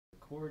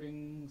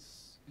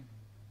recordings.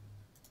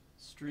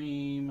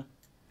 Stream.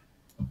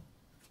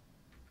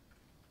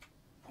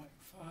 0.5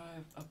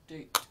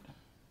 update.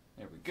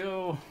 There we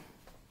go.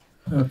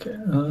 Okay.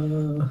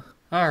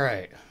 All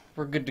right,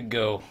 we're good to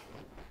go.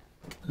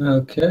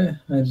 Okay.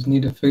 I just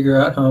need to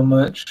figure out how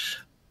much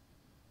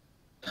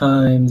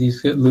time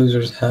these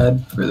losers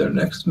had for their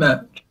next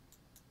match.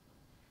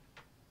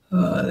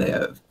 They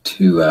have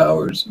 2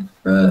 hours of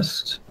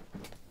rest.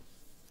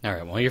 All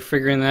right, while you're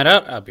figuring that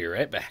out, I'll be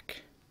right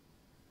back.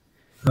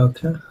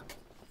 Okay.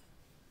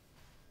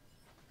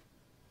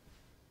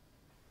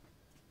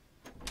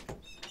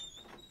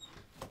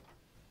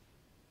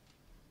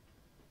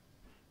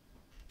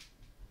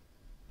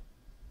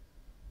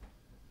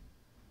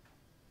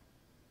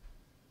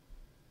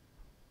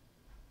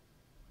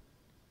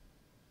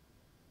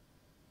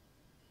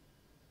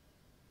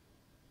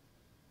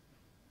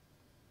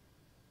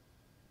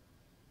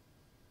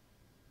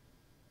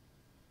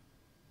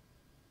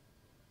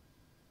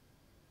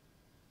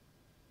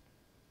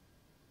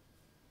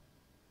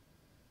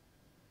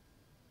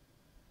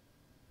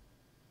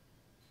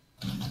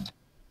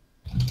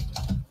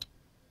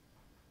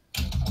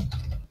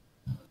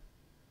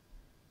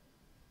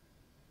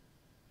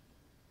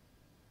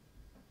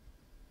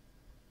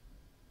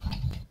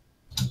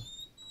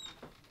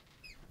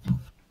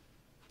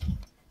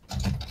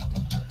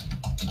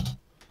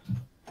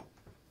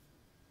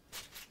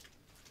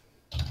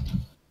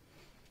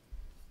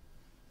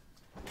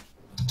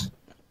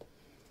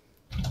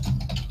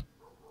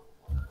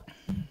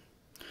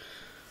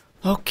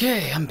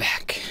 Okay, I'm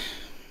back.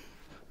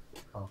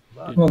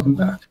 Welcome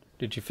back.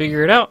 Did you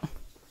figure it out?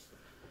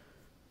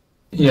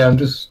 Yeah, I'm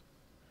just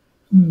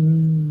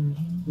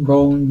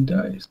rolling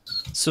dice.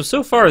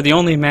 So far, the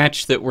only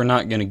match that we're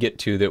not going to get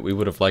to that we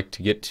would have liked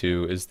to get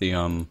to is the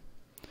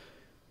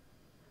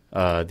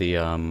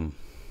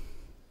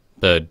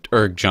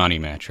Erg Johnny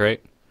match,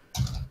 right?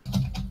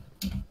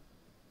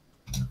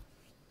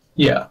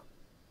 Yeah.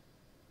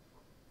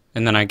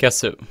 And then I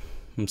guess it.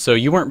 So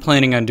you weren't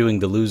planning on doing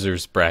the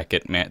losers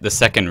bracket, the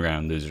second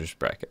round losers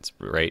brackets,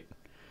 right?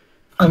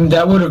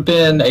 That would have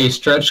been a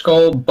stretch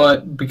goal,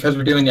 but because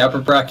we're doing the upper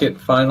bracket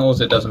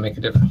finals, it doesn't make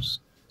a difference.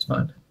 It's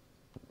fine.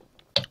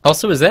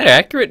 Also, is that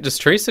accurate? Does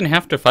Trayson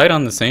have to fight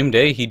on the same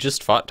day he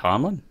just fought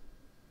Tomlin?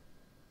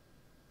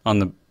 On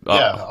the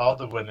yeah, all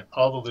the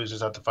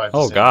losers have to fight.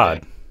 The same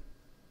God! Day.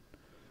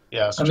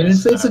 Yeah, so I mean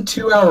it's a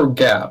 2-hour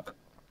gap.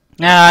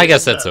 Yeah, I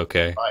guess that's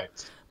okay.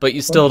 Fights. But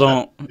you still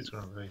don't. It's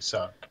gonna really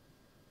suck.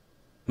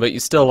 But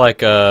you still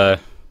like what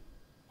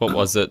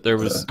was it? There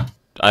was.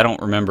 I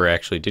don't remember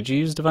actually. Did you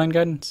use Divine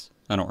Guidance?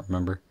 I don't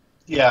remember.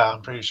 Yeah,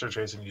 I'm pretty sure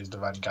Trayson used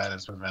Divine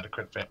Guidance to prevent a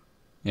crit fail.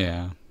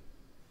 Yeah.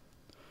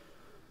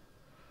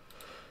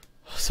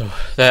 So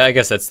I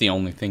guess that's the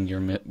only thing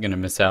you're gonna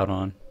miss out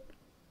on.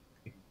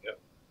 Yep.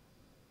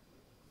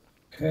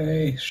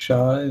 Okay,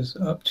 Shaw is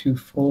up to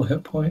full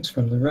hit points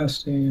from the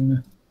resting.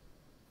 Let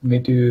me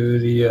do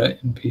the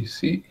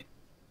NPC.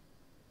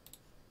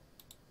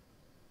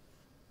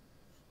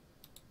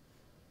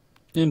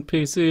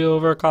 NPC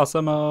over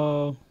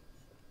Cosimo.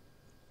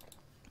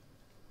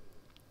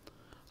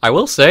 I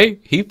will say,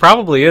 he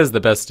probably is the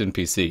best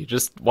NPC.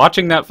 Just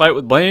watching that fight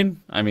with Blaine,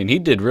 I mean, he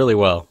did really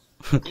well.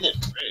 He did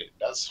great.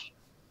 That's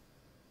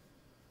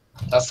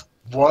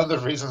one of the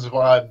reasons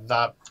why I'm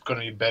not going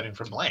to be betting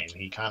for Blaine.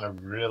 He kind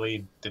of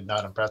really did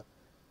not impress.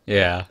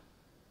 Yeah.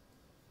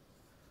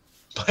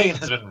 Blaine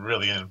has been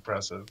really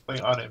unimpressive.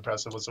 Like,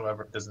 unimpressive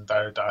whatsoever this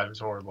entire time. It's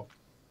horrible.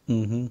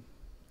 Mm-hmm.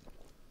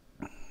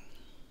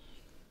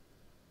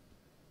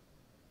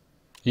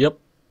 Yep.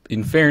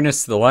 In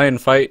fairness, the lion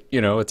fight,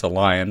 it's a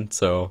lion,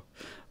 so...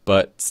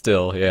 But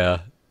still,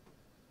 yeah.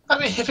 I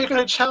mean, if you're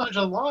going to challenge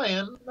a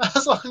lion,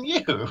 that's on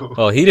you.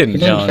 Well, he didn't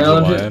challenge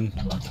a lion.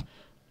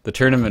 The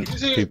tournament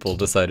See, people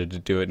decided to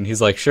do it, and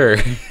he's like, sure.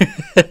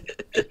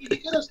 He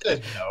could have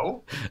said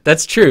no.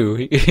 That's true.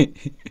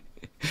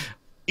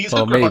 He's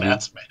a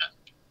grown-ass man.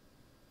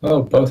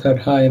 Oh, both had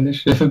high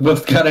initiative.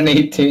 Both got an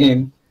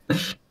 18.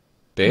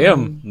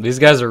 Damn, these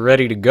guys are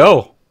ready to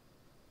go.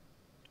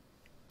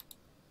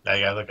 Now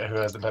you gotta look at who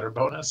has the better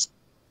bonus.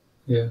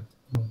 Yeah,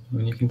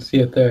 well, you can see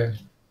it there.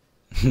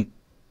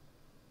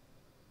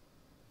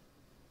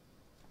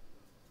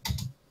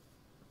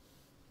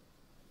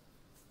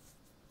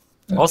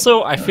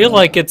 Also, I feel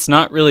like it's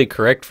not really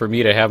correct for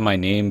me to have my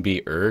name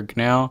be Erg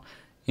now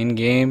in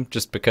game,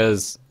 just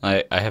because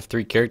I have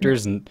 3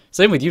 characters, and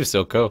same with you,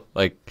 Silco.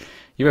 Like,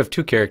 you have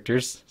 2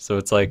 characters, so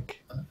it's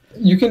like...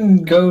 You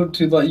can go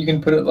to, like, you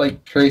can put it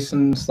like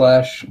Trayson /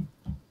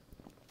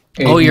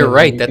 Oh, you're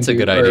right. That's a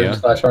good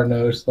idea. /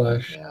 Arno /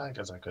 Yeah, I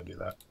guess I could do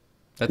that.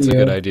 That's a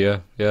good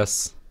idea.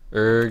 Yes.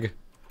 Erg.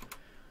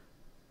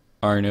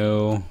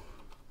 Arno.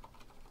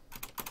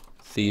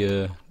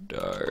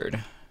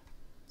 Theodard.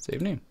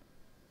 Save name.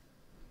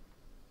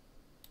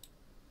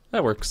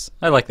 That works.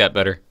 I like that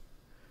better.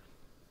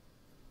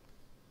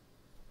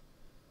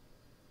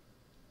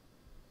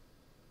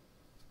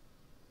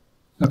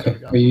 Okay.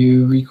 Are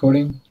you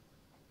recording?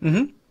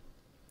 Mm-hmm.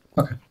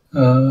 Okay.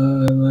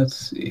 Let's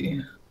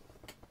see.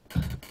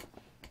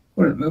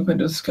 What movement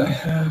does this guy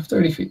have?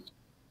 30 feet.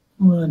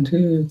 1,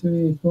 2,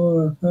 3,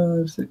 4,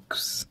 5,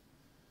 6.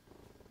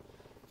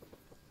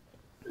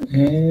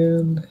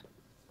 And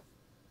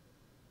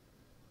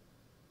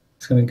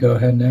he's going to go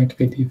ahead and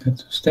activate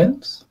defensive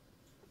stance.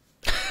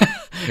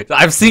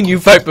 I've seen you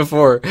fight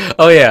before.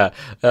 Oh yeah.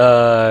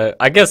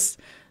 I guess.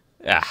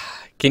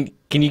 Can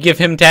you give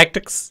him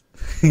tactics?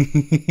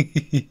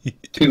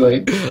 Too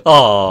late.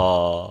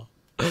 Aw,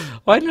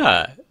 why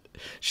not?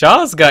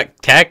 Shaw's got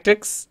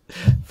tactics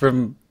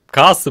from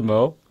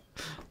Cosimo.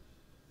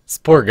 This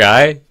poor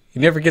guy. He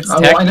never gets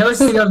tactics. Well, I never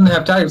said he doesn't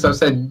have tactics.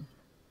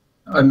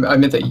 I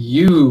meant that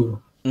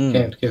you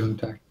can't give him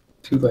tactics.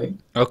 Too late.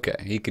 Okay,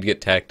 he could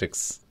get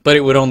tactics, but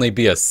it would only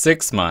be a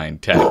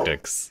 6-mind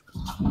tactics.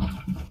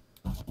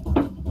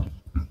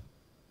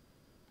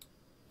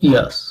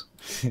 Yes.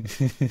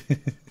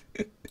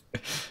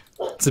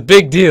 It's a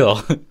big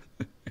deal.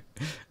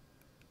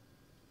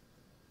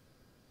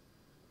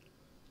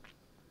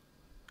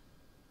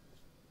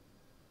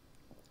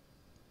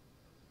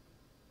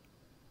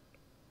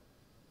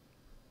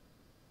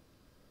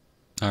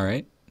 All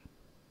right.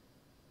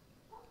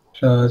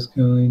 Shaw's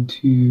going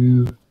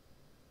to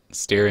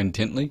Stare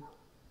intently.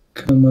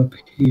 come up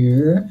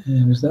here,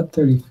 and is that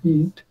 30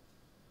 feet?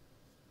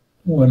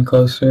 One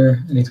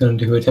closer, and he's going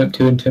to attempt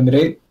to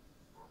intimidate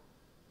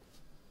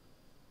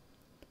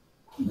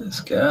this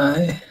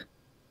guy.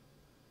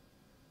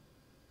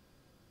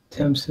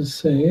 Attempts his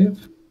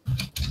save.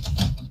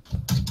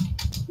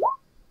 I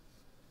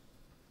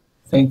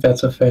think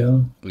that's a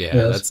fail. Yeah,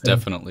 Yes, that's fail.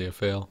 definitely a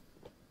fail.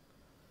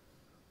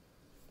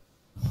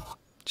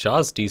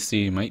 Shaw's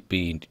DC might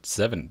be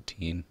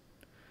 17.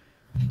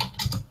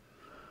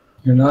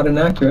 You're not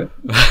inaccurate.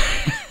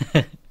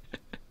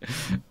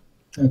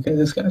 Okay,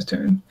 this guy's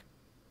turn.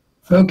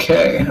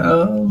 Okay,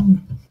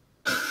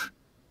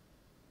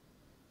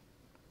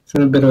 it's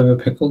in a bit of a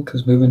pickle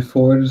because moving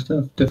forward is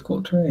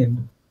difficult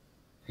terrain.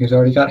 He's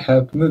already got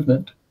half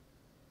movement.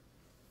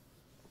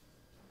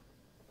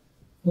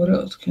 What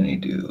else can he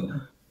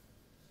do?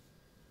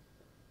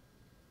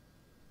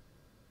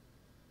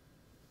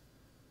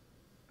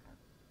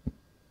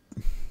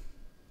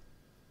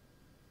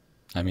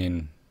 I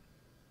mean,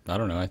 I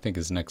don't know. I think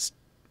his next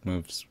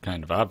move's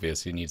kind of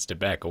obvious. He needs to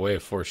back away,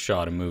 force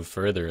Shaw to move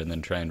further, and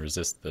then try and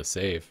resist the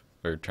save,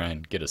 or try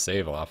and get a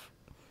save off.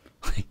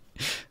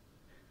 It's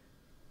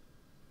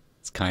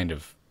kind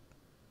of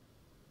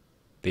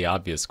the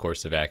obvious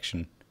course of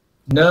action.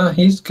 No,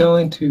 he's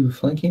going to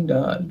flanking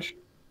dodge.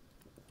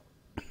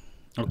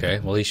 Okay,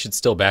 well, he should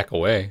still back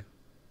away.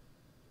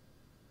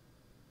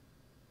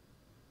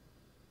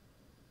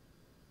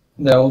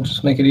 That will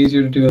just make it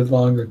easier to do a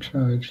longer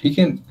charge. He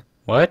can...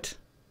 What?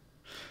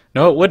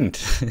 No, it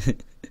wouldn't.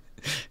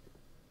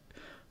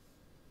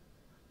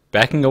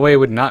 Backing away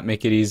would not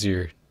make it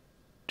easier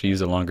to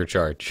use a longer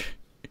charge.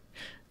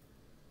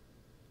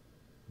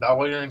 Not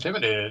while you're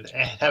intimidated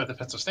and have a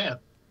defensive stand.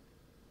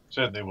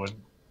 Certainly wouldn't.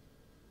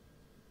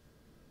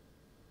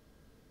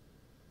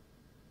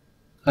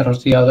 I don't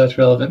see how that's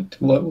relevant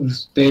to what was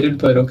stated,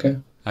 but okay.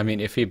 I mean,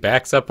 if he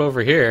backs up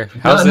over here,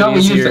 how's Not it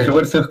what you easier? said.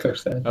 What Silco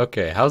said.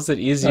 Okay, how's it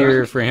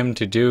easier for him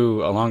to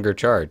do a longer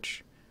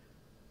charge?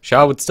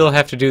 Shaw would still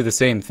have to do the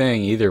same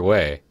thing either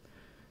way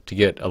to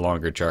get a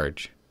longer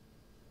charge.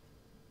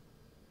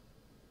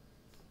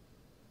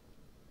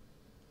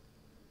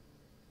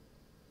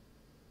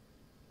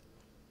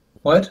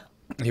 What?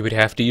 He would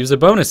have to use a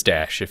bonus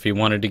dash if he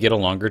wanted to get a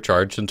longer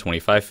charge than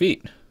 25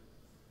 feet.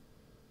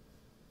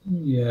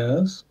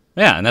 Yes.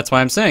 Yeah, and that's why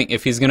I'm saying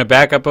if he's going to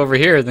back up over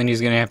here, then he's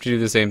going to have to do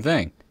the same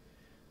thing.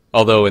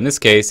 Although in this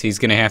case, he's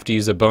going to have to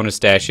use a bonus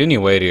dash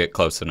anyway to get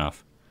close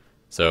enough.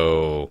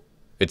 So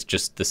it's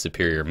just the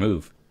superior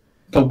move.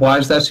 But why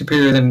is that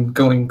superior than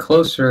going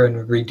closer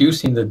and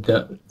reducing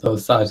the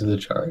size of the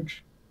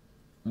charge?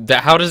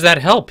 How does that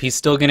help? He's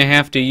still going to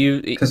have to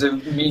use... Because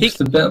it makes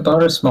the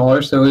bonus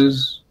smaller, so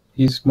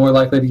he's more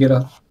likely to get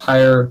a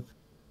higher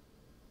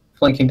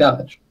flanking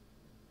dodge.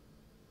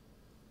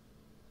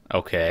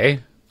 Okay.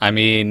 I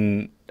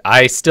mean,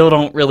 I still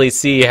don't really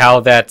see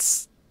how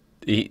that's...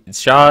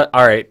 Shaw.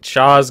 All right,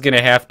 Shaw's going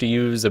to have to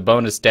use a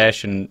bonus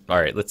dash. And all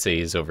right, let's say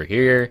he's over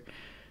here.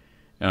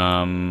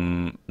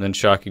 Then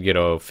Shaw could get a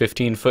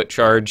 15-foot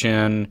charge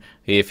in.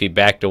 If he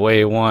backed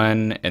away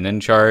one and then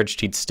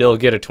charged, he'd still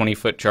get a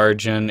 20-foot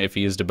charge in. If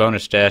he used a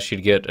bonus dash,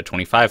 he'd get a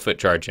 25-foot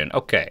charge in.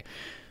 Okay.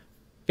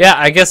 Yeah,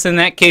 I guess in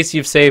that case,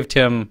 you've saved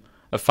him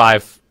a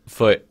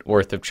 5-foot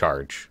worth of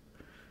charge.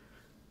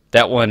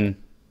 That one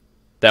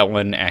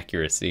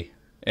accuracy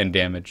and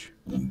damage.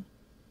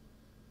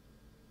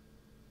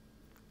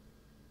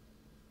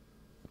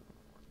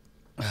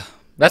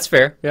 That's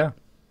fair, yeah.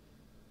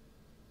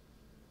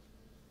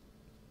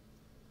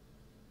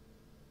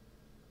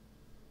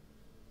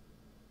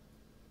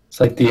 It's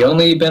like the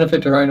only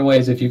benefit to running away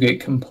is if you get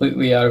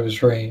completely out of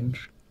his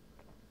range.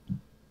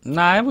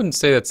 Nah, I wouldn't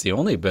say that's the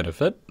only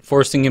benefit.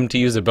 Forcing him to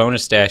use a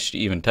bonus dash to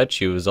even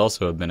touch you is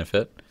also a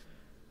benefit.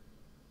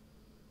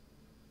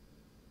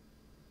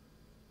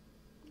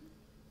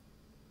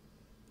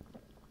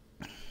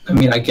 I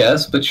mean, I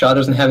guess, but Shaw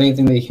doesn't have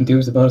anything that he can do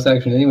as a bonus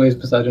action anyways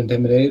besides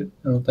Intimidate,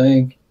 I don't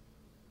think.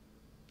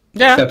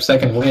 Yeah. Except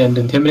Second Wind.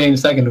 Intimidate and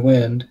Second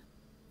Wind.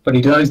 But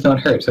he's not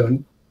hurt,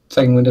 so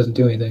Second Wind doesn't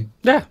do anything.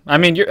 Yeah. I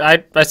mean,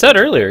 I said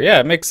earlier, yeah,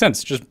 it makes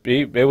sense.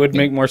 It would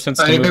make more sense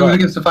to If move it was up.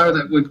 against a fire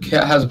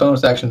that has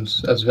bonus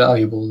actions as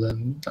valuable,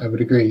 then I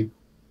would agree.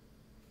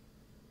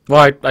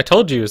 Well, I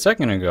told you a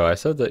second ago. I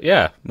said that,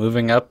 yeah,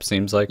 moving up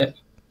seems like,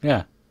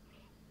 yeah.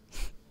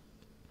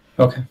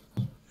 Okay.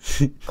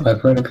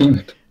 Glad we're in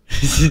agreement.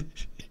 I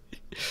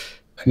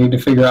need to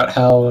figure out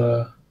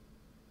how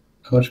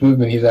much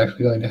movement he's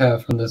actually going to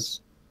have from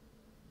this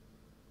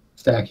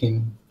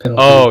stacking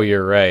penalty. Oh,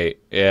 you're right.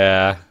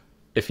 Yeah.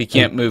 If he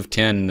can't move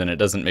 10, then it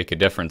doesn't make a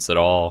difference at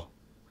all.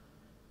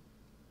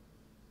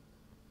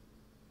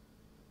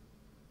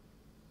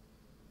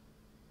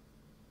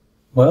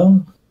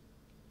 Well,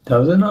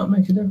 does it not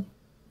make a difference?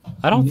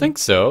 I don't think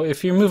so.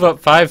 If you move up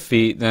 5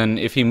 feet, then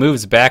if he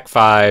moves back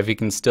 5, he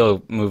can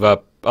still move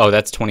up. Oh,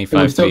 that's 25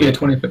 It would still feet. be a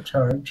 20-foot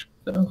charge,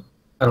 though.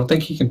 I don't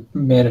think he can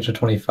manage a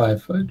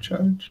 25-foot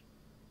charge.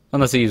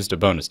 Unless he used a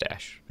bonus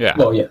dash. Yeah.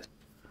 Well, yes.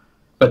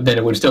 But then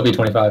it would still be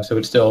 25, so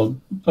it's still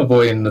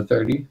avoiding the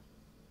 30.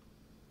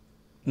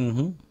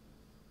 Mm-hmm.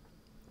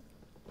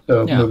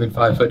 So Yeah. moving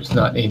 5 foot is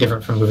not any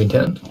different from moving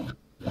 10.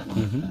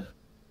 Mm-hmm.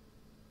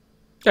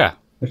 Yeah.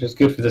 Which is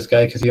good for this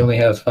guy because he only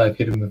has 5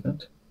 feet of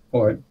movement.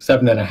 Or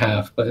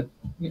 7.5, but...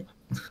 Yeah.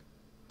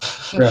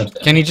 Around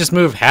 10. Can he just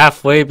move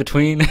halfway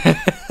between?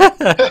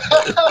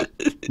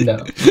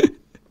 No.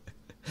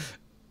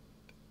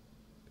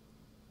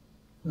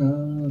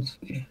 Let's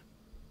see.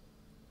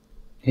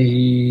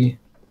 He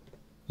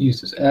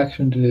used his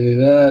action to do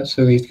that,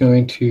 so he's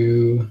going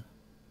to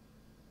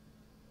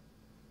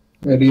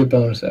ready a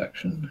bonus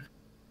action.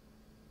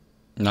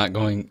 Not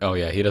going... Oh,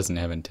 yeah, he doesn't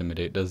have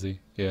Intimidate, does he?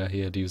 Yeah, he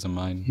had to use a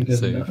mind He does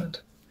save.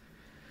 not.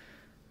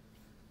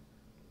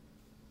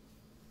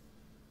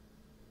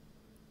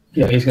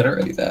 Yeah, he's going to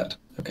ready that.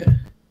 Okay.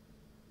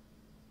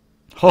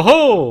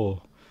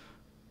 Ho-ho!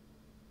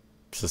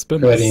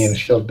 Suspense. Readying a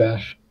shield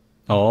bash.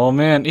 Oh,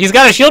 man. He's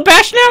got a shield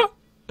bash now?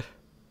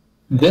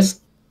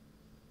 This...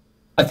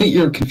 I think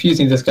you're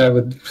confusing this guy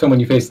with someone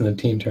you face in the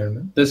team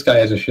tournament. This guy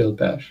has a shield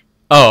bash.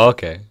 Oh,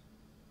 okay.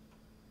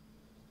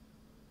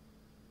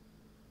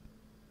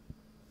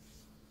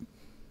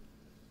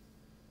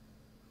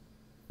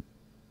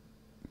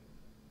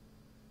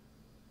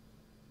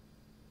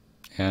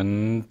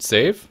 And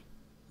save?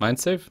 Mind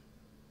save?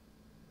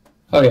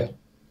 Oh, yeah.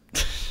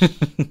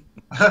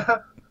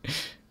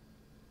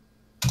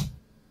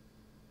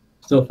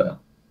 Still fail.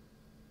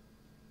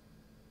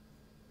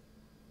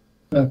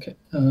 Okay.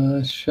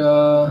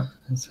 Shaw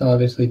is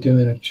obviously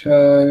doing a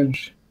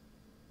charge.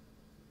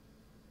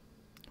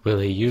 Will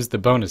he use the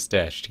bonus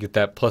dash to get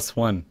that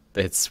 +1?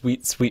 That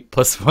sweet, sweet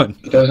 +1.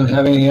 He doesn't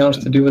have anything else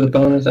to do with a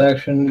bonus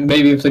action.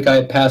 Maybe if the guy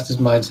had passed his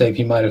mind save,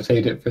 he might have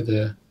saved it for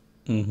the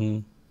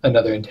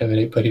another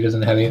Intimidate, but he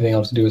doesn't have anything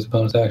else to do with the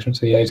bonus action.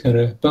 So yeah, he's going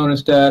to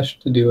bonus dash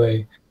to do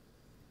a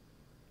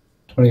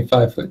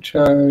 25-foot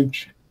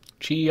charge.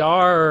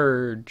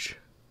 Charge.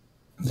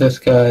 This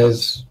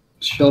guy's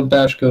shield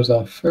bash goes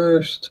off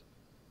first.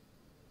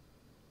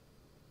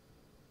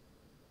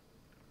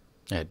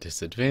 At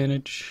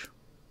disadvantage.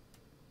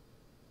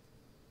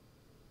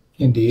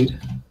 Indeed.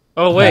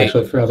 Oh, I wait.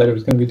 actually forgot that it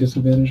was going to be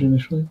disadvantage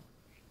initially.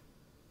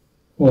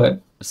 What?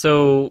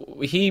 So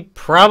he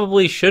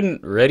probably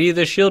shouldn't ready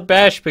the shield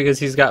bash because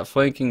he's got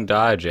flanking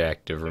dodge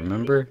active,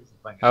 remember?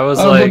 I was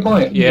like, good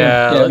point.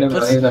 yeah, no,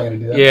 let's- he's not going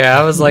to do that. yeah,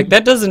 I was like,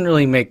 that doesn't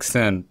really make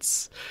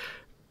sense.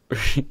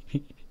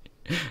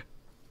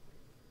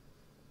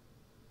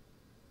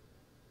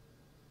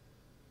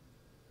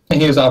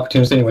 And he is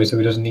opportunist anyway, so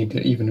he doesn't need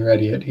to even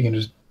ready it. He can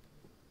just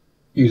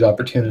use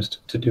opportunist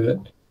to do it.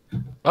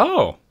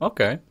 Oh,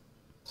 okay.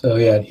 So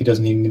yeah, he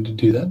doesn't even need to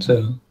do that.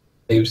 So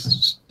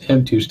saves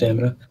him 2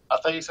 stamina. I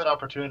thought you said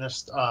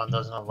opportunist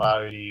doesn't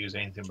allow you to use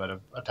anything but a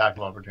attackable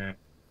opportunity.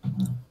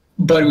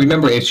 But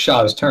remember, it's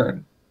Shaw's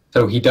turn,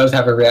 so he does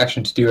have a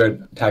reaction to do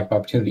an attack of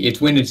opportunity.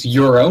 It's when it's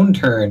your own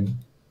turn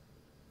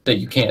that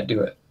you can't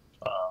do it.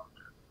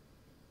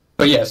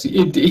 But yes,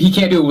 he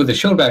can't do it with a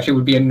shield bash. It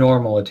would be a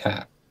normal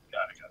attack.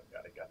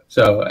 Got it.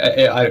 So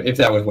if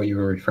that was what you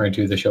were referring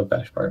to, the shield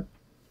bash part.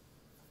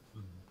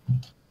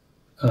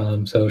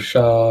 So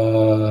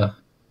Shaw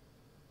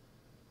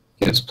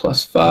gets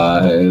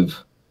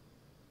 +5.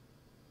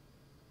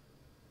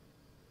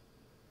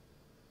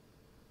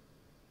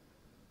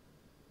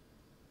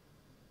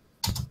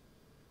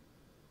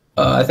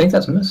 I think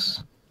that's a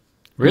miss.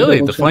 Really?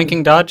 Double The check.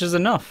 flanking dodge is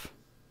enough?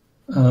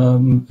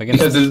 Against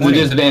Because the the 20.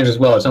 disadvantage as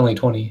well, it's only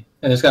 20.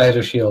 And this guy has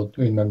a shield,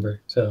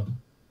 remember, so.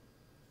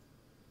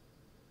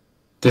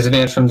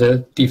 Disadvantage from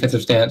the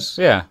defensive stance,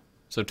 Yeah.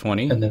 So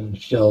 20. and then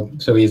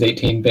shield, so he's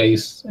 18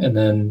 base, and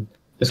then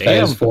this guy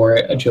has Damn. 4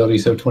 agility,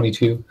 so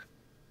 22.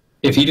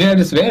 If he didn't have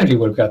disadvantage, he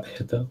would have got the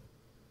hit, though.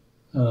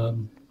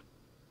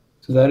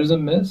 So that is a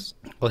miss.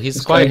 Well, he's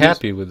This quite guy gets-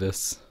 happy with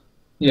this.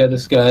 Yeah,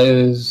 this guy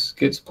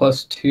gets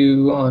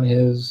 +2 on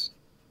his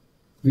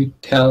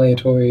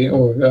retaliatory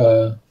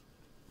or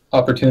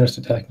opportunist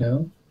attack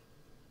now.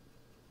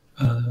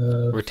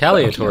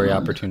 Retaliatory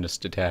fuck,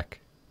 opportunist attack.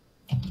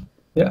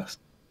 Yes.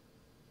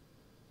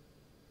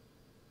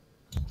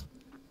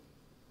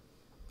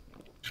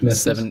 Which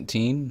misses.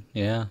 17,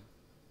 yeah.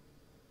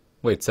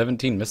 Wait,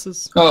 17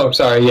 misses? Oh,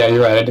 sorry. Yeah,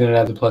 you're right. I didn't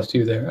add the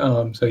 +2 there.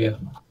 So yeah.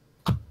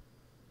 Does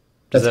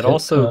That's that a hit.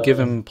 also give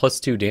him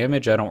 +2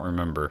 damage? I don't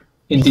remember.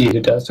 Indeed,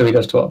 it does. So he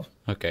does 12.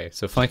 Okay,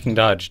 so flanking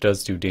dodge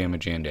does do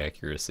damage and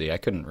accuracy. I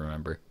couldn't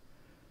remember.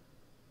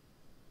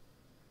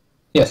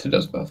 Yes, it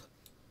does both.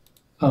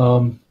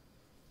 And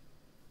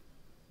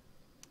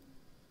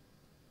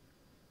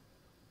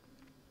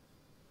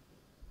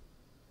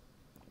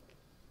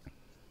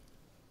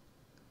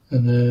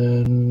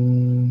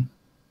then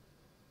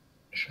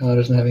Shaw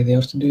doesn't have anything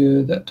else to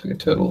do. That took a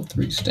total of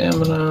 3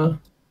 stamina.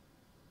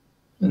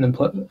 And then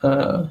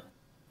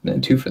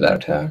 2 for that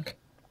attack.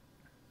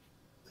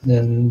 And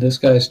then this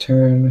guy's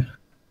turn.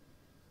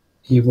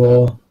 He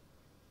will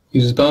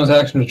use his bonus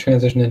action to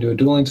transition into a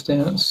dueling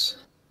stance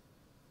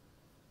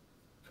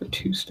for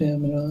 2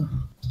 stamina.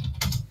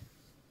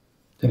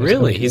 Then Really?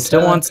 going to He still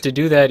attack. wants to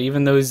do that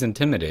even though he's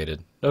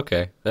intimidated.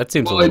 Okay, that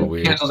seems a little It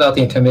weird. cancels out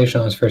the intimidation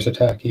on his first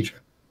attack each.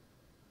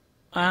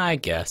 I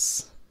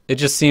guess. It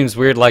just seems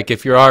weird, like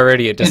if you're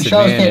already at And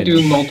Shaw's can't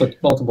disadvantage. do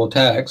multiple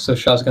attacks, so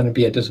Shaw's going to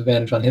be at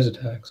disadvantage on his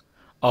attacks.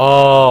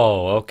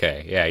 Oh,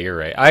 okay. Yeah, you're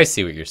right. I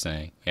see what you're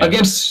saying. Yeah.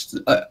 Against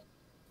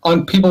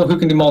on people who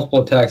can do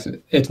multiple attacks,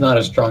 it's not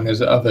as strong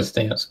as of a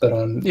stance, but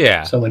on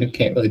Yeah. someone who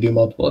can't really do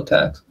multiple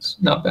attacks, it's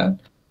not bad.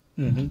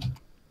 hmm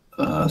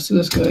So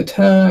this guy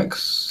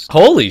attacks.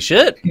 Holy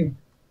shit!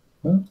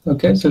 Well,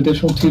 okay, so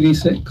additional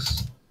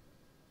 2d6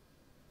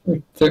 for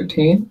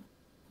 13.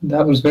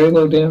 That was very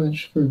low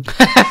damage for.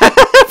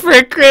 For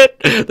a crit!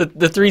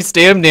 The 3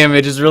 stam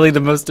damage is really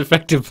the most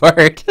effective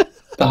part.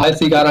 The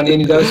highest he got on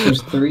any dice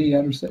was 3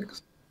 out of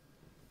 6.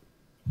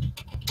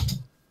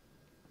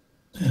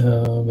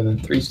 And then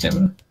 3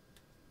 stamina.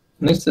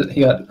 At least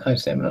he got high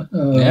stamina.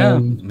 Yeah,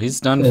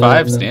 he's done and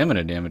 5 then-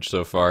 stamina damage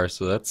so far,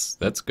 so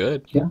that's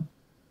good. Yeah.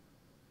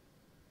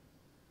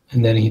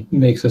 And then he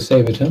makes a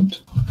save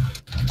attempt.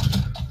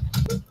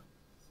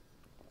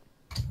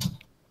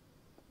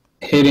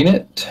 Hitting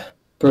it,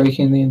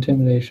 breaking the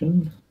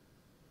intimidation.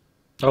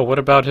 Oh, what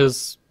about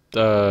his...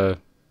 Oh,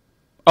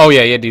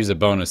 yeah, he had to use a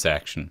bonus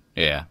action.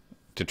 Yeah,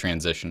 to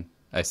transition.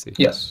 I see.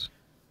 Yes.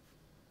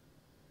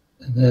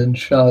 And then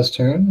Shaw's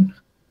turn.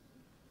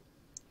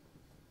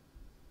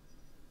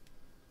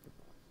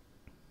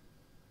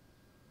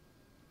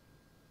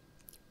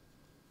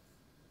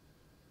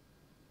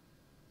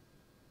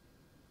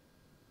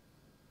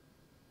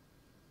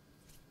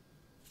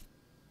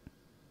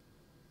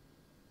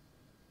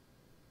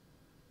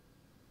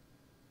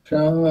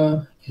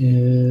 Shaw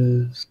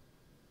is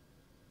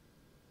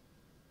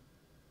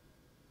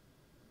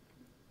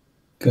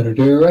gonna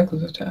do a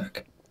reckless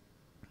attack.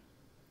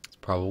 It's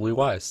probably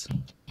wise.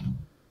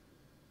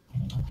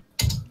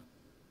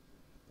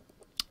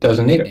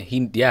 Doesn't need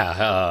it.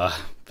 Yeah,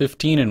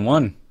 15 and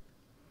 1.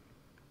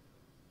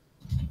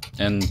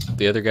 And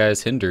the other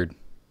guy's hindered.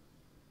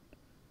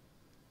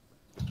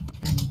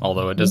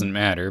 Although it doesn't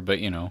matter, but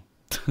you know.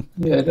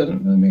 Yeah, it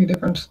doesn't really make a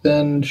difference.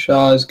 Then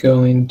Shaw is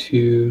going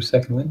to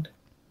second wind.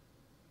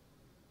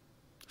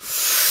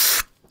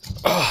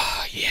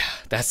 Oh, yeah,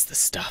 that's the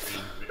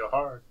stuff. Real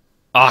hard.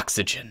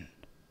 Oxygen.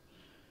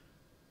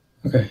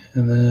 Okay,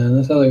 and then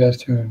this other guy's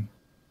turn.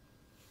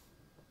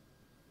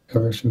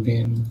 Covers from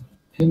being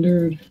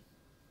hindered.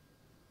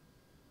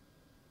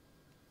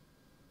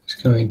 He's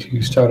going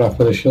to start off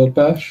with a shield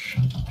bash.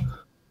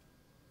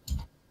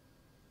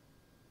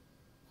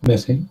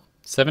 Missing.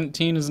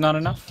 17 is not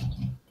enough?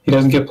 He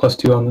doesn't get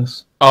 +2 on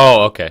this.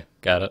 Oh, okay,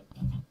 got it.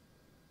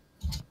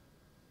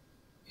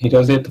 He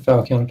does hit the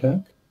foul count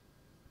attack.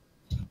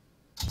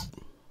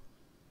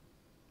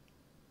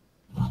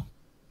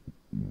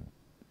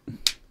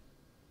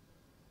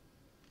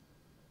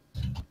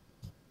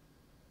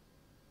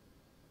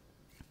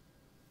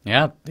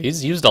 Yeah,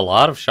 he's used a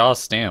lot of Shaw's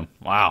stam.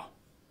 Wow.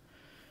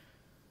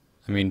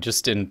 I mean,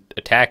 just in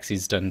attacks,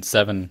 he's done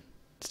 7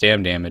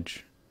 stam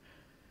damage.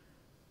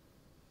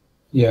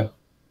 Yeah.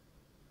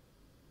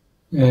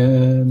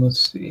 And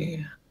let's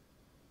see.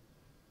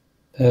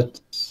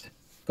 That's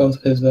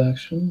both his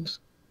actions.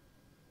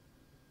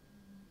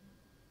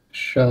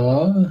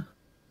 Shaw.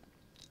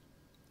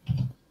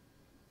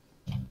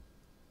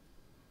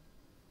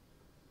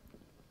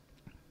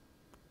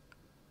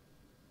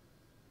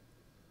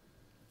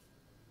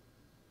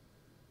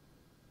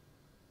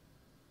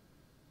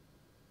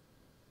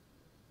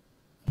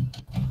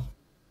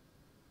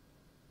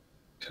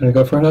 Gonna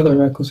go for another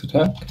reckless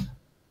attack.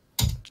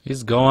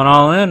 He's going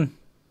all in.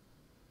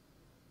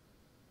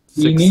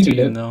 You needed 16,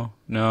 it. though.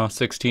 No,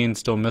 16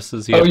 still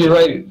misses. He Oh, had to- you're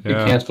right. It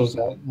Yeah. cancels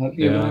that. Not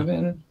giving Yeah.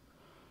 advantage.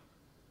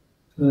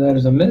 So that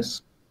is a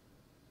miss.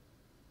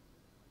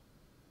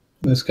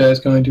 This guy's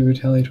going to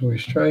retaliatory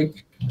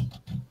strike.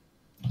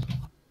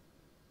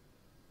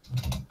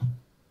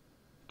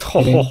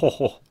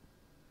 Oh,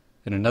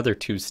 and another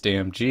 2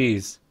 stam.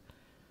 Jeez.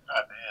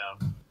 God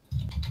damn.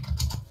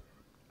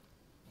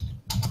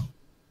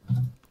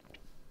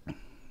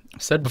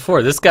 said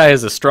before, this guy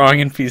is a strong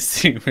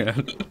NPC,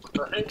 man.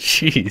 Right?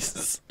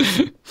 Jeez.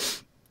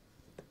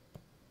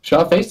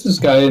 Shaw faced this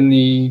guy in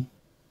the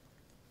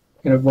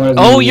one of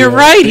the Oh, you're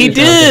right, he previous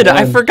rounds did! of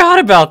I one. forgot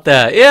about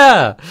that,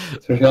 yeah!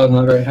 So Shaw's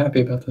not very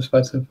happy about this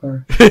fight so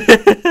far.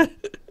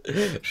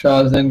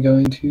 Shaw's then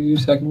going to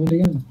second wind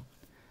again.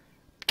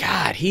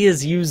 God, he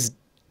has used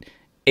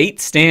 8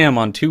 stam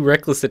on 2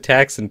 reckless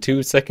attacks and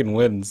 2 second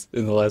wins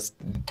in the last...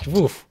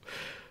 Oof.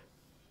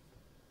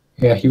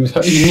 Yeah, he needed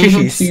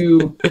Jeez.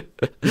 to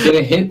get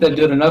a hit that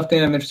did enough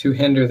damage to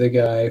hinder the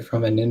guy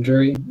from an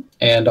injury,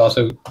 and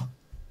also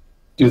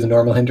do the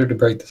normal hinder to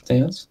break the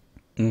stance.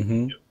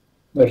 Mm-hmm.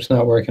 But it's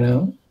not working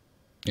out.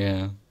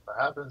 Yeah. What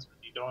happens when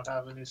you don't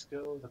have any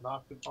skill to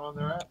knock people on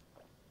their ass?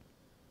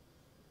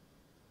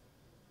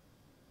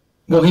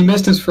 Well, he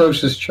missed his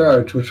ferocious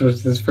charge, which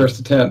was his first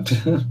attempt.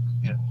 Yeah,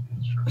 sure.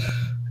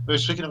 But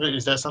speaking of it,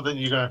 is that something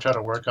you're going to try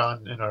to work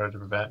on in order to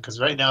prevent? Because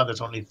right now there's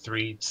only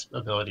 3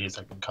 abilities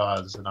that can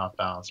cause an off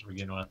balance to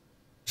begin with.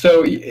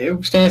 So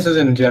stances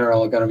in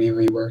general are going to be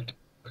reworked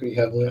pretty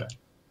heavily.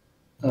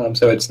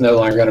 So it's no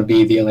longer going to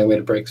be the only way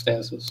to break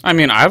stances. I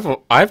mean,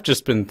 I've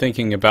just been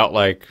thinking about,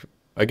 like,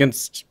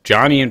 against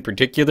Johnny in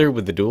particular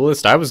with the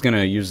duelist, I was going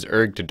to use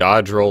Erg to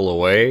dodge roll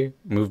away,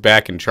 move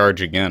back, and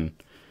charge again.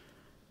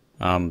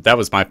 That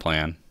was my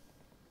plan.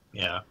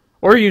 Yeah.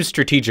 Or use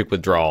strategic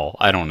withdrawal.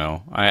 I don't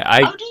know.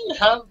 How do you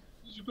have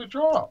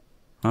withdrawal?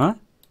 Huh?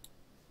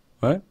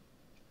 What?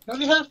 How do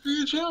you have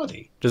free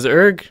agility? Does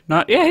Erg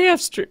not... Yeah,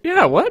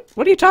 yeah, what?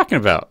 What are you talking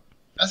about?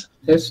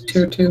 It's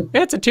tier 2.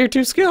 Yeah, it's a tier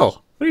 2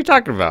 skill. What are you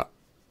talking about?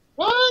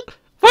 What?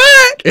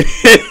 What?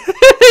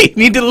 You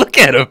need to look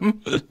at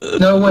him.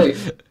 No, wait.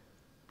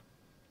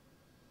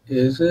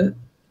 Is it?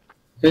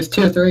 It's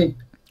tier 3.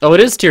 Oh, it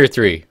is tier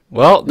 3.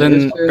 Well, then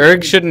is tier Erg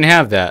 3. shouldn't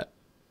have that.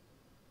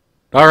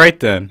 All right,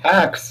 then.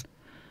 Hacks.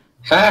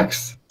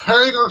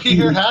 Hurry over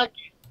here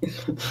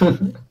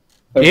hacking.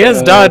 He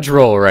has dodge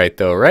roll right,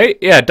 though, right?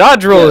 Yeah,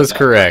 dodge roll is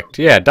correct.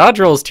 Yeah, dodge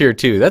roll is tier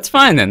 2. That's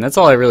fine, then. That's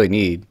all I really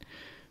need.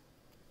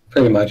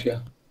 Pretty much,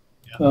 yeah.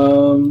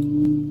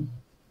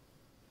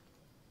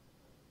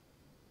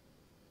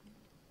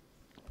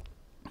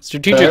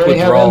 Strategic already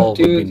have withdrawal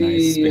him do would be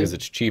nice the- because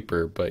it's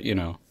cheaper, but, you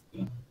know.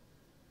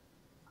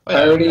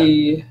 I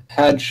already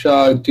had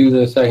Shaw do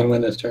the second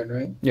win this turn,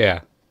 right?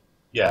 Yeah.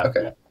 Yeah.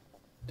 Okay.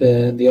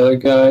 Then the other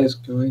guy is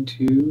going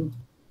to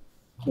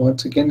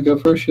once again go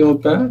for a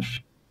shield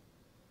bash.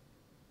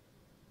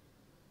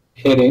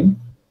 Hitting.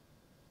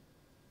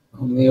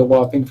 Only a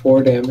whopping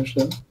 4 damage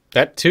though.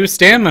 That 2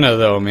 stamina,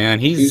 though, man.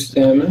 2 He's...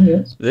 stamina,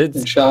 yes. It's,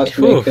 And Shaw's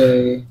to make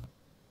a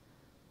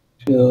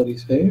agility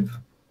save.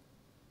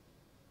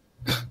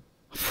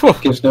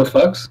 Gives no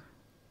fucks.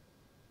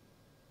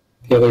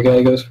 The other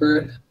guy goes for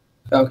a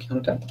foul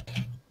count attack.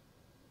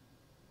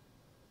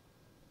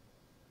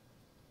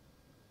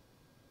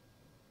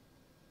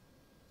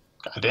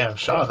 Goddamn,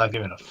 Shaw's not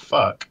giving a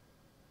fuck.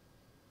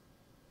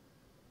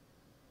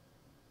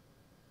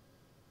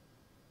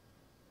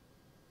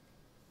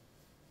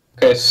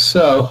 Okay,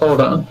 so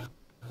hold on.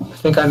 I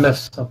think I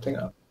messed something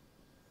up.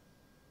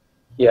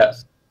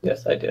 Yes,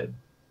 I did.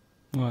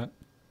 What?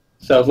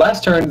 So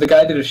last turn, the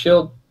guy did a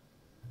shield.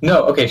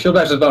 No, okay, shield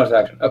bash is bonus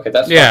action. Okay,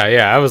 that's fine.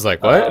 Yeah, I was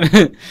like, what?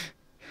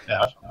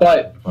 Yeah.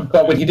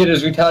 But when he did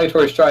his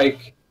retaliatory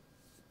strike,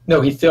 no,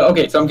 he still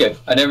okay. So I'm good.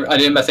 I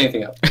didn't mess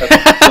anything up. Okay.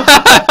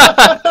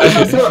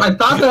 I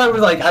thought that I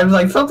was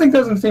like something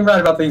doesn't seem right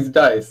about these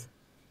dice,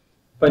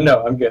 but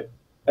no, I'm good.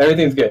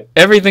 Everything's good.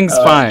 Everything's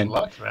Good fine.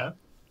 luck, man.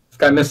 This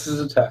guy misses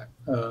his attack.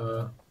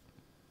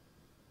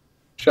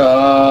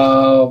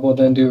 Shaw will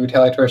then do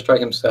retaliatory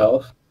strike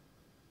himself.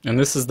 And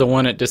this is the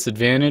one at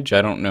disadvantage?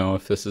 I don't know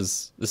if this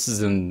is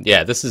in the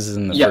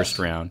Yes. first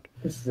round.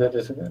 This is a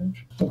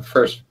disadvantage.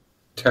 First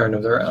turn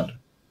of the round.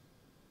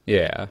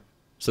 Yeah.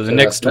 So the So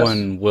next that's-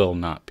 one will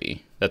not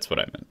be. That's what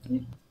I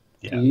meant.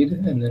 Yeah. Indeed.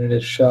 And then it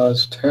is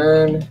Shaw's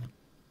turn.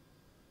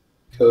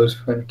 Goes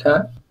for an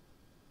attack.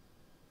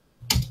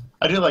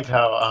 I do like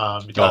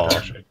how you talk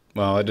about trick.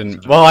 Well, I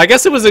didn't. Well, I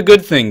guess it was a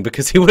good thing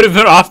because he would have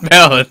been off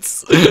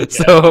balance.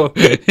 So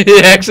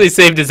it actually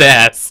saved his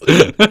ass.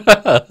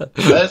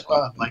 That's what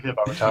I like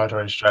about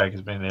retaliatory strike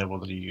is being able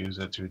to use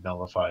it to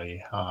nullify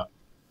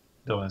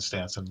Dylan's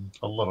stance in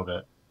a little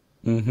bit.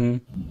 Mm-hmm.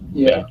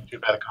 Yeah. Too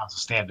bad it costs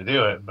a stand to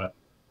do it, but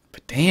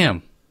But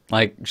damn,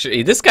 like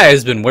this guy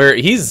has been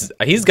he's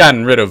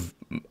gotten rid of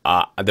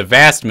the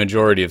vast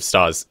majority of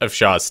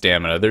Shaw's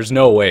stamina. There's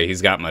no way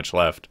he's got much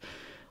left.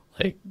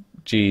 Like,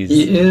 jeez.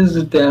 He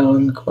is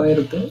down quite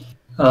a bit.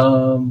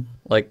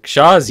 Like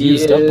Shaw's He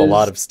used up a is-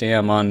 lot of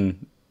stam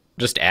on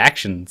just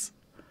actions.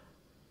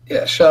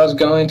 Yeah, Shaw's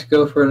going to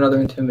go for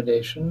another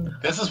intimidation.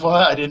 this is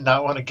why I did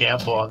not want to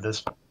gamble on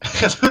this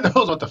because who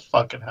knows what the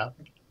fuck can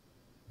happen.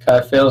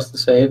 Guy fails to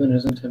save and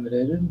is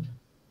intimidated.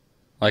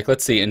 Like,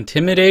 let's see,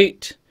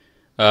 intimidate,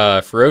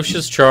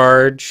 ferocious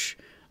charge,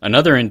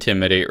 another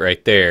intimidate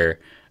right there.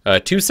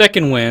 2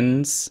 second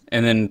wins,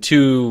 and then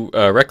 2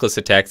 reckless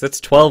attacks. That's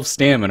 12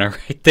 stamina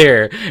right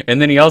there.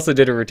 And then he also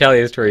did a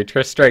retaliatory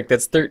strike.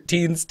 That's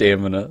 13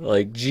 stamina.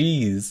 Like,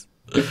 jeez.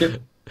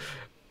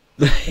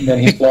 And then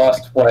he's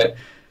lost, what,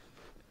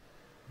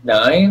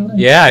 9?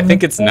 Yeah, I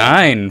think it's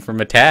 9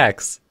 from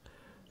attacks.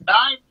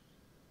 9.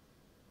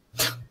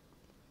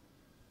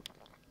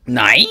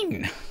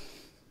 9?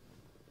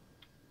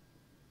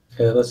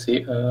 Okay, let's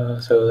see.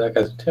 So that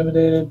guy's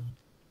intimidated.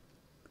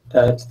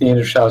 That's the end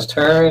of Shaw's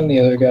turn. The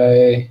other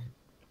guy,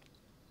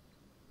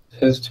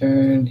 his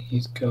turn.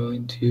 He's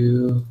going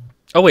to...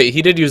 Oh wait,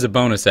 he did use a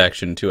bonus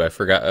action too. I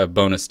forgot a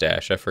bonus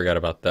dash. I forgot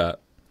about that.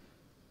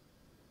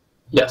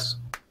 Yes.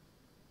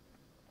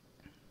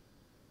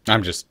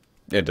 I'm just.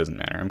 It doesn't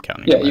matter. I'm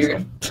counting. Yeah,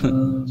 myself.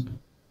 you're.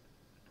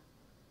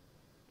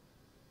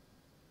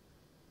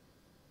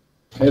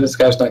 Okay, this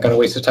guy's not going to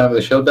waste his time with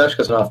a shield dash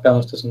because an off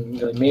balance doesn't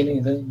really mean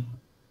anything.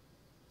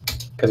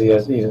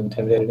 Because he's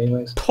intimidated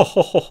anyways.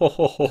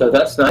 So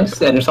that's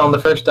nice, and it's on the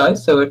first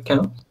dice, so it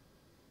counts.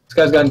 This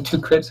guy's gotten 2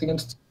 crits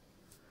against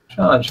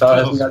Shaw, and Shaw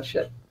hasn't got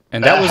shit.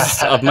 And that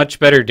was a much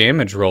better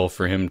damage roll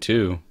for him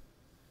too.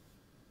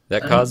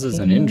 That causes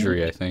an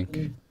injury, I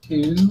think.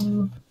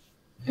 2,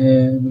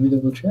 and let me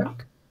double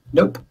check.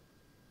 Nope.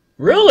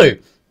 Really?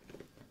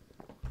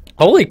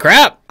 Holy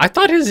crap! I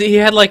thought he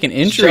had like an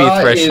injury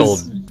Shaw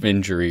threshold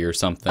injury or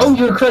something. Oh,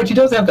 you're correct. He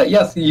does have that.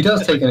 Yes, he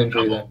does take an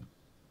injury then.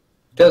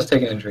 He does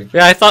take an injury.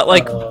 Yeah, I thought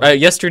like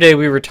yesterday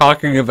we were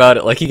talking about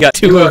it, like he got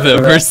 2 of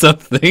them or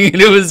something,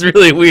 and it was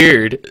really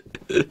weird.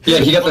 Yeah,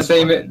 he got the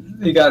same.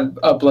 He got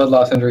a blood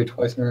loss injury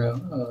twice in a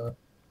row.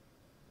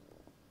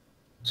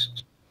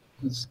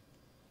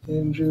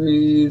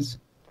 Injuries.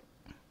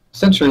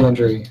 Sensory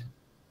injury.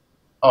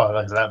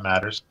 Oh, that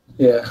matters.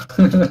 Yeah.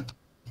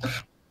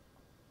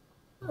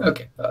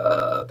 Okay.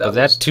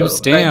 That's 2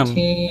 stam.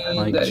 19.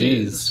 Like,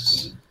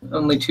 jeez.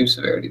 Only 2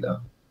 severity though.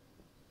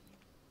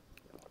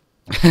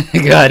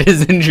 God,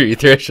 his injury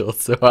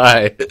threshold's so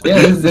high. Yeah,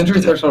 his injury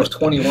threshold is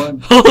 21.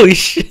 Holy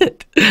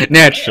shit!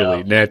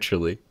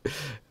 Naturally.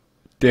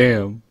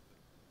 Damn.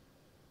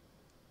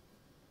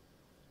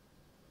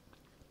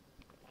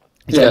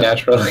 Yeah,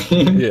 naturally.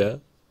 Yeah.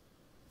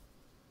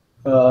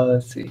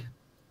 Let's see.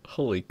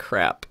 Holy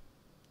crap.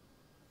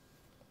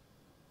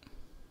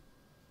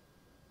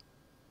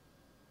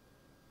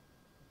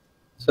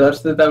 So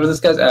that was this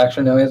guy's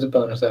action. Now he has a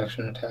bonus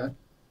action attack.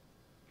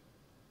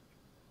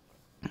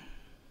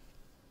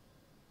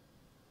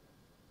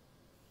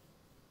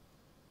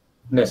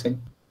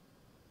 Missing.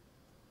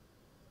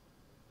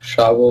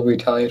 Shaw will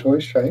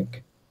retaliatory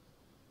strike.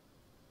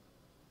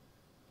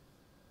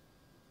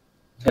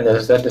 And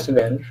there's that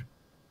disadvantage.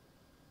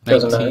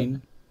 Doesn't 19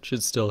 matter.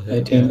 should still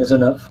hit. 19 is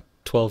enough.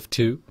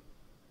 12-2.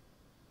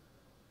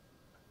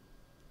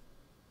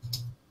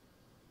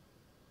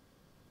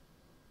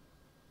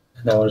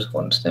 And that was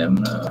 1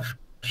 stamina.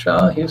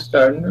 Shaw, he's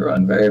starting to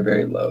run very,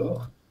 very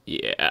low.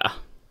 Yeah.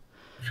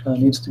 Shaw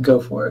needs to go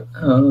for it.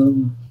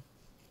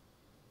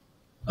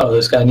 Oh,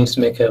 this guy needs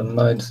to make a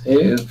mind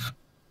save.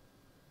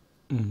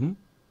 Mm-hmm.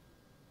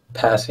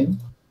 Passing.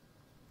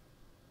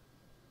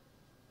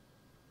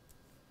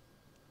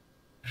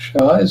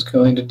 Shaw is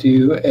going to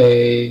do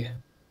a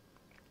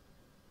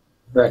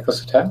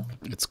reckless attack.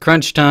 It's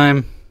crunch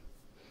time.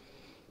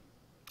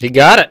 He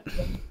got it.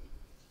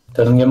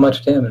 Doesn't get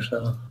much damage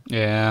though.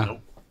 Yeah.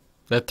 Nope.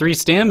 That 3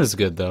 stam is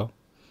good though.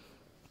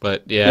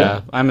 But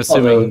yeah, I'm Although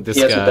assuming this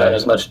he hasn't done guy.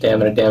 as much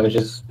damage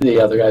as the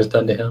other guy's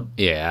done to him.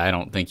 Yeah, I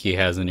don't think he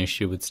has an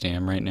issue with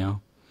stam right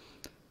now.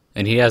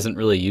 And he hasn't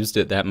really used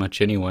it that much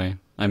anyway.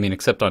 I mean,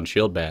 except on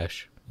shield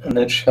bash. And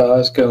then Shaw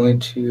is going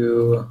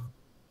to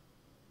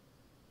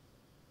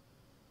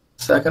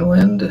second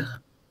wind.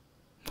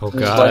 Oh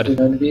This is likely god.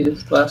 going to be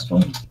his last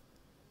one.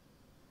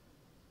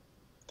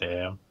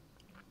 Damn.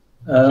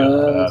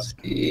 Let's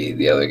see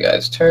the other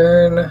guy's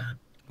turn.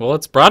 Well,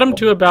 it's brought him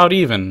to about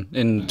even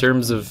in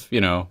terms of,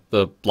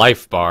 the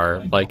life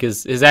bar. Like,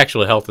 his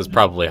actual health is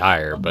probably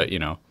higher, but,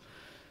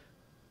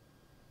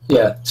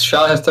 Yeah,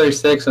 Shaw has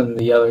 36 and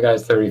the other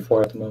guy's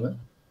 34 at the moment.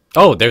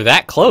 Oh, they're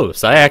that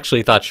close. I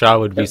actually thought Shaw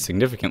would be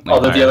significantly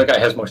Although higher. the other guy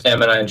has more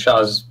stamina and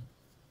Shaw's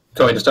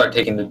going to start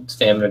taking the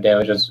stamina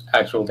damage as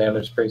actual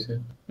damage pretty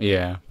soon.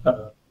 Yeah.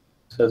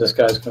 So this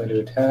guy's going to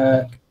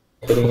attack,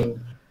 hitting,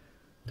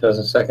 does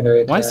a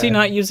secondary attack. Why is he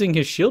not using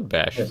his shield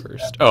bash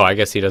first? Oh, I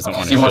guess he doesn't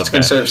want to He wants to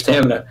shield bash. conserve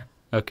stamina.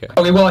 Okay.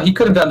 Okay, well, he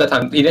could have done that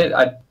time. He didn't.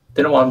 I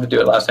didn't want him to do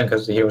it last time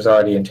because he was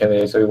already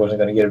intimidated, so he wasn't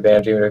going to get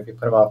advantage even if you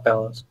put him off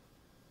balance.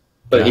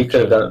 But he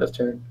could have done it this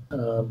turn.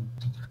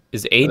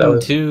 Is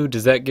Aiden 2,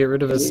 does that get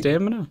rid of his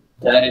stamina?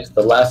 That is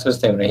the last of his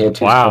stamina. He had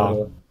 2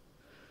 Wow.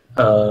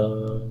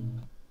 stamina.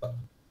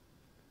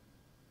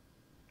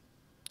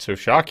 So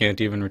Shaw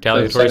can't even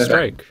retaliatory second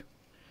strike.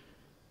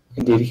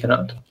 Indeed, he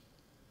cannot.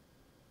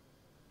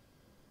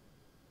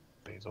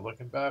 Things are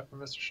looking bad for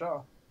Mr.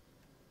 Shaw.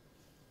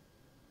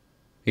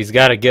 He's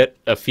got to get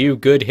a few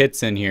good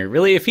hits in here.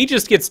 Really, if he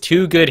just gets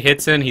 2 good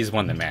hits in, he's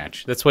won the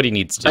match. That's what he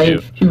needs to do.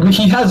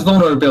 He has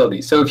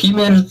vulnerability, so if he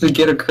manages to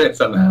get a crit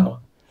somehow,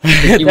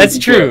 he would That's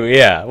be true, good.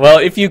 yeah. Well,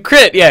 if you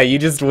crit, yeah, you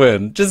just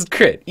win. Just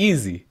crit.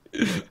 Easy.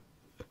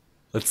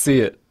 Let's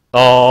see it.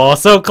 Oh,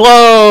 so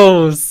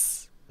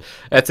close!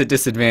 That's a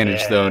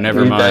disadvantage, though.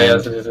 Never He mind.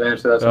 has a disadvantage,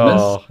 so that's a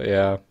miss. Oh,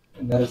 yeah.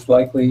 And that is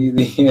likely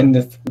the end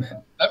of the match.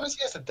 That means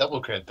he has a double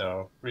crit,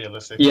 though,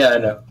 realistically. Yeah, I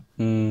know.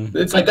 Hmm.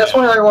 It's like, that's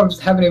why I was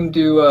having him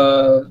do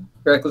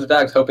reckless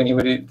attacks, hoping he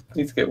would at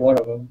least get one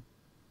of them.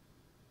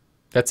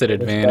 That's an This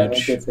guy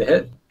advantage. gets a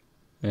hit.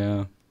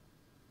 Yeah.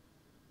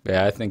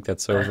 Yeah, I think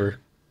that's over.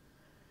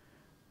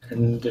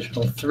 An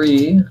additional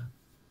 3.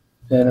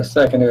 And a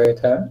secondary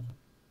attack.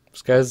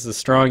 This guy's a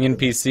strong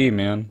NPC,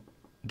 man.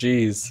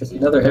 Jeez. Just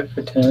another hit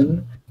for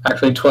 10.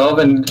 Actually, 12,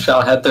 and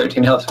Shao had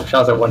 13 health, so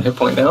Shao's at 1 hit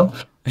point now.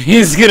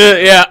 He's gonna,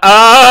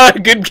 yeah,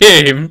 good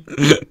game.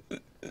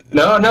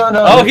 No.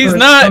 Oh, he's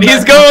not.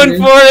 He's going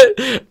for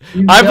it.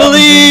 I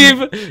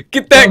believe.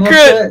 Get that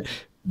crit.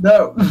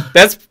 No.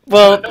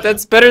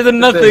 That's better than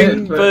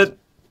nothing, but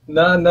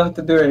not enough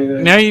to do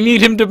anything. now you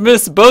need him to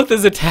miss both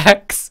his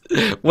attacks.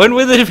 One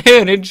with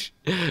advantage.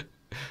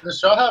 Does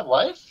Shaw have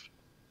life?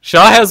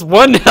 Shaw has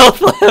 1 health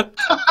left.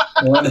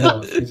 1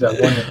 health. He's at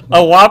 1 health.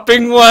 A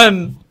whopping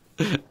 1.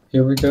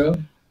 Here we go.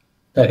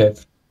 That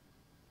hits.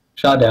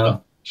 Shot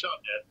down. Shaw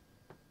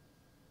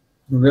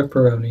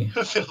Ripperoni.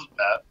 did. Feels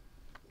bad.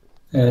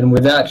 And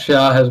with that,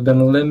 Shao has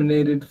been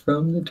eliminated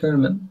from the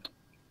tournament.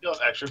 Feels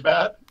extra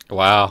bad.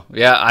 Wow.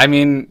 Yeah, I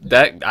mean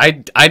that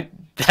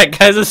that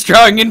guy's a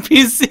strong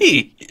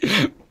NPC.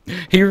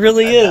 He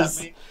really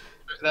is.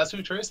 That's who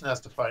Trayson has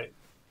to fight.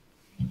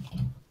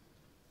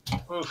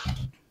 Oof.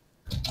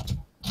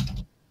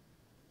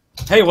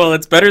 Hey, well,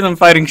 it's better than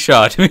fighting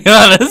Shaw, to be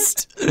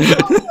honest.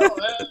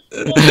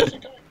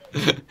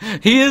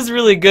 He is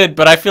really good,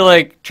 but I feel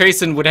like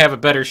Trayson would have a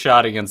better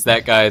shot against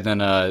that guy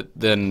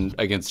than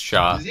against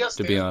Shaw, Does he have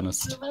to be Stance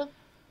honest. Mastery, man?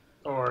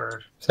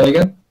 Or Say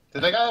again?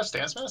 did that guy have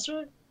Stance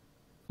Mastery?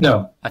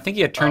 No. I think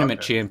he had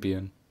tournament okay.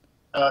 champion.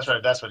 Oh, that's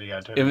right. That's what he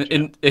got.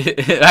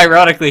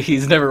 Ironically,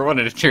 he's never won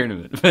at a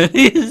tournament, but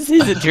he's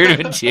a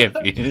tournament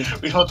champion.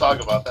 We don't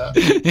talk about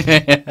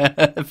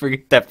that.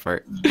 Forget that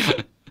part.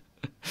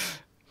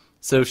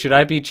 So should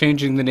I be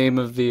changing the name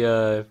of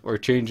the or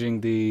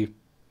changing the?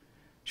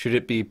 Should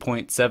it be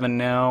 0.7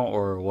 now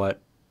or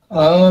what?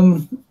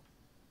 No,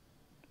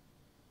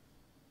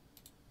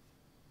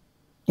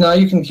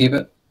 you can keep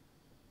it.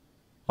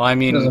 Well, I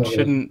mean, Doesn't really-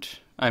 shouldn't.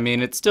 I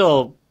mean, it's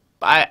still.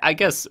 I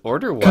guess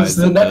order Because wise.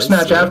 the next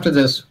match after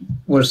this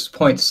was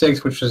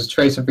 0.6, which is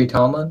Trace and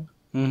Tomlin.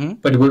 Mm-hmm.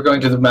 But we're going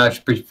to the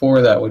match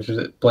before that, which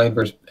is Blaine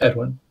versus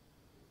Edwin.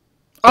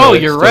 Oh,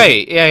 it's you're still-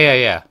 right.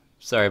 Yeah.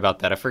 Sorry about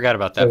that. I forgot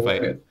about that So,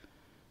 fight.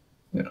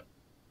 yeah.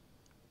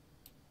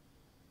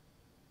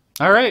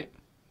 All right.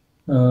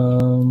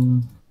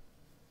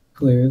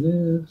 Clear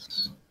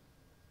this.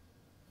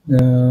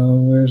 Now,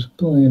 where's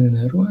Blaine and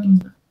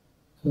Edwin?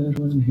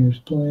 Edwin, here's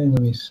Blaine.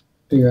 Let me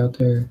figure out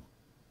their...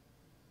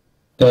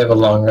 They have a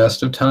long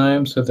rest of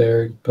time, so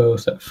they're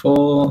both at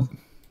full.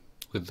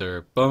 With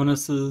their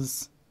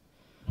bonuses.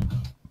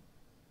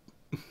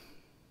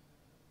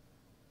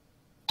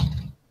 Let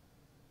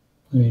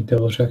me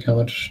double check how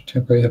much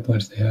temporary hit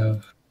points they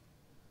have.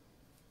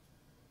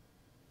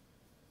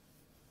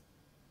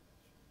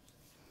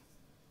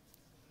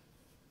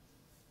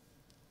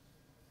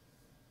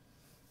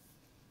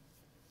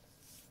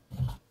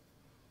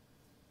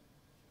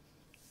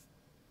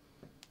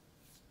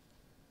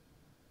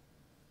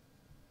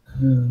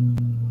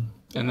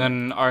 And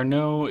then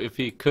Arnaud, if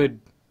he could...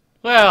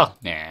 Well,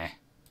 nah.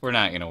 We're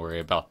not going to worry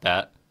about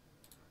that.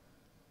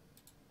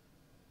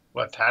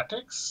 What,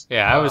 tactics?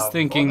 Yeah, I was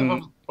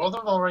thinking... Both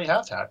of them already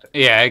have tactics.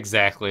 Yeah,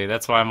 exactly.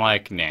 That's why I'm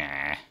like,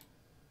 nah.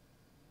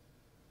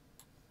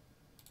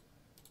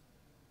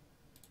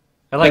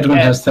 I like Edwin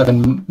Ed. has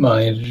 7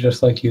 mind,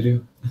 just like you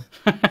do.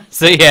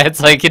 So yeah, it's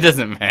like, it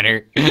doesn't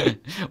matter.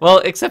 Well,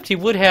 except he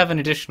would have an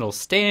additional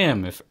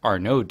stam if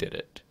Arnaud did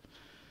it.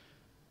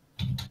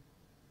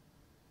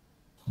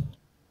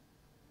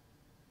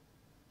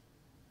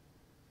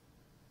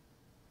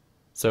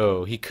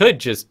 So he could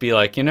just be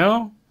like,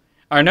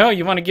 Arnaud,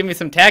 you want to give me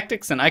some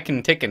tactics and I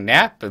can take a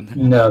nap? And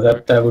No,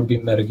 that would be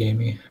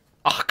metagamey.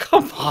 oh,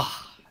 come on.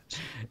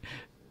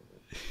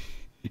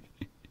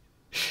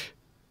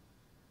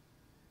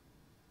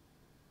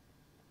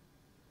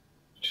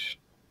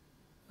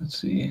 Let's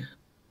see.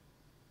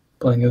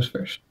 Blaine goes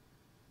first.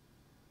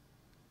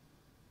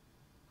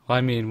 Well,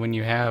 I mean, when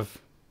you have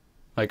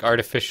like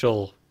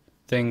artificial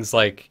things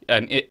like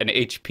an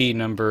HP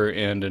number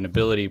and an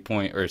ability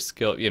point or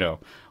skill,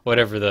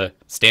 whatever the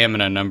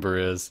stamina number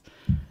is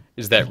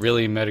that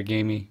really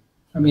metagamey?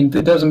 I mean,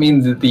 it doesn't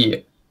mean that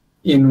the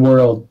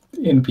in-world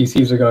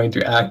NPCs are going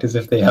to act as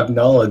if they have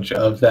knowledge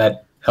of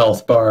that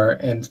health bar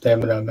and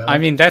stamina amount. I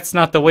mean, that's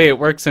not the way it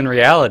works in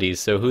reality,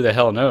 so who the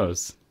hell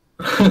knows?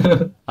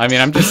 I mean,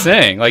 I'm just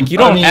saying, like, you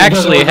don't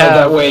actually it doesn't work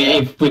out that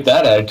way with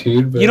that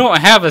attitude. But you don't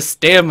have a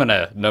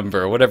stamina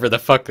number, whatever the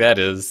fuck that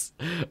is,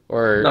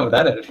 or not with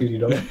that attitude, you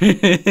don't.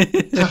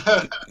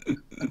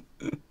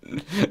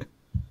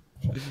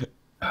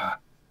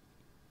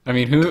 I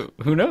mean,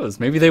 who knows?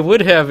 Maybe they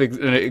would have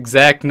an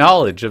exact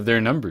knowledge of their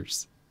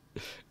numbers.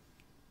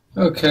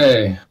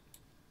 Okay.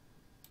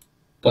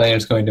 Blaine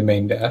is going to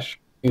main dash.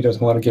 He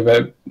doesn't want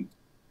to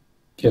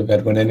give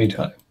Edwin any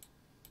time.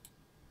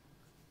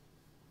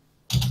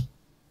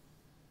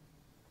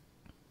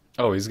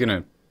 Oh, he's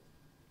gonna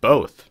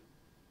both.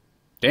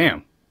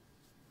 Damn.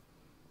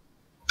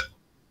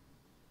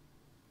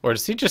 Or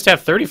does he just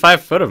have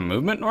 35 foot of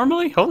movement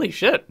normally? Holy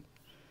shit.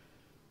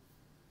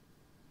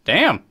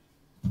 Damn.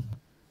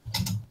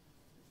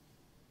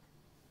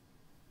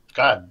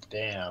 God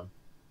damn.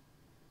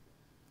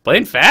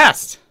 Playing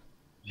fast.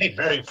 Hey,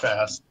 very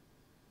fast.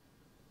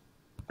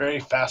 Very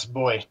fast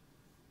boy.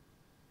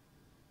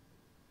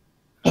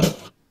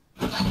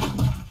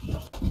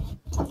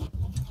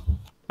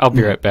 I'll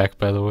be right back,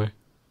 by the way.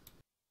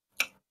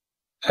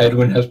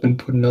 Edwin has been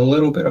put in a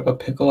little bit of a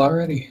pickle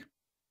already.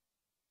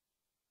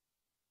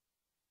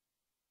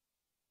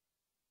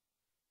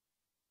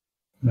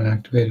 I'm gonna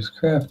activate his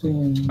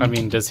crafting. I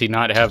mean, does he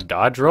not have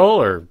dodge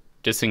roll or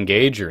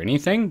disengage or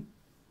anything?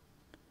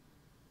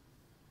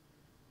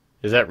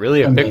 Is that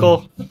really a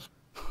pickle?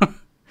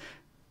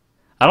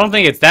 I don't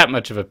think it's that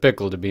much of a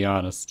pickle, to be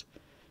honest.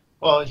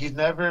 Well, he's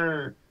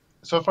never,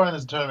 so far in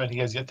this tournament, he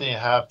has yet to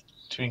have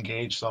to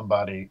engage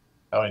somebody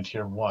out in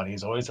tier 1.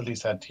 He's always at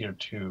least had tier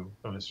 2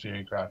 of his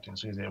Fury crafting,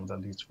 so he's able to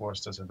at least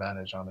force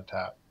disadvantage on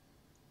attack.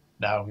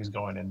 Now he's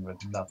going in with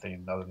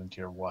nothing other than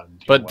tier 1.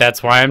 But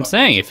that's why I'm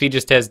saying, if he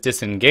just has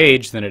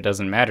disengage, then it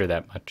doesn't matter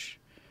that much.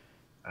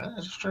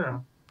 That's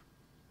true.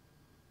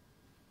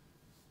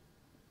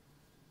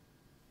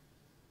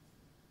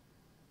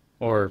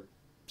 Or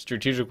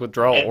strategic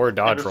withdrawal, or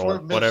dodge roll,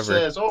 Myth whatever.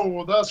 says, "Oh,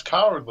 well, that's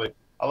cowardly."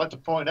 I like to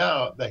point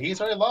out that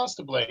he's already lost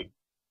to Blade.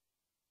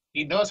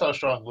 He knows how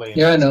strong Blade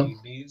Yeah, I is. know. He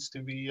needs to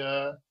be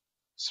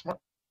smart.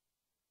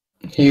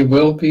 He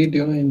will be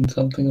doing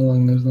something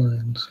along those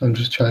lines. I'm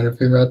just trying to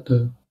figure out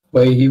the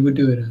way he would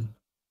do it in.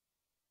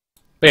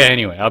 But yeah,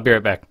 anyway, I'll be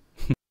right back.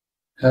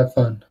 Have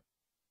fun.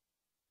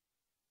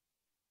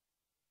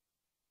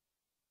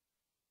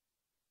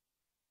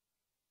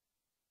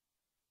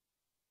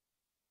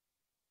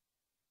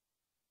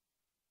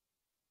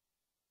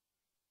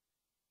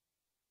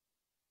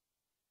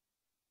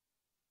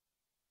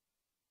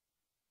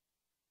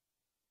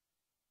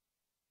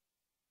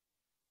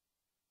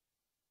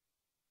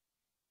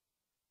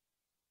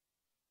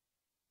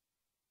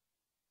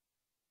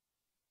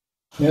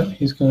 Yep,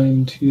 he's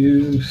going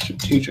to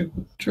strategic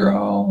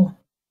withdrawal.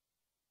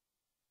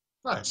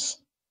 Nice.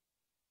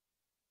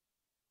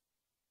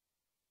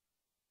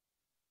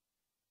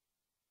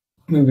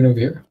 Moving over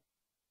here.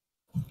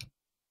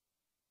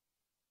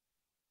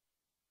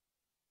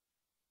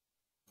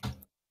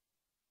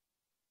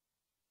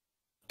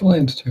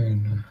 Blaine's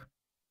turn.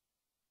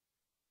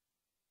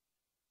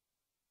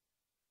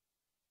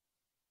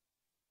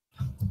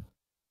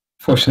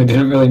 Fortunately, it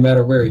didn't really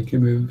matter where he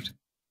could move.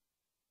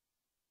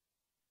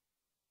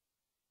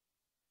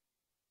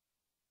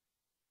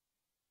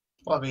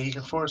 Well, I mean, he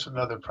can force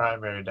another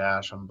primary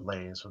dash on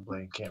Blaze, but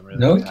Blade can't really.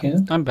 No, he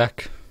can't. I'm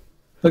back.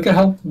 Look at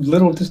how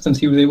little distance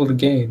he was able to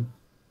gain.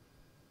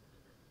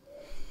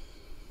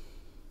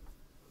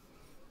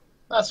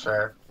 That's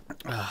fair.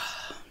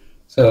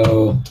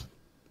 So,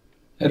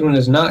 Edwin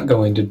is not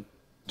going to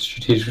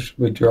strategic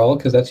withdrawal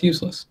because that's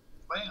useless.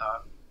 Hang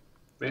on.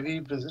 Maybe he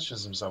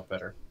positions himself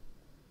better.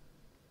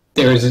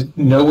 There is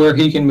nowhere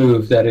he can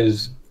move that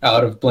is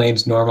out of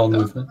Blaine's normal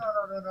movement.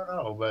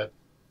 No. But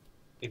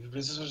if he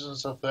positions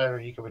himself better,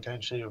 he could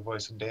potentially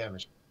avoid some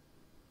damage.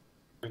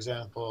 For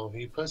example, if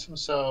he puts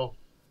himself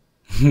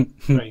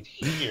right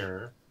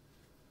here,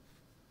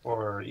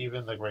 or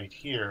even like right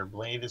here,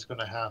 Blade is going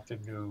to have to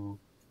do.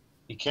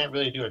 He can't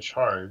really do a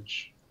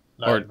charge,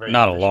 Or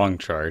not a long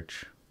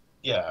charge.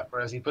 Yeah,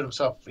 whereas if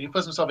he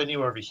puts himself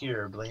anywhere over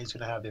here, Blaine's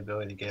going to have the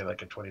ability to get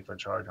like a 20-foot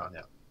charge on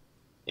him.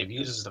 If he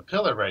uses the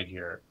pillar right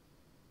here,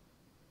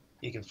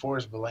 he can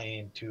force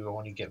Blaine to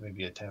only get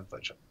maybe a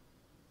 10-foot charge.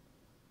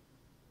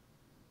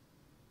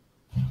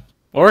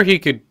 Or he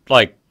could,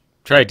 like,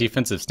 try a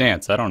defensive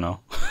stance. I don't know.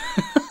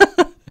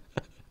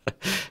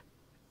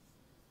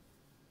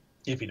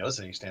 If he knows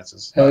any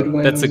stances.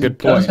 Edwin That's a good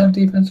does point. have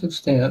defensive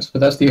stance, but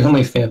that's the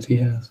only stance he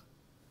has.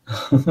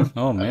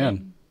 Oh,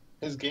 man.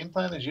 His game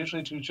plan is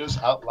usually to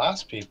just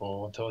outlast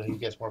people until he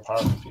gets more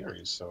powerful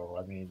furies. So,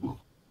 I mean,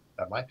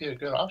 that might be a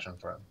good option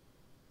for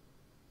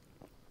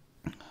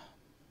him.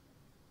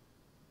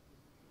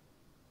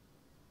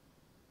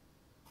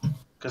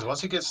 Because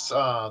once he gets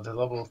the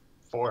level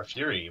 4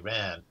 fury,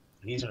 man,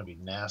 he's going to be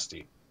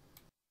nasty.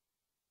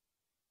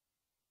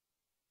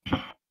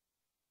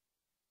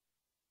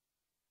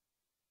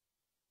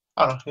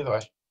 I don't know, either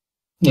way.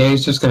 Yeah,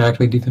 he's just going to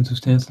activate defensive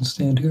stance and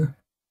stand here.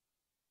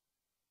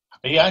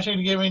 Are you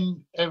actually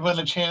giving everyone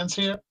a chance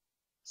here?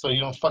 So you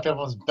don't fuck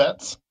everyone's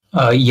bets?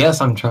 Yes,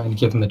 I'm trying to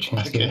give him a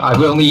chance Okay. here.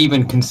 I've only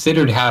even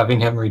considered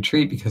having him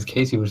retreat because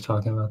Casey was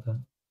talking about that.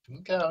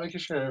 Okay, I'll make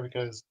sure,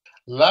 because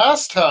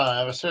last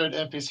time a certain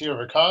NPC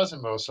over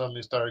Cosmo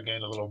suddenly started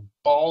getting a little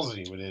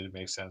ballsy when it didn't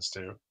make sense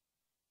to.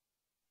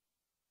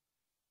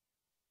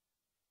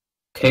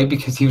 Okay,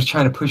 because he was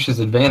trying to push his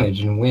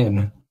advantage and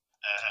win.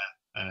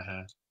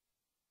 Uh-huh.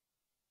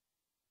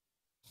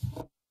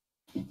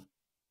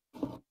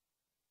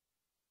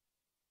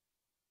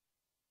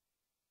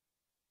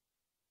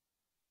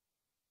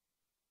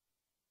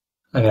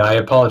 I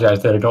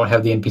apologize that I don't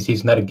have the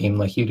NPCs metagame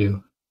like you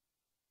do.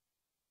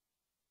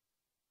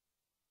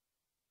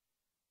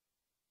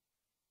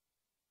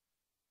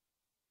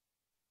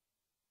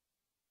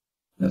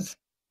 That's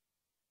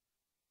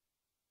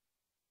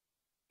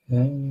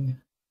okay.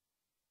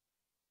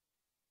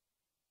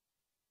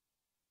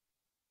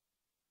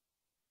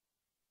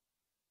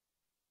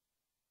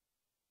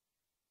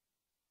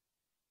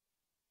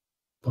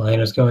 Blaine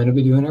is going to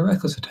be doing a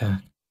reckless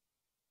attack.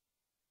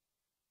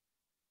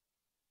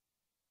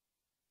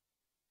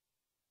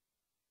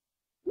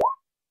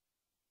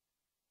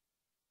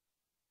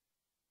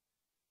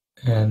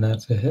 And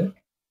that's a hit.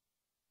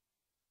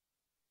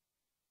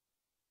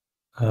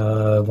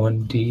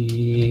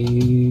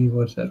 1d.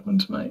 What's that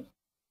one's might?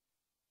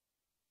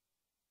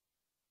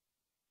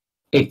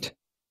 8.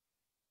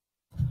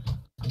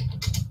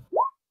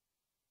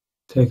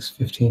 Takes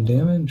 15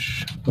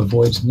 damage.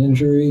 Avoids an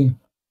injury.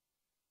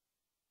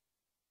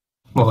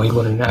 Well, he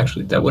wouldn't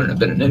actually. That wouldn't have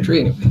been an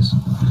injury, anyways.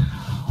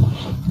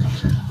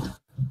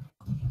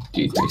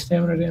 D3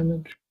 stamina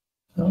damage.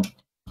 No.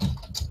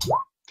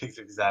 Takes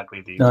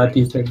exactly D3. Not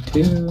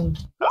D32.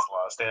 That's a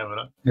lot of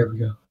stamina. There we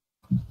go.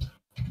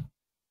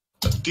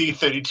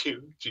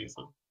 D32.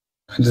 Jesus.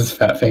 I just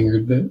fat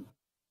fingered it.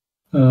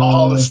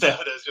 All the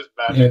stamina is just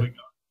magically gone.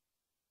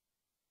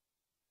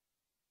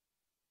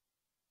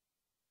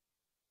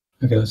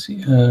 Okay, let's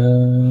see.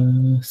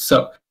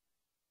 So,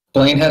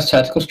 Blaine has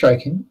tactical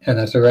striking, and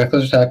that's a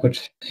reckless attack,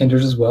 which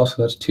hinders as well.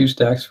 So that's 2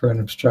 stacks for an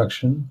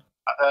obstruction.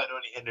 I thought it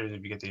only hinders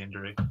if you get the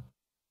injury.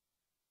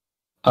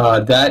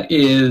 That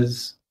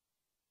is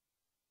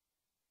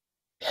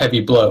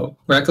heavy blow.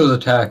 Reckless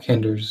attack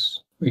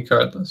hinders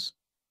regardless.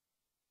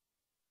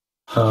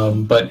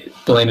 But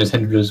Blaine is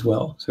hindered as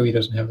well, so he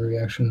doesn't have a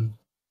reaction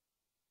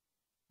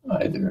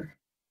either.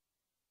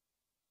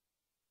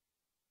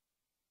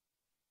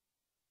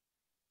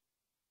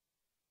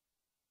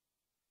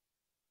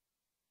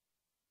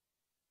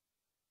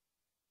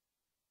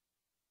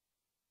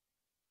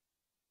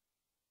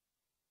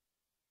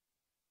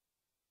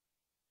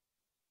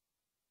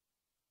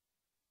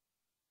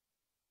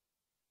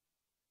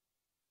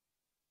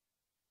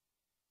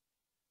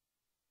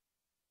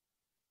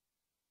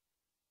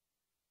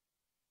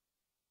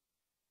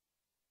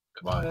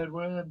 Come on,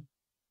 Edwin.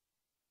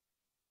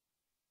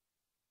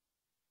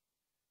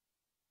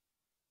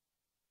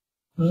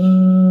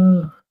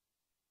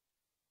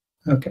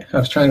 Okay, I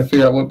was trying to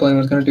figure out what Blaine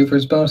was going to do for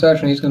his bonus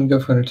action. He's going to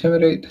go for an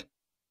Intimidate.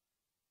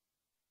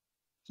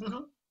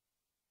 Mm-hmm.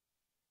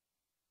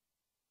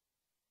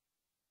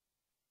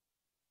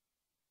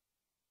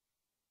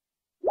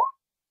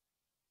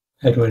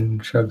 Edwin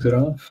shrugs it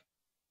off.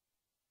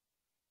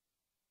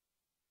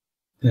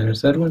 Then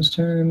it's Edwin's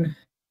turn.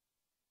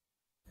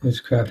 His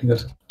crafting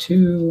goes up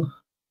 2.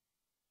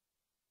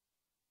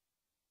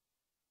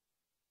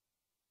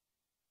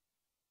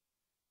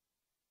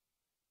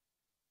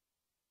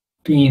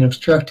 Being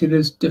obstructed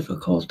is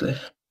difficult.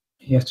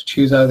 He has to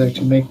choose either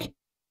to make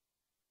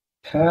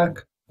attack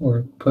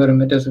or put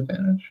him at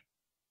disadvantage.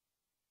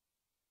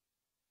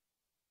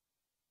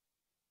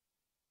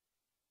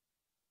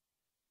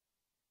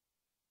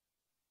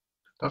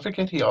 Don't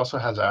forget he also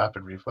has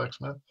Rapid Reflex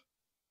Myth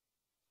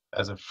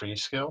as a free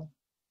skill.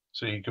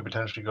 So you could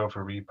potentially go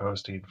for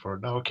reposting for...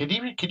 No, could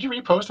you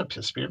repost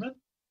a Spearman?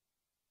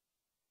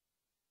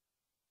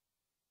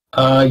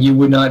 You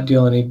would not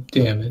deal any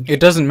damage.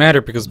 It doesn't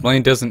matter because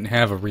Blaine doesn't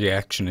have a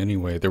reaction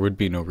anyway. There would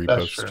be no repost.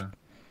 That's true.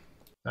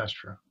 That's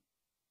true.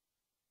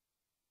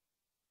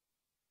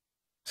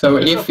 So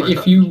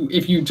if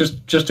you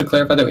just to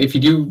clarify though, if you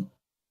do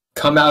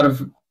come out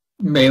of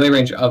melee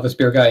range of a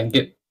spear guy and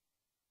get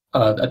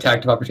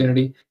attack of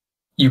opportunity,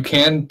 you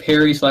can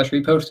parry /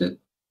 repost it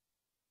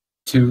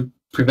to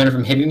prevent it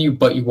from hitting you,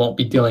 but you won't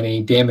be dealing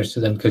any damage to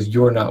them because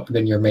you're not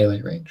within your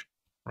melee range.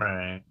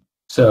 Right.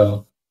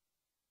 So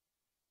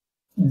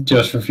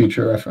just for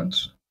future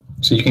reference.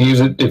 So you can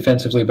use it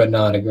defensively but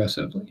not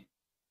aggressively.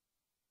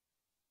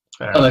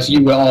 Fair. Unless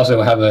you will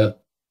also have a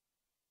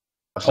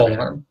pole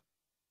arm.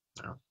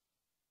 No.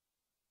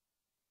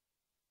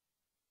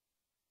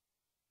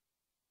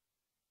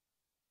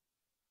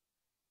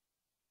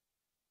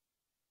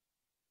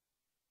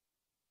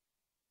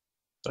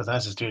 But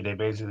that's just dude, they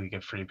basically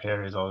get free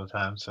parries all the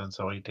time since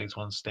all he takes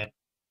 1 stamp.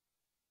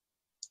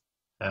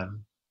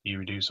 And you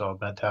reduce all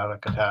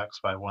metallic attacks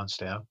by 1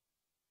 stamp.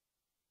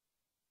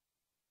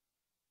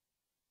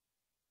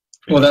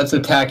 Well, that's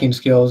attacking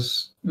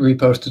skills.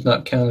 Repost does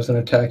not count as an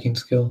attacking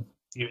skill.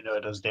 Even though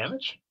it does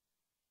damage?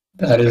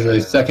 That is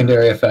a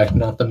secondary effect,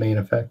 not the main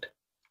effect.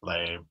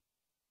 Lame.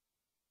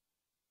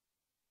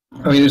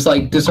 I mean, it's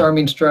like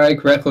disarming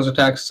strike, reckless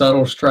attack,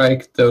 subtle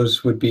strike.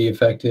 Those would be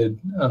affected.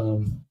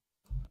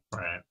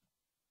 Right.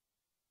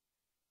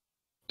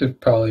 There's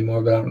probably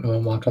more, but I don't know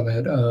them off the top of my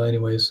head.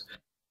 Anyways,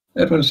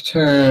 Edwin's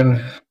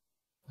turn.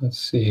 Let's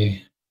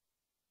see.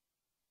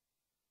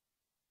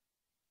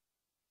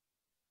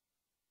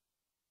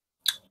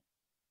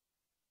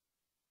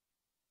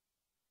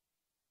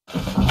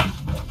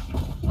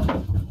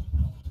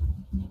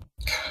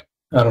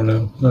 I don't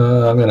know.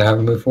 I'm going to have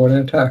him move forward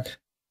and attack.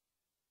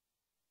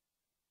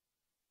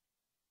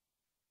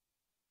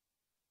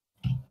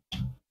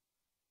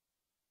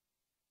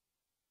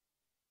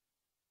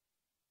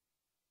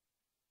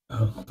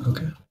 Oh,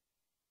 okay.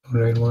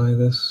 Wondering why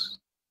this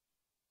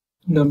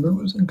number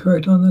was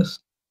incorrect on this.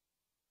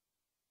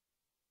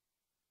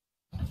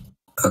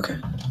 Okay.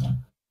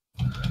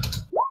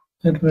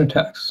 Edwin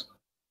attacks.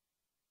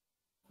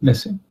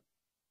 Missing.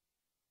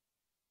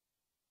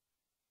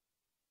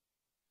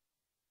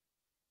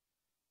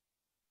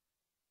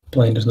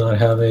 Blaine does not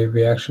have a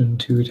reaction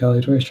to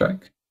retaliatory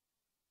strike.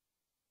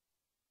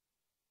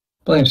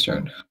 Blaine's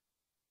turn.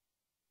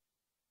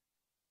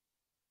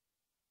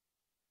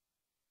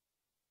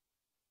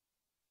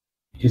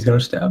 He's going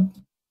to stab.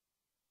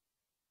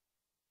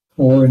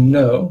 Or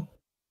no,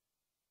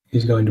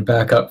 he's going to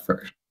back up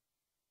first.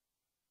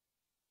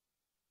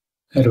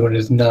 Edwin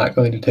is not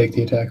going to take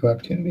the attack of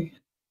opportunity.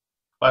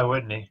 Why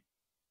wouldn't he?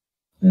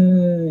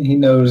 He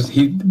knows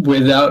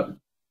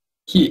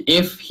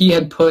if he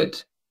had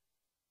put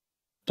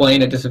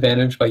Blaine at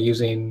disadvantage by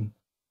using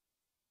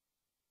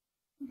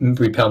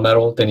repel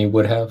metal, then he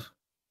would have.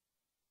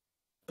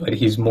 But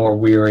he's more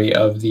weary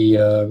of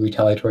the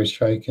retaliatory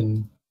strike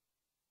and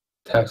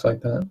attacks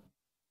like that.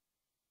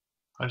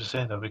 I'm just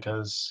saying though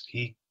because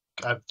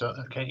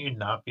can't you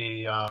not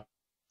be?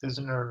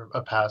 Isn't there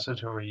a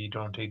passage where you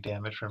don't take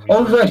damage from?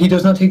 Oh, right, he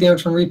does not take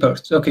damage from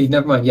reposts. Okay,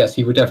 never mind. Yes,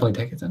 he would definitely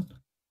take it then.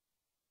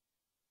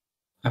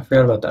 I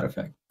forgot about that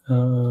effect.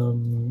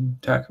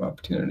 Attack of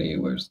opportunity.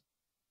 Well,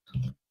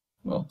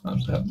 I'll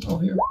just have them all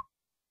here.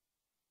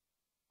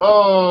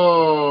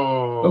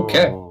 Oh.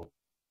 Okay.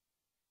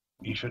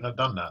 You shouldn't have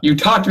done that. You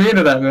talked me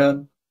into that,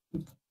 man.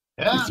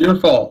 Yeah. It's your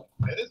fault.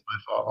 It is my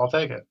fault. I'll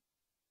take it.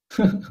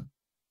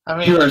 I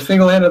mean, You are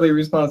single-handedly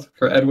responsible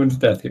for Edwin's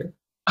death here.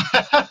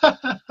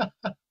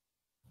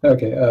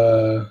 Okay,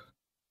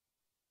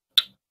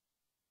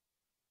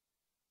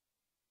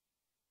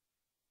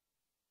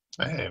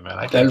 hey man,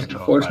 I that can't is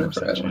control unfortunate for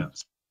 5% Edwin.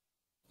 chance.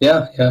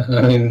 Yeah,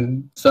 I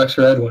mean, sucks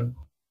for Edwin.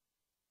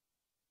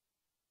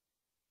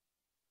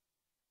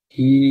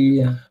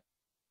 He,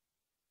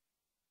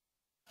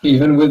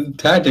 even with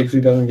tactics,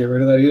 he doesn't get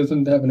rid of that. He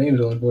doesn't have an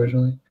angel,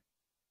 unfortunately.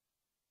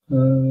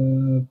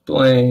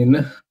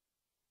 Blaine.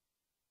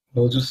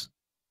 We'll just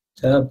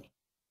stab.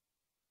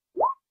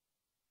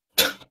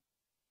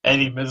 And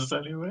he misses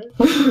anyway.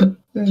 And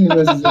he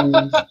misses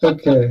anyways.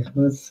 Okay,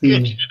 let's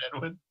Good see. shit,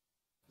 Edwin.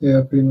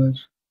 Yeah, pretty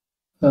much.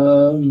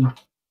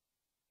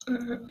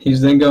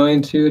 He's then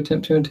going to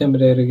attempt to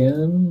intimidate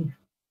again.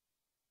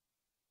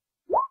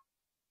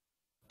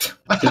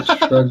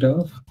 Gets shrugged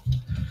off.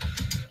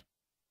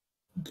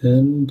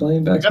 Then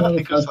Blaine backs out of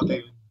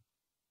the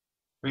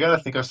We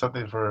gotta think of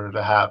something for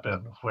to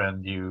happen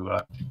when you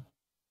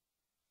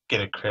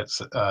get a crit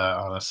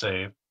on a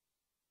save,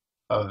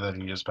 other than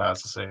you just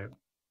pass the save.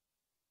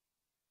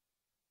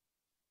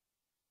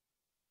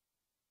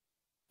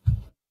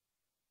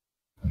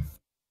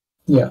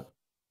 Yeah.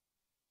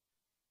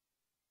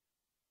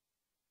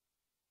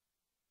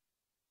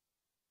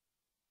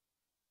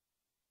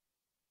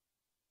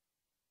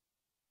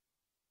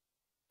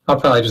 I'll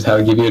probably just have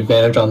to give you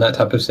advantage on that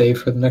type of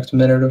save for the next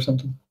minute or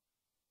something.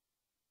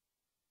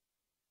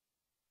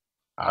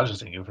 I was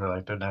just thinking for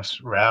like the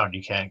next round,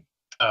 you can't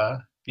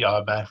you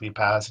automatically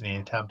pass any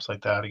attempts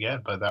like that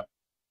again, but that.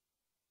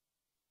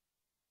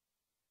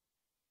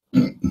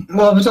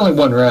 Well, if it's only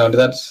one round,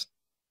 that's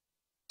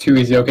too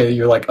easy. Okay,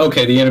 you're like,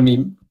 okay, the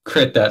enemy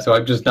crit that, so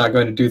I'm just not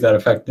going to do that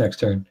effect next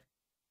turn.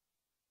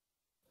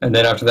 And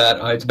then after that,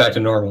 it's back to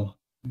normal.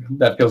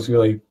 That feels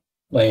really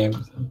lame.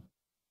 So.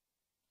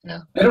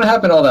 Yeah. It don't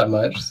happen all that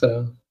much,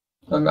 so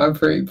I'm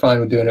pretty fine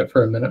with doing it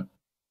for a minute.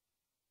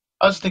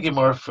 I was thinking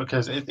more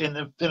because in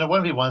a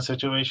 1v1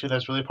 situation,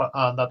 that's really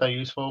not that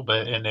useful,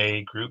 but in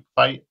a group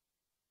fight,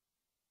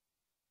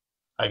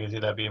 I can see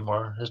that being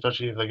more,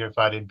 especially if like you're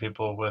fighting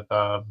people with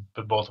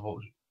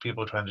multiple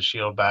people trying to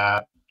shield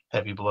back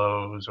heavy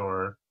blows,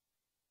 or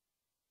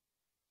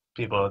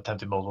people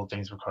attempting multiple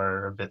things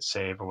require a bit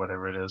save or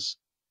whatever it is,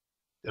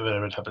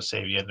 whatever type of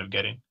save you end up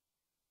getting.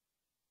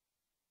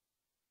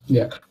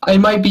 Yeah, it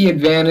might be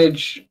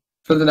advantage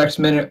for the next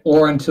minute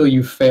or until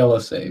you fail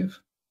a save.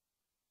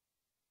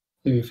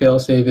 If you fail a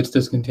save, it's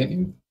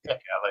discontinued. Yeah,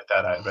 I like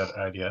that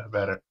idea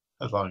better,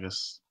 as long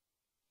as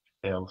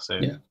fail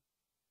save. Yeah.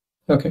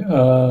 Okay,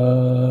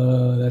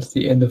 that's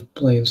the end of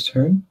Blaine's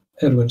turn.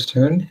 Edwin's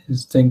turn.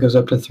 His thing goes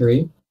up to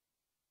 3.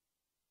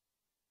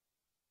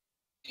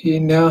 He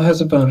now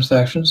has a bonus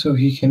action, so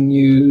he can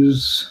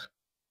use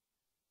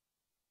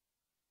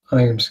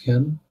Iron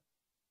Skin.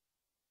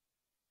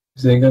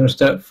 He's then going to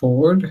step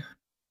forward.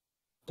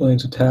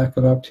 Blaine's attack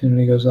of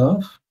opportunity goes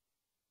off.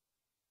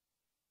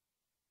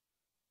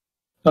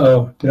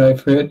 Oh, did I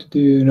forget to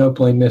do? No,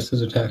 Blaine missed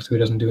his attack, so he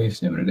doesn't do any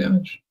stamina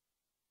damage.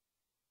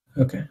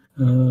 Okay.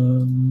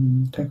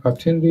 Attack of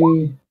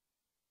opportunity.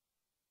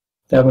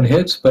 That one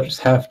hits, but it's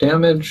half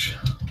damage.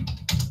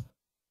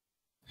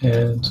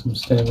 And some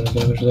stamina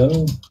damage,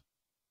 though.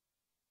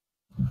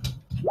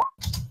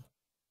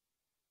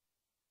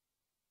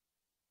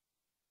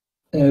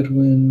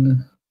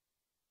 Edwin.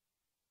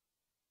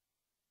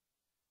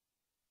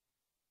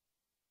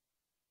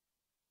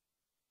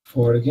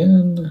 Forward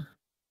again.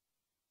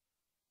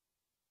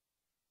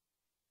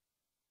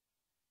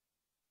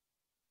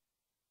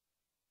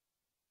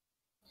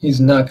 He's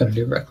not going to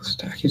do reckless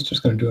attack. He's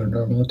just going to do a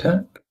normal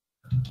attack.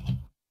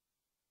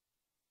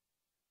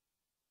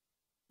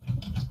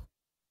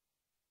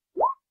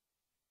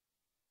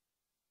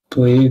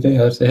 Believe they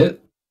have to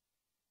hit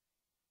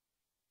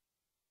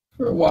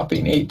for a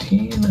whopping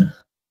 18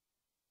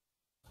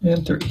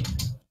 and 3.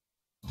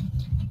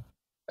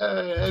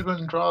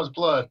 Edwin draws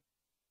blood.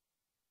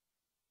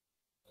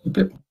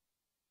 Yep.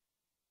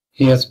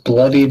 He has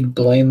bloodied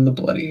Blaine the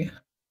Bloody.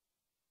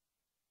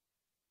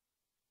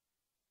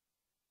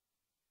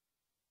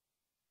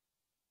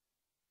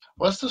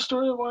 What's the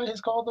story of why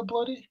he's called the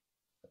Bloody?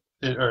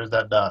 Or is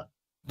that not?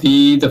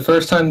 The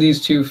first time these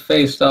two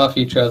faced off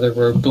each other,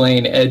 where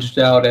Blaine edged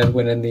out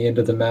Edwin in the end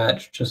of the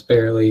match, just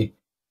barely.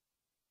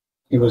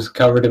 He was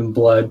covered in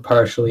blood,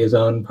 partially his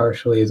own,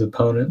 partially his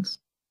opponent's.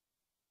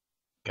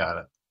 Got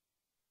it.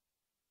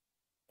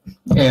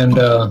 And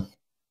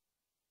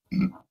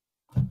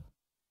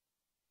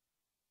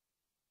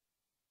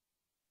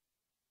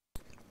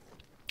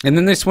And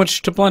then they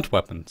switched to blunt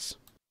weapons.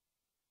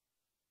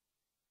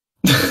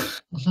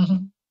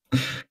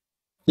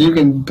 you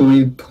can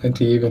bleed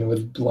plenty even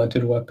with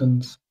blunted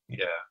weapons.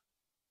 Yeah.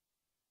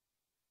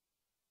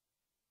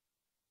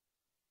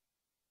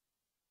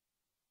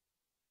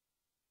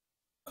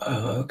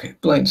 Okay,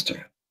 Blaine's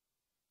turn.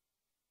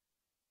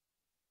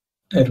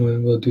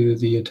 Edwin will do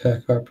the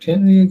attack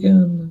opportunity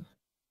again.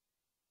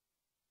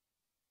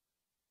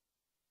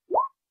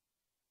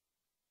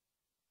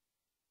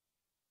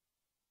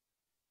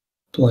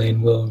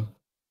 Blaine will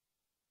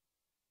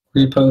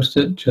repost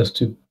it just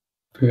to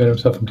prevent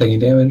himself from taking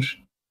damage.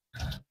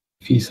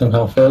 If he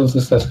somehow fails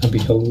this, that's going to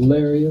be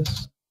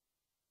hilarious.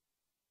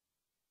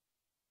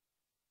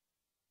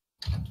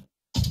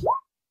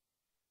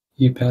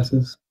 He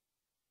passes.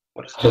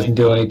 He doesn't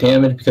do any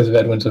damage because of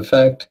Edwin's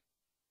effect,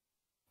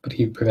 but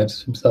he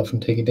prevents himself from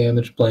taking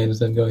damage. Blaine is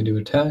then going to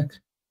attack.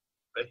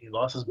 But he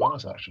lost his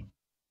bonus action.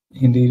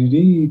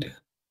 Indeed.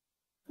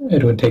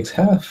 Edwin takes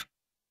half.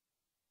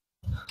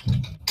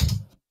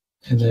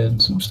 And then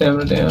some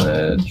stamina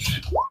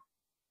damage.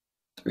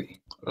 3.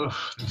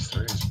 Oof, these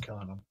threes are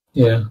killing him.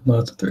 Yeah,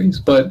 lots of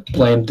 3s. But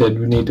Blaine did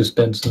need to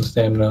spend some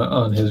stamina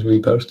on his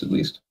repost at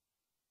least.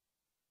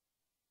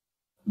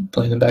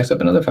 Blaine then backs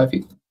up another 5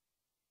 feet.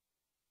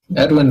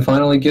 Edwin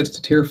finally gets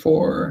to tier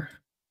 4.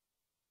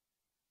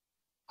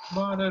 Come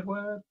on,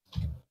 Edwin.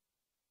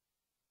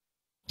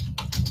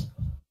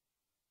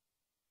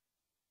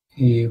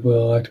 He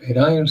will activate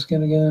Iron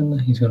Skin again.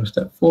 He's going to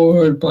step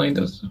forward. Blaine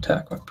does his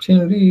attack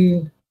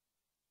opportunity.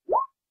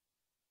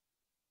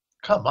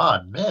 Come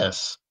on,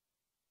 miss.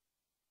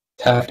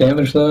 It's half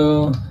damage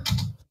though,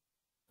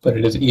 but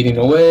it is eating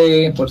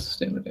away. What's the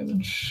stamina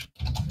damage?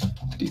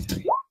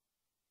 D3.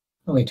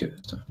 Only 2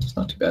 this time. It's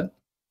not too bad.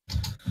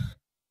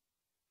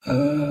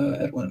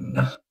 Edwin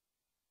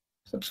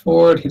steps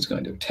forward. He's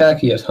going to attack.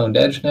 He has Honed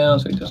Edge now,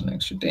 so he does an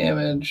extra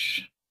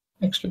damage.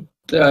 Extra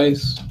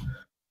dice.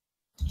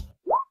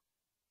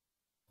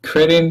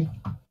 Critting.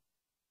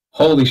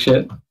 Holy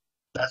shit.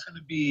 That's going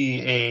to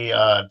be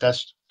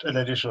that's an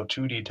additional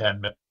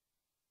 2d10.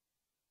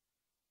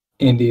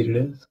 Indeed it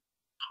is.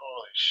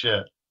 Holy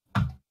shit.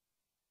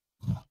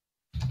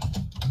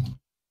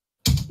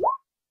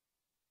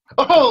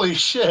 Holy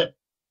shit.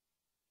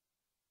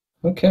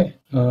 Okay.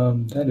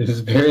 That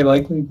is very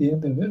likely the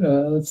end of it.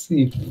 Let's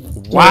see.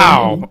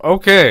 Wow.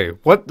 Okay.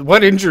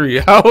 What injury?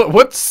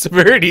 What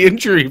severity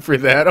injury for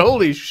that?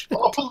 Holy shit.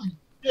 Holy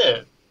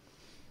shit.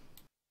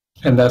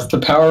 And that's the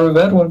power of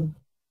Edwin.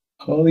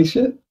 Holy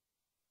shit.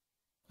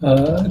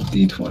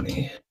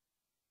 D20.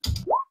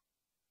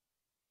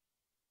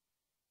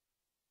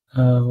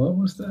 What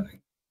was that?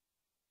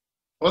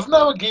 Wasn't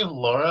that what gave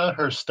Laura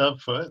her stub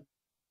foot?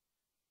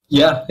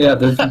 Yeah.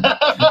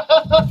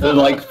 The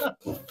like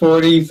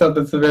 40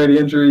 something severity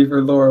injury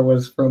for Laura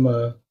was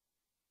from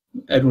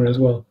Edwin as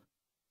well.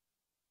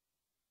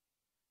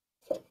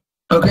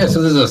 Okay,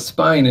 so this is a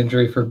spine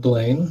injury for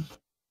Blaine.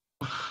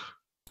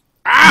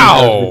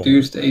 Ow!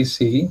 Reduced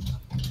AC.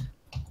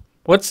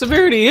 What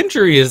severity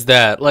injury is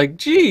that? Like,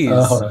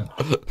 jeez. Hold on.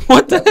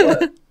 What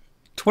the?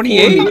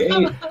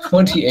 28?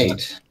 28.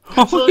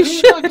 So Holy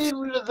he's not shit. getting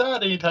rid of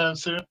that anytime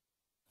soon.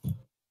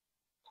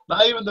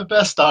 Not even the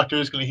best doctor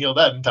is going to heal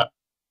that in time.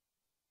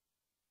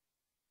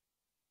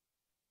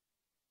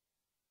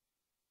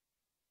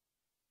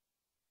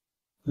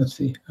 Let's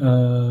see.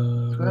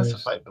 Who has to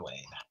fight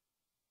Blaine?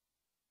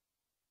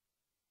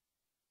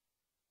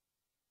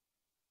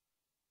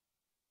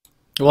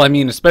 Well, I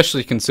mean,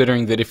 especially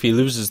considering that if he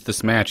loses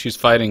this match, he's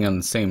fighting on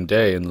the same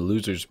day in the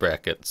loser's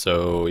bracket.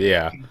 So,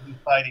 yeah. He's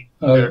fighting.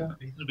 Oh, He's yeah. going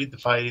to be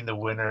fighting the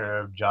winner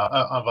of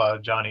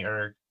Johnny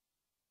Erg.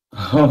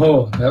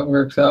 Oh, that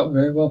works out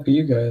very well for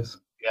you guys.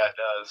 Yeah, it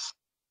does.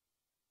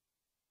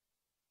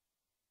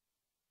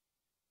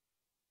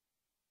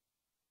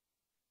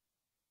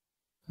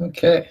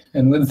 Okay,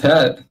 and with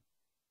that,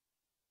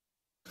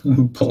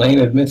 Blaine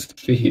admits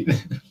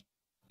defeat.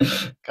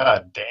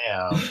 God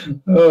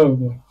damn. Oh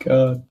my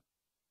god.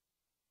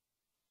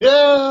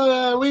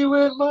 Yeah, we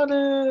win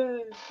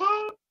money.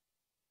 Woo!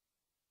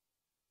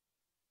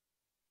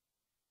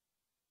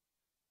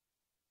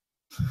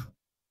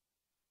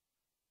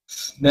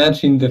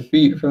 snatching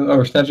victory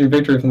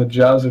from the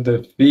jaws of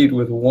defeat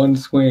with one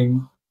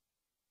swing.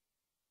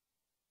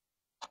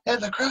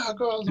 And the crowd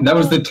goes. And that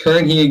was the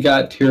turn he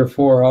got tier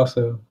 4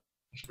 also.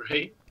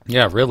 Right?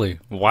 Yeah, really.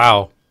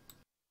 Wow.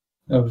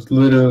 That was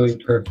literally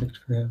perfect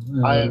for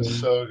him. I am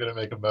so gonna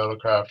make a metal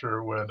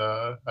crafter when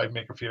I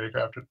make a fury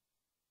crafter.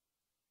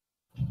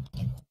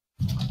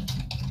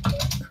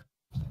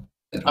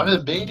 I'm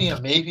debating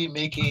on maybe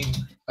making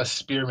a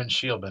spearman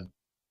shieldman.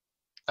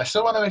 I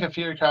still want to make a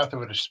fury crafter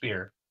with a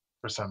spear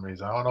for some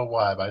reason. I don't know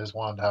why, but I just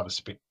wanted to have a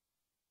spear.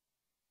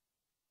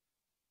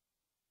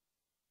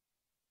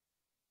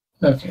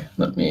 Okay,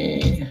 let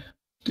me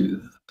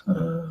do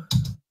that.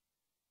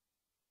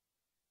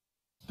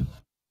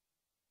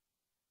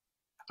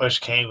 I wish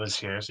Kane was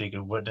here so you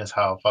could witness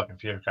how a fucking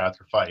fury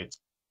crafter fights.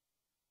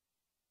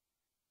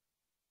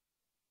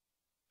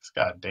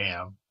 God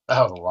damn,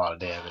 that was a lot of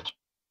damage.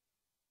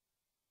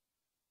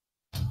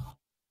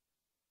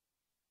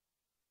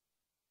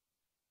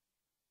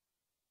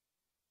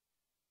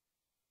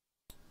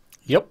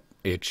 Yep,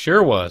 it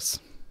sure was.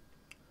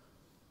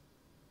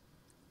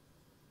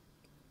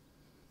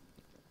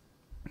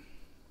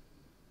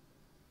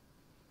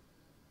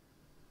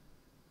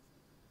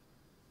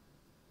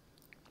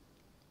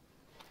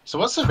 So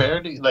what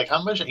severity, like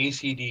how much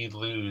AC do you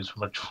lose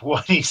from a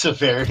 20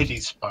 severity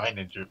spine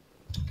injury?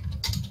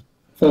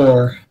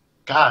 4.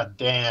 God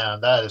damn,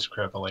 that is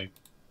crippling.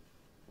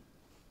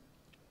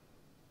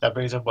 That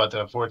brings him, what,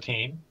 to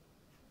 14?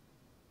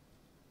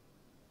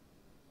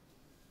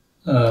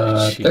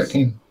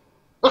 13.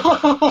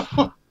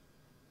 Oh,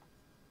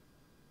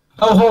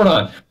 hold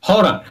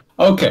on.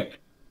 Okay,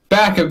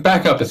 back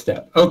up a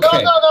step.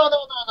 Okay.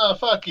 No,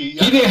 fuck you.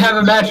 He didn't have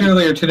a match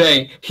earlier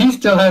today. He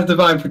still has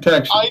divine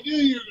protection. I knew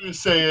you were going to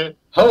say it.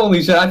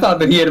 Holy shit, I thought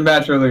that he had a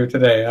match earlier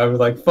today. I was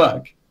like,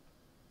 fuck.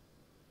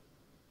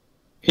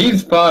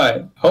 He's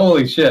fine.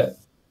 Holy shit.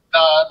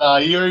 No,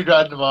 you already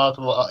dragged him off.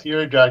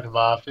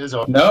 It's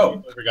over.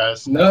 No. It's over,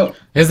 guys. No.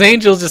 His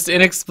angel just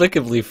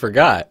inexplicably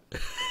forgot.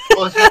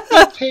 Well,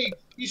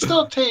 he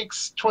still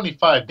takes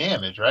 25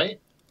 damage, right?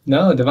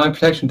 No, divine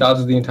protection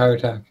dodges the entire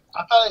attack.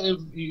 I thought if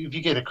you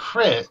get a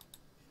crit,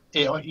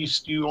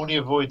 you only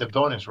avoid the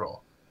bonus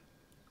roll.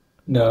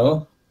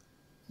 No.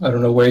 I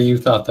don't know where you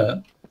thought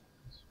that.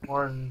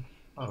 More than,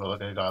 I don't know,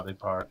 look at the godly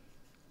part.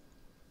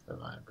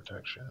 Divine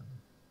protection.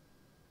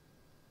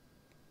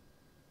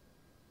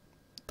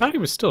 Thought he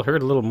was still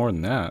hurt a little more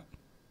than that.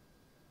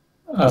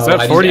 Is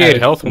that 48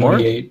 health more?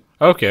 48.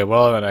 Okay,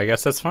 well, then I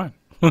guess that's fine.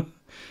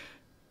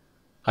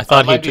 I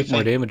thought he took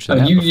more damage than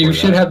that. You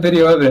should have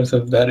video evidence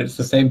of that. It's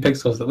the same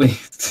pixels at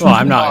least. Well,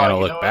 I'm not going to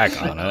look back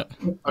on it.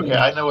 Okay,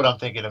 I know what I'm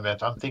thinking of.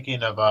 I'm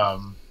thinking of,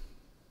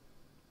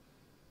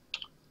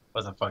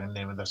 what's the fucking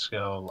name of the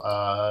skill?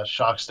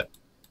 Shock Step.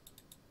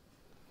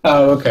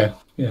 Oh, okay.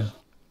 Yeah.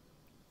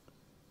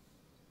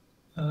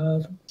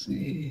 Let's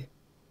see.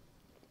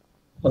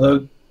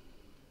 Although,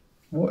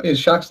 what is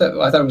Shock Step?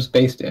 I thought it was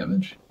base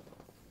damage.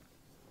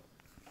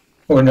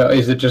 Or no,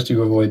 is it just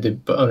to avoid the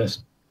bonus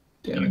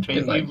damage?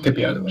 Could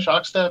be either way.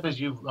 Shock Step is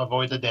you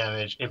avoid the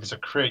damage. If it's a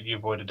crit, you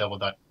avoid a double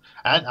die.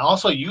 And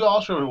also, you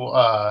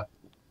also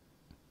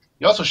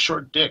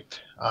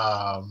short-dicked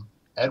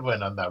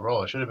Edwin on that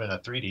roll. It should have been a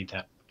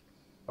 3d10.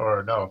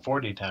 Or no, a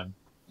 4d10.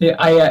 Yeah,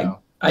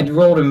 I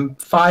rolled him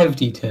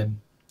 5d10.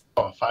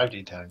 Oh,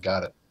 5d10.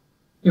 Got it.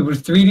 It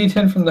was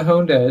 3d10 from the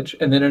honed edge,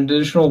 and then an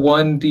additional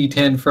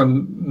 1d10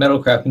 from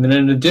metalcraft, and then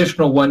an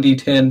additional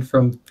 1d10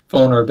 from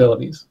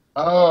vulnerabilities.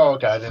 Oh,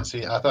 okay. I didn't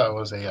see. I thought it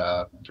was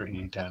a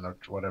 3d10 or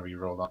whatever you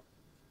rolled on.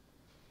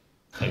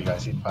 Hey, you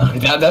guys see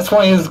 5d10? That's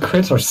why his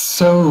crits are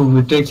so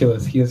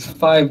ridiculous. He has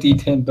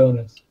 5d10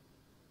 bonus.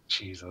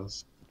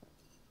 Jesus.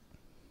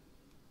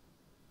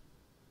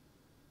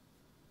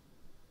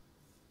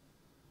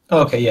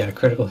 Okay, yeah,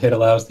 critical hit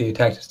allows the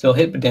attack to still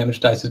hit, but damage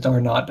dice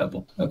are not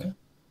doubled. Okay.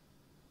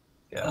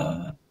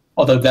 Yeah.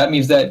 Although that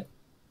means that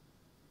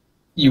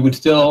you would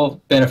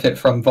still benefit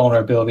from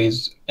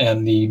vulnerabilities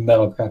and the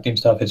metal crafting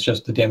stuff. It's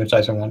just the damage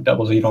dice are not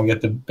double, so you don't get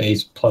the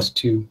base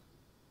 +2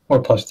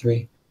 or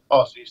 +3.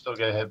 Oh, so you still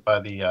get hit by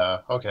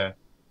the okay.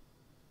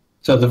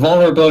 So the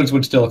vulnerabilities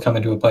would still come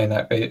into play in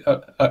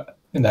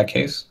that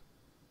case.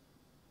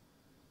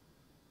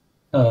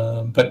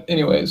 But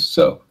anyways,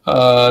 so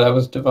that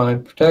was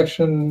divine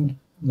protection.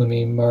 Let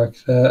me mark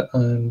that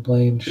on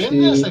Blaine's sheet.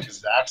 Didn't this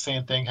exact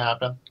same thing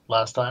happen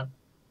last time?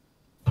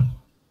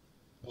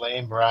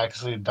 Blaine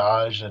miraculously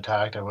dodged an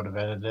attack that would have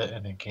ended it,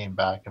 and then came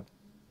back.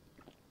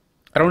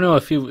 I don't know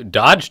if he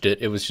dodged it.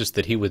 It was just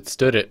that he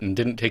withstood it and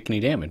didn't take any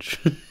damage.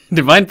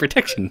 Divine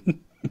protection.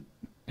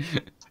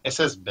 It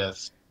says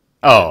miss.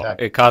 Oh,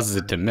 it causes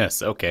it to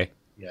miss. Okay.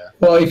 Yeah.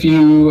 Well,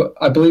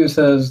 I believe it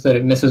says that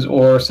it misses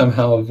or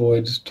somehow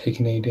avoids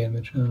taking any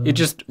damage. It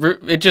just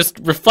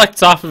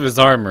reflects off of his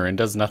armor and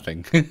does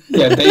nothing.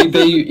 Yeah,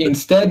 they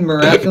instead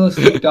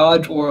miraculously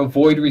dodge or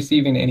avoid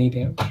receiving any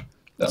damage.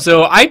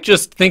 So I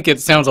just think it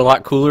sounds a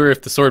lot cooler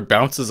if the sword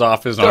bounces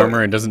off his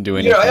armor and doesn't do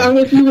anything. Yeah, I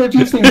mean, if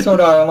you've seen Sword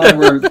Art Online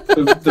where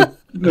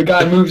the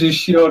guy moves his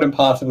shield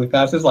impossibly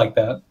fast, it's like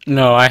that.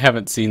 No, I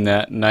haven't seen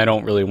that, and I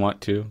don't really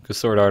want to, because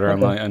Sword Art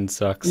Online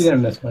sucks. You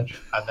didn't miss much.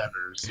 I've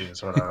never seen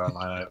Sword Art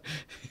Online.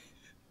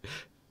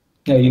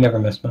 Yeah, you never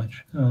missed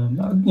much.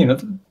 You know,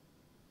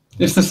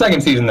 it's the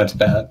second season that's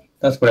bad.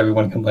 That's what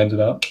everyone complains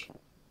about.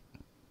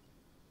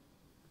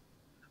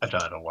 I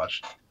don't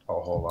watch a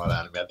whole lot of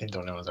anime. I think the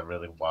only ones I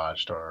really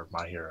watched are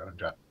My Hero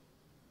and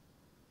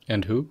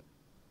And who?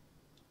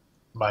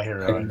 My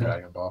Hero and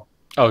Dragon Ball.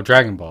 Oh,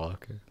 Dragon Ball,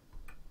 okay.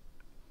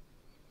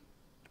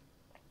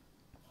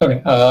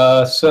 Okay,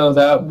 so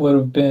that would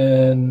have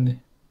been...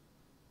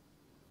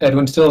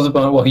 Edwin still has a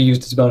bonus. Well, he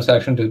used his bonus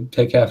action to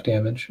take half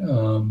damage.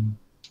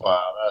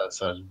 Wow, that's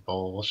such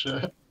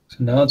bullshit. So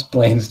now it's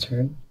Blaine's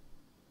turn.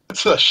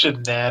 It's a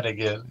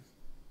shenanigan.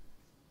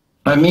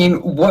 I mean,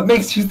 what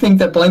makes you think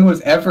that Blaine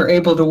was ever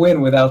able to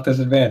win without this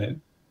advantage?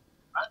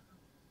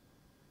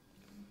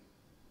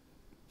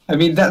 I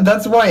mean,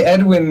 that's why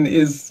Edwin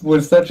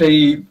was such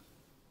a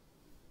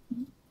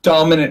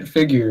dominant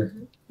figure.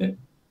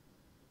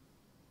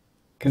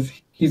 Because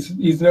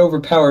he's an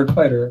overpowered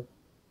fighter.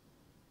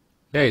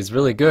 Yeah, he's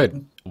really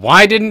good.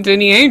 Why didn't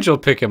any angel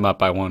pick him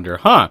up, I wonder,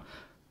 huh?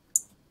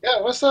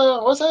 Yeah, what's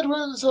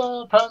Edwin's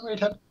primary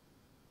tendency?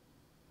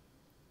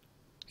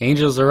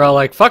 Angels are all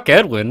like, fuck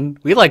Edwin,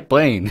 we like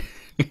Blaine.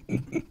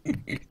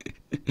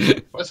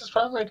 What's his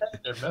primary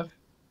tendency, Myth?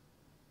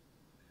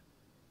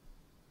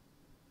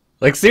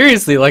 Like,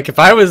 seriously, like, if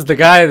I was the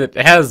guy that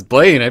has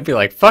Blaine, I'd be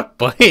like, fuck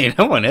Blaine,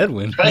 I want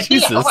Edwin. Right?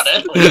 Jesus. I want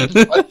Edwin.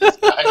 Just like this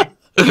guy.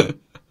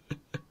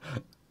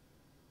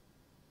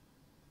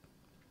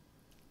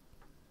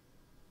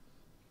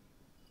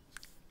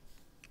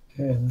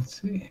 Okay, let's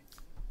see.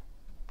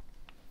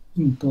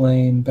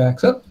 Blaine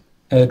backs up.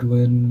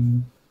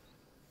 Edwin,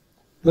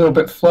 a little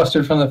bit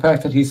flustered from the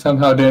fact that he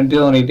somehow didn't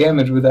deal any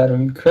damage with that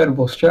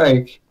incredible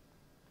strike.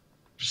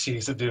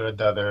 Proceeds to do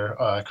another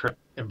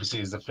and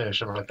proceeds to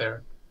finish him right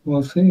there.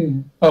 We'll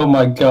see. Oh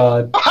my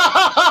god.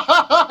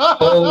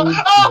 Holy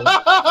shit.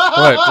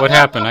 What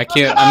happened? I'm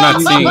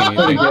not seeing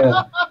anything. Again.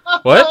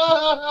 What?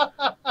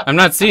 I'm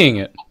not seeing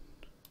it.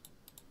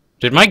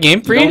 Did my game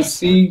You don't freeze?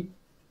 see?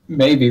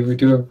 Maybe we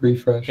do a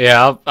refresh.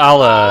 Yeah,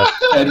 I'll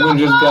Edwin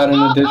just got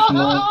an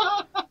additional.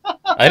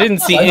 I didn't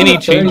see Why any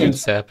is it 30?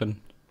 changes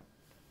happen.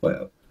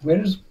 Where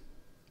did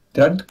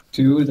I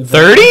do the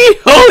 30?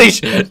 Holy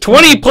shit!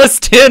 20 plus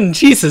 10,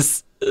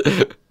 Jesus!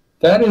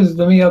 That is,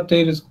 let me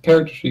update his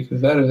character sheet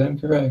because that is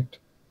incorrect.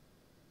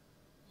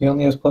 He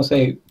only has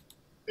 +8.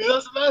 It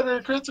doesn't matter.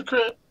 A crit's a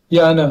crit.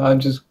 Yeah, I know. I'm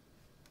just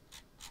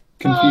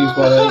confused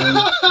why that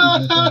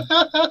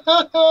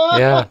was.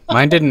 Yeah,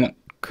 mine didn't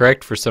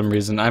correct for some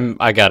reason.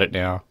 I got it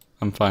now.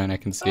 I'm fine. I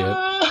can see it.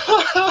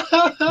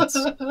 It's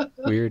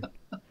weird.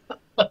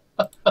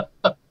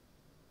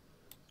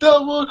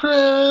 Double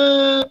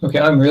crit. Okay,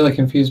 I'm really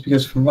confused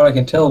because from what I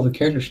can tell, the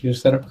character sheet is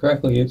set up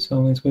correctly. It's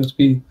only supposed to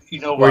be. You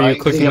know Were why?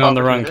 you clicking on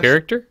the wrong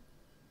character?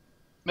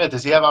 Myth,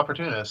 does he have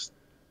opportunist?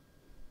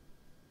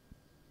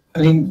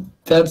 I mean,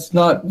 that's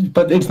not.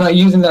 But it's not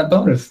using that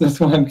bonus. That's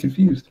why I'm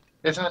confused.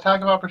 It's an attack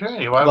of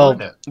opportunity. Why Well,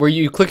 wouldn't it? were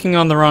you clicking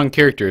on the wrong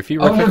character? If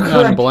you were Oh, you're clicking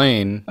on correct.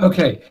 Blaine...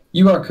 Okay,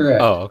 you are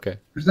correct. Oh, okay.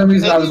 For some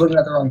reason, I was looking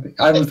at the wrong thing.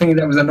 I was thinking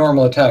that was a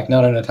normal attack,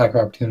 not an attack of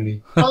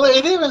opportunity. Well,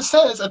 it even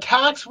says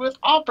attacks with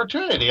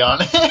opportunity on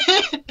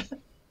it.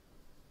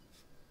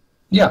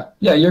 Yeah,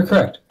 you're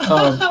correct.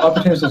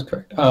 Opportunist is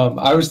correct.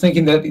 I was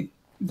thinking that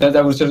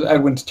was just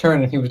Edwin's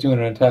turn and he was doing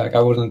an attack. I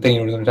wasn't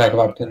thinking it was an attack of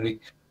opportunity.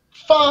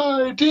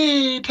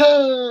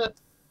 5d10.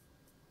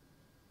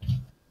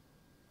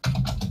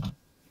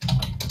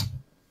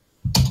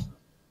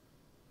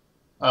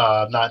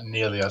 Not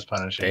nearly as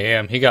punishing.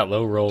 Damn, he got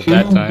low rolled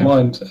that 2 time.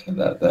 ones.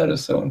 That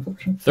is so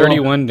unfortunate.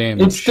 31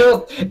 damage.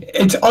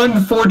 It's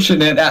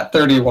unfortunate at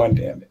 31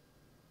 damage.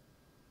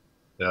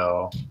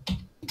 No.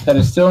 That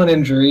is still an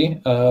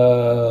injury.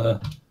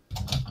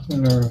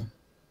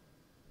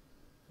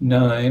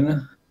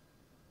 9.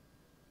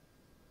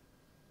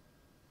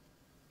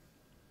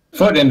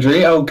 Foot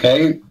injury.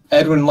 Okay.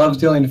 Edwin loves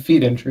dealing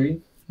feet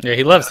injury. Yeah,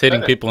 he loves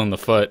hitting people in the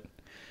foot.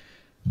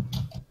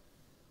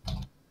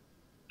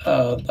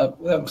 That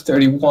was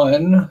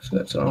 31. So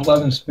that's an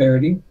 11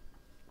 severity.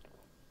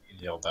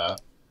 You nailed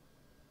that.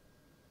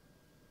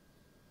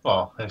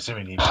 Well,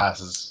 assuming he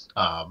passes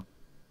the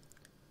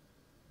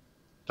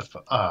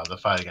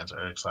fight against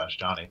Eric /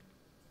 Johnny.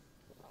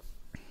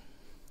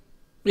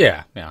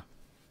 Yeah.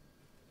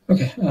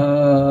 Okay.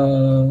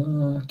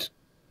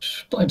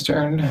 Blaine's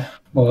turn.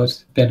 Well,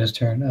 it's been his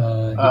turn. He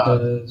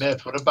does...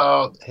 Myth, what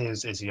about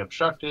his? Is he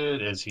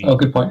obstructed? Is he? Oh,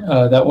 good point.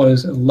 That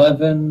was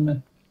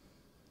 11.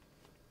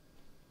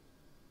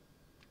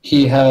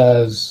 He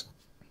has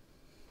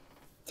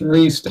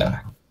 3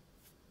 stack.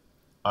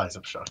 Oh, he's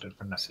obstructed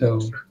for next. So,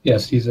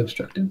 yes, he's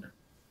obstructed.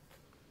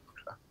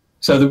 Okay.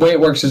 So the way it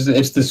works is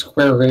it's the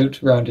square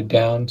root rounded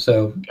down.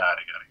 So Got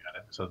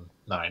it. So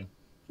 9.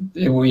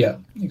 Yeah,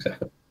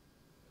 exactly.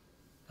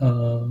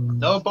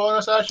 No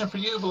bonus action for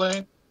you,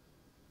 Blaine.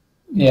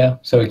 Yeah,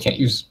 so he can't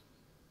use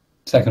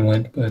second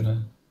wind, but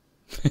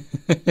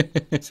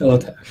still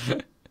attack.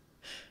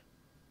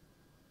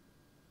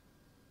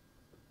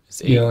 Is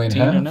Healing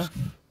 18 half. enough?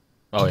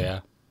 Oh, yeah.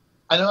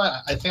 I know.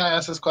 I think I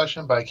asked this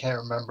question, but I can't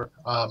remember.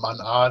 On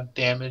odd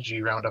damage,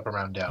 you round up or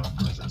round down.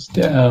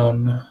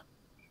 Down.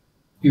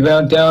 You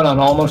round down on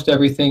almost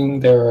everything.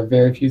 There are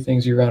very few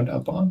things you round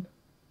up on.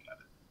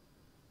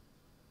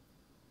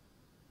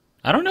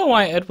 I don't know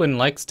why Edwin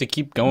likes to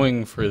keep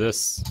going for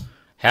this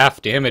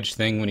half damage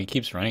thing when he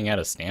keeps running out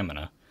of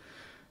stamina.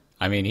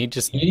 I mean, he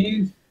just...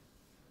 He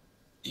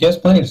has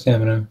plenty of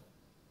stamina.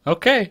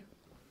 Okay.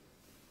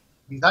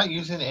 He's not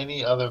using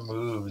any other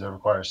moves that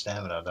require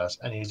stamina.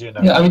 And he's doing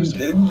that. Yeah, I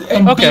mean,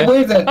 and Okay. be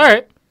aware that All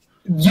right.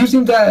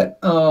 using that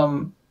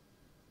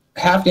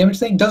half damage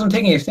thing doesn't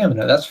take any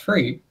stamina. That's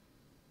free.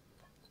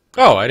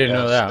 Oh, I didn't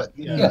know that.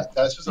 Yeah.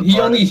 That's just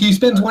He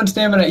spends 1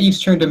 stamina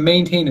each turn to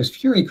maintain his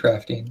fury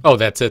crafting. Oh,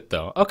 that's it,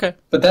 though. Okay.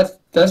 But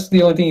that's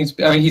the only thing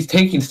he's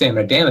taking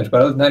stamina damage,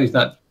 but other than that, he's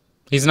not.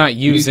 He's not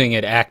using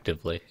it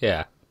actively.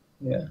 Yeah.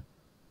 Yeah.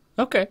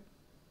 Okay.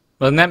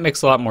 Well, then that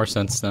makes a lot more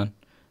sense then.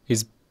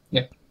 He's...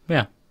 Yeah.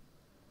 Yeah.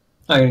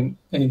 I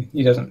mean,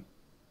 he doesn't.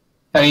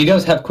 I mean, he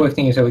does have quick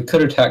thinking, so he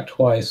could attack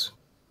twice.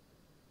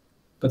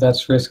 But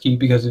that's risky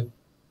because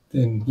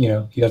then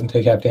he doesn't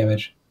take half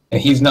damage, and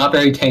he's not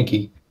very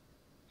tanky.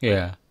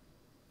 Yeah.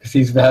 Because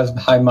he has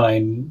high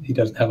mind, he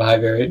doesn't have a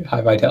very high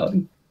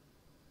vitality.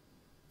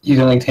 He's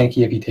only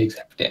tanky if he takes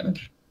half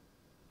damage.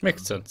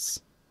 Makes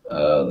sense.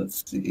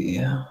 Let's see.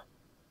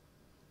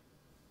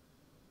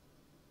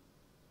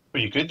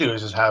 What you could do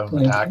is just have him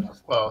Yeah. attack.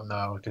 Well,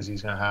 no, because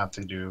he's going to have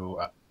to do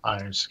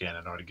Iron Skin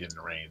in order to get in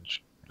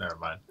range. Never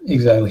mind.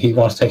 Exactly. He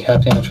wants to take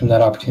half damage from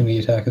that opportunity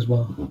attack as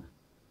well.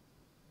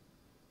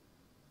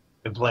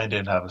 If Blaine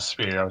didn't have a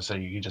spear, I would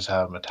say you could just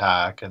have him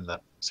attack and then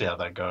see how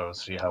that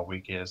goes, see how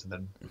weak he is, and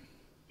then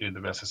do the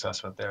best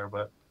assessment there.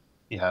 But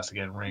he has to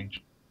get in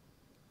range.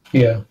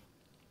 Yeah.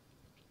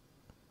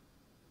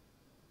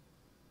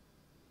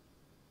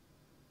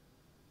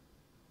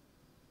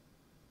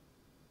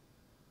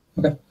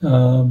 Okay.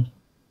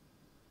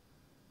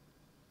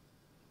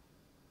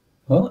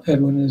 Well,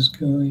 Edwin is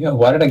going. Oh,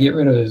 why did I get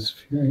rid of his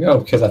fury? Oh,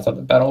 because I thought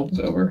the battle was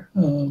over.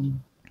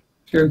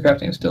 Fury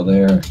crafting is still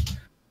there.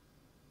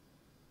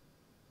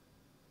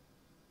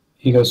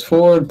 He goes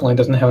forward. Blaine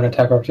doesn't have an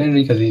attack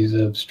opportunity because he's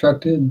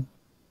obstructed.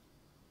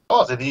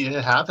 Oh, then he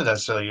didn't have to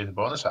necessarily use a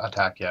bonus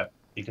attack yet.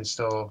 He can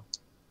still.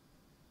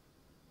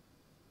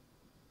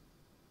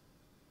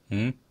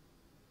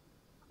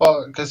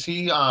 Well, because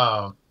he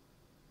I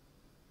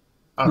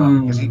don't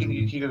know, because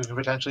he could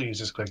potentially use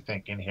his quick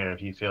thinking here if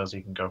he feels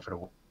he can go for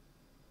the.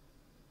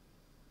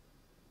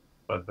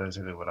 But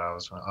basically, what I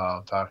was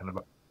talking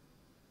about.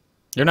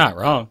 You're not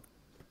wrong.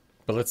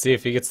 But let's see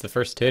if he gets the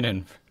first hit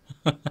in.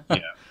 Yeah.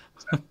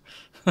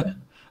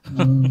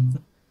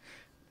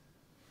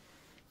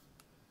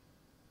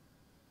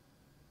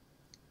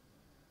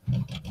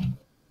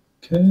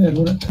 Okay,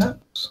 Edwin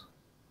attacks.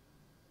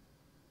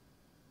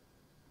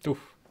 Oof.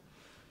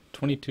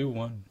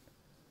 22-1.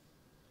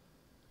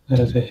 That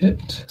is a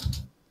hit.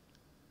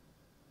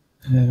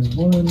 And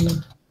 1.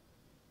 Is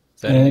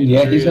that an And yeah,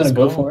 injury he's going as to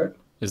go well? for it.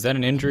 Is that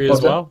an injury What's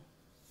as that? well?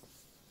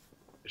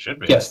 It should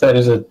be. Yes, that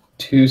is a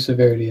 2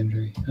 severity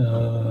injury.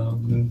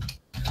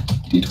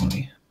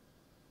 D20.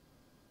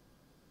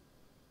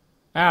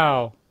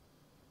 Ow.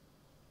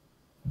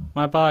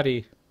 My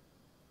body.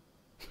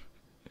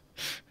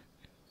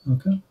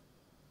 Okay.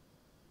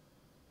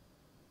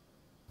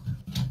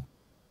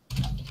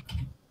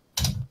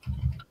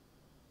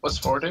 What's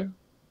 4 do?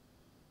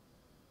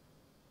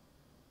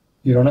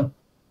 You don't know.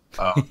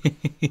 Oh,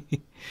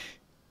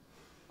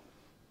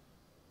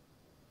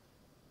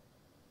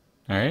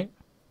 All right.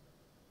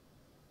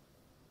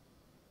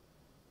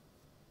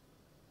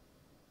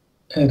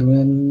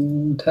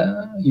 Edwin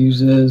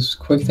uses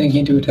quick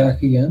thinking to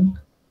attack again.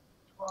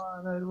 come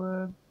on,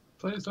 Edwin.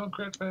 Please don't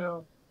crit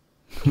fail.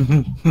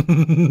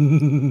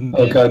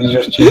 Oh god, you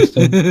just jinxed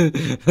him.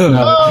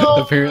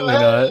 Apparently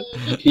not.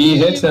 He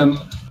hits him,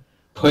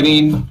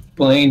 putting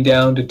Blaine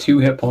down to 2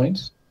 hit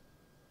points.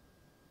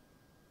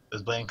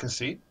 Does Blaine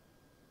concede?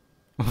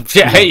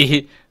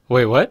 Yeah.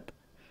 Wait, what?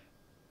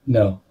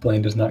 No,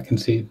 Blaine does not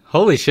concede.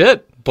 Holy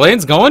shit.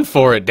 Blaine's going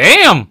for it.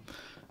 Damn.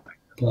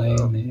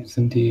 Blaine is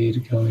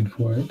indeed going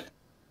for it.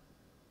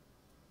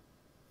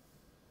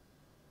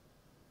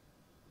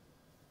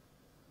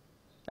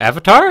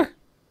 Avatar?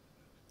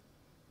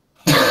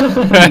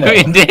 I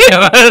mean,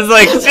 damn. I was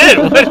like, shit,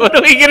 what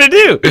are we going to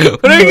do?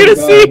 What are we going to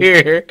see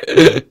here?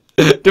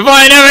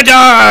 Divine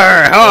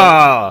Avatar!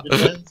 Oh!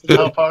 Depends on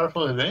how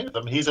powerful his aim is.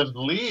 I mean, he's at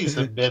least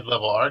a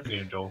mid-level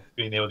Archangel,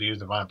 being able to use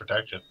Divine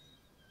Protection.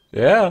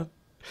 Yeah.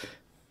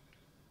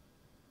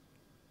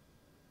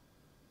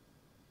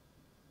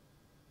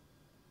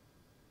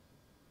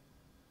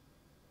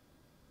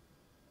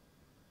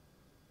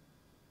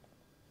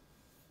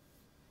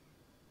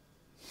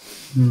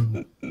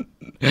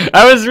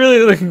 I was really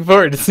looking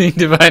forward to seeing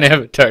Divine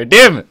Avatar.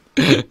 Damn it!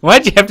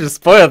 Why'd you have to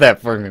spoil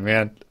that for me,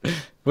 man?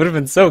 Would have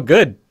been so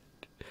good.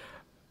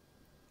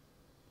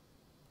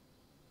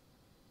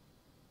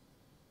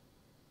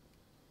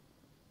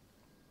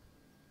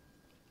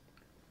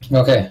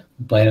 Okay,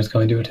 Blaine is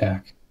going to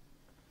attack.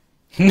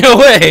 No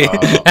way.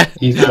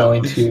 He's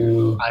going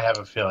to. I have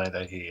a feeling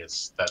that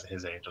his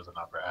angel's an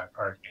upper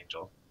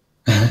archangel.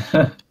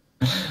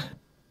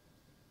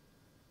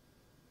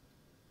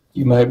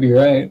 You might be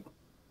right.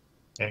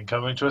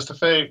 Incoming twist of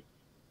fate.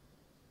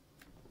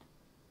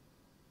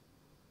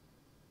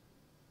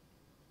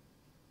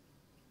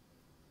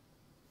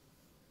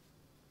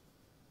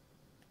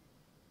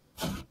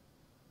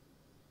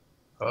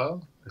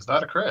 Well, it's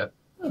not a crit.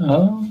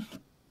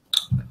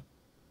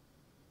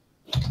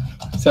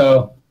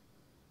 So,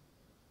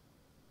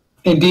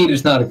 indeed,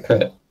 it's not a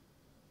crit.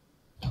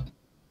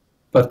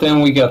 But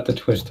then we got the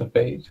twist of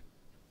fate.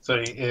 So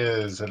he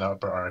is an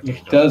upper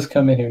archangel. It does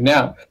come in here.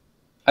 Now,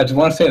 I just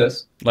want to say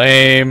this.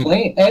 Lame.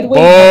 Edwin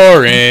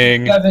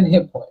Boring. has 7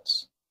 hit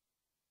points.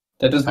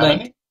 That does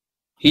not.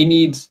 He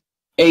needs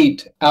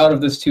 8 out of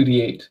this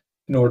 2d8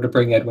 in order to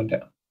bring Edwin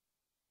down.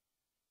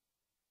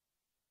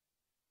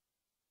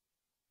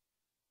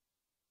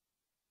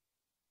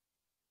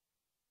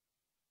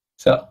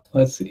 So,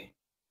 let's see.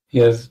 He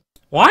has...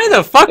 Why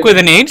the fuck would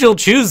an angel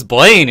choose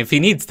Blaine if he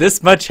needs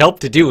this much help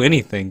to do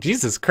anything?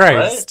 Jesus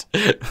Christ.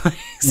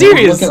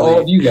 Seriously. Look at all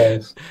of you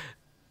guys.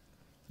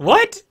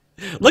 What?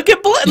 Look at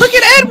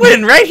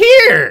Edwin right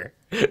here.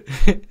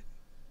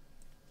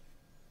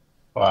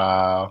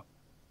 Wow.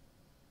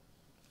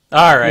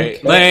 All right.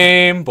 Okay.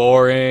 Lame,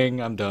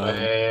 boring. I'm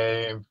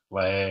done.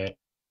 Lame.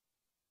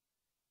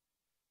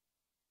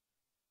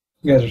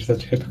 You guys are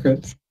such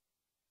hypocrites.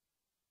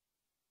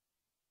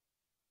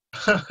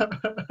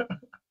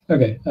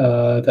 Okay,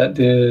 that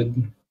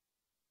did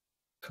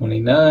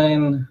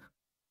 29,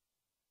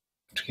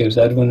 which gives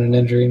Edwin an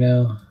injury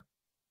now.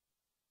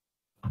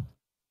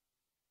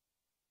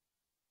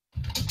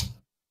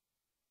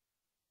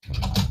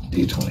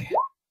 D20.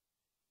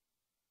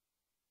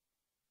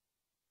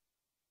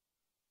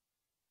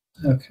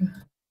 Okay.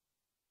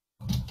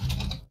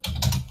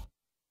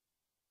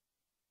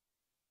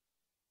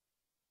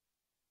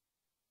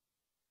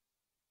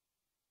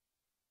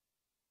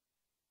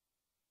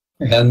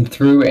 And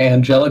through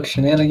angelic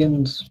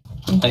shenanigans,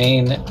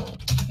 Blaine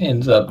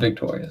ends up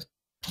victorious.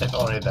 If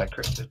only that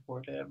crit did 4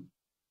 damage.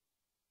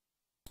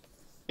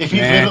 If he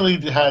literally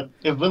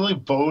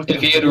both.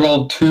 If he had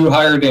rolled 2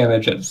 higher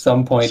damage at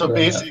some point. So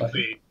during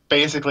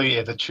basically,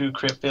 if the 2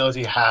 crit fails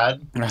he had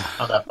on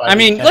that fight, I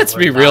mean, let's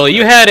be real.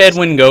 You had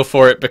Edwin go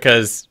for it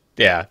because,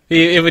 yeah,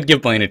 it would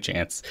give Blaine a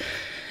chance.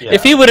 Yeah.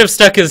 If he would have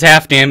stuck his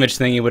half damage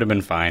thing, he would have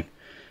been fine.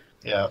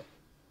 Yeah.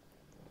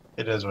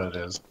 It is what it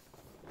is.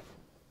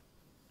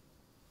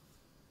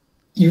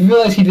 You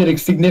realize he did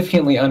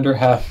significantly under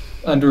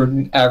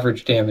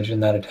average damage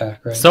in that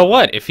attack, right? So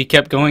what? If he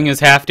kept going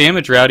his half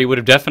damage route, he would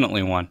have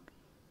definitely won.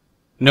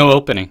 No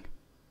opening.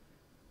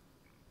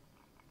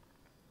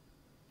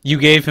 You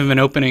gave him an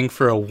opening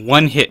for a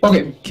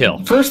 1-hit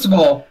kill. First of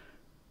all,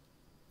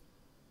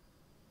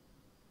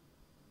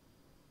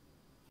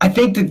 I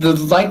think that the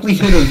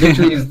likelihood of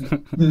victory is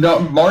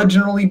not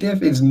marginally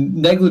is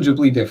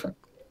negligibly different.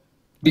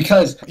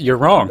 Because you're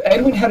wrong.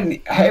 Edwin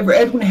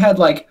had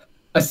like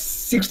a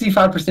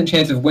 65%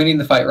 chance of winning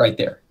the fight right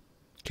there.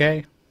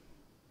 Okay.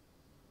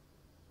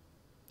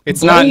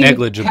 It's Blaine not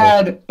negligible.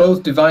 Had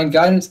both divine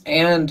guidance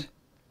and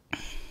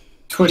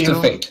twist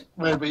of fate.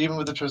 Right, but even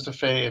with the twist of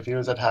fate, if he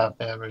was at half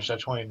damage,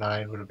 that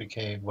 29 would have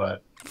became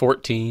what?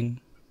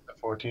 14.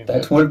 14.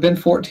 That would have been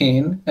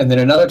 14, and then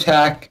another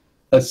attack.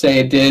 Let's say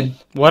it did.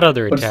 What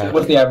other attack?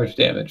 What's the average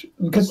damage?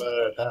 Because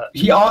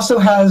he also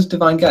has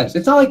divine guidance.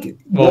 It's not like.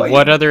 Well,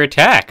 what other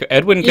attack?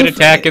 Edwin could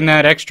attack in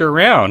that extra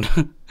round.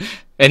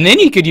 And then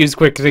he could use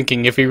quick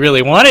thinking if he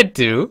really wanted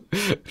to.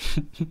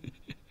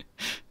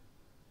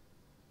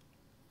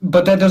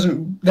 But that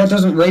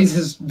doesn't raise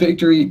his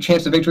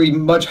chance of victory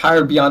much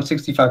higher beyond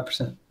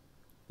 65%.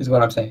 Is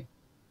what I'm saying.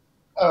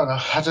 I don't know.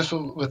 I just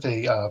with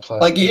the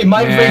plus. Like it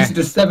might have raised it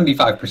to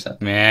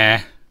 75%. Meh.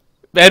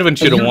 Edwin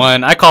should have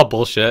won. I call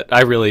bullshit.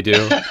 I really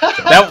do.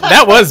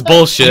 That was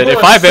bullshit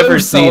if I've ever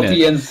seen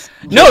it.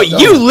 No,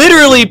 you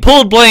literally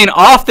pulled Blaine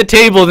off the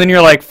table, then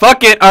you're like,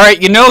 fuck it. All right,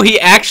 he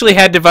actually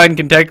had divine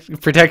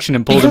protection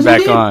and pulled him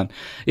back on.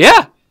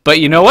 Yeah, but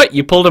you know what?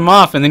 You pulled him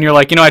off, and then you're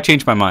like, I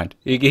changed my mind.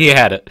 He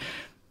had it.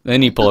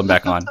 Then you pull him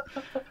back on.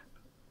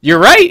 You're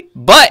right,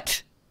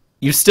 but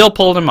you still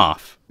pulled him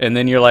off. And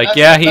then you're like,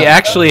 he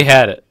actually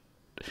had it.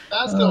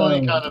 That's the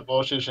only kind of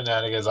bullshit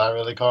shenanigans I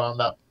really call him.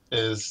 That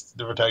is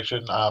the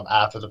protection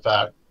after the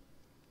fact.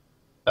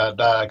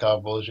 That I call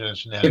bullshit and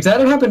shenanigans. If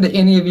that had happened to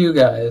any of you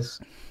guys,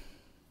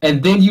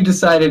 and then you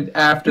decided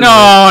after... No.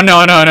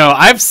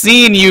 I've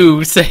seen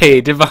you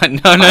say divine...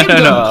 No. I've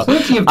done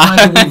plenty of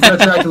times when we've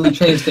retroactively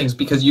changed things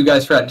because you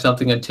guys forgot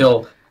something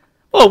until...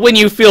 Well, when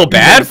you feel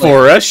bad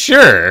for us,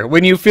 sure.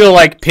 When you feel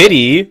like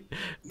pity...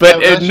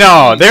 But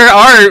no, there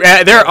are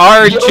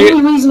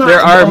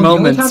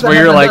moments where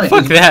you're like,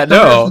 fuck that,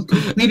 no.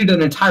 Completed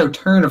an entire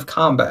turn of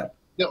combat.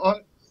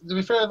 To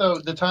be fair, though,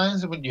 the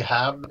times when you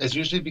have is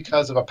usually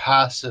because of a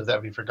passive that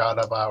we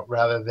forgot about,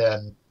 rather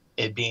than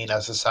it being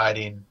us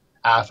deciding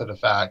after the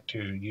fact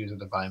to use a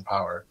divine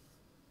power.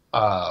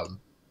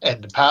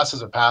 And the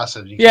passives are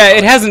passive. Yeah,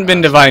 it hasn't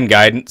been divine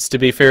guidance, to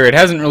be fair. It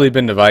hasn't really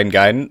been divine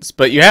guidance,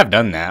 but you have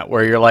done that,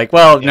 where you're like,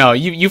 well, no,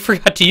 you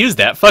forgot to use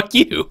that. Fuck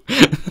you.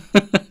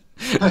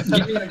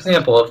 Give me an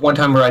example of one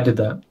time where I did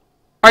that.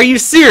 Are you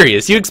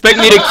serious? You expect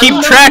me to keep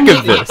track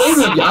of this?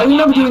 I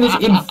remember doing this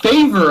in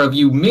favor of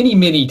you many,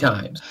 many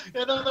times.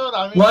 Yeah, no,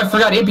 I mean, Well, I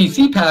forgot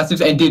NPC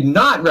passives and did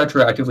not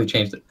retroactively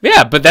change it.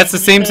 Yeah, but that's the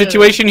same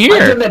situation I've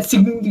here. done that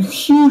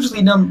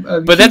hugely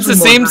But that's the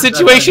same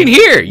situation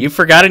here. You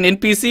forgot an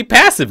NPC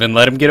passive and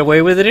let him get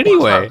away with it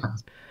anyway.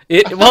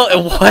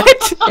 Well,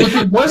 what? If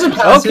it was a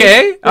passive,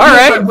 Okay, all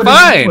right,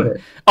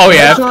 fine. Oh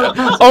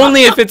yeah,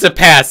 only if it's a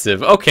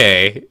passive.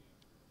 Okay,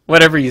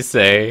 whatever you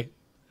say.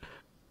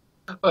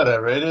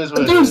 Whatever, it is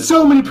what There's it is.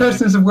 so many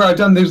precedents of where I've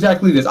done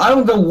exactly this. I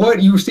don't know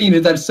what you're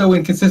seeing that's so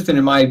inconsistent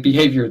in my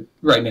behavior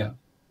right now.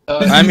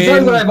 This is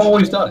exactly what I've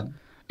always done.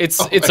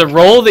 It's a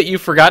role that you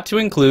forgot to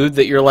include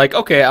that you're like,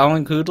 okay, I'll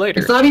include later.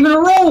 It's not even a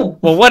role.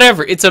 Well,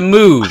 whatever. It's a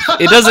move.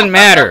 It doesn't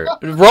matter.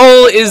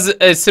 Role is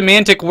a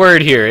semantic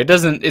word here.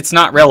 It's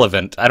not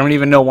relevant. I don't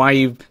even know why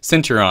you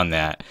center on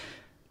that.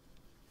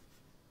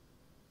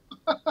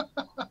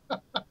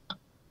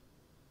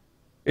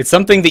 It's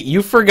something that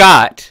you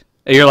forgot.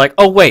 And you're like,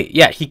 oh wait,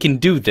 yeah, he can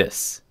do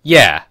this.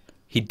 Yeah,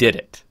 he did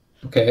it.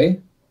 Okay.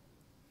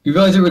 You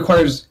realize it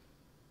requires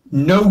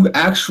no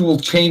actual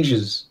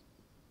changes,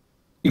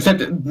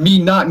 except me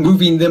not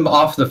moving them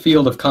off the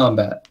field of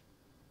combat.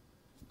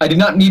 I did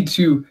not need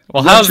to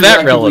how's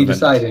that relevant?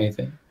 Decide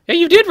anything. Yeah,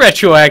 you did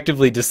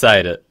retroactively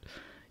decide it.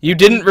 You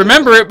didn't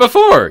remember it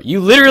before. You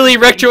literally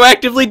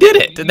retroactively did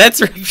it. That's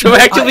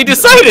retroactively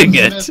deciding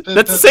it.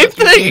 That's the same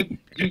thing.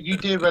 You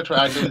did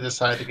retroactively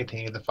decide to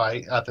continue the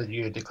fight after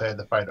you had declared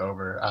the fight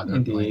over.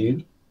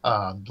 Indeed.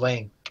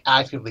 Blaine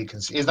actively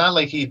conceded. It's not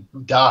like he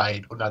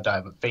died, well, not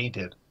died, but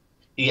fainted.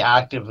 He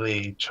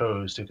actively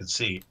chose to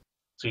concede.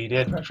 So he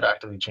did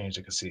retroactively change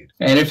to concede.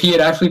 And if he had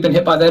actually been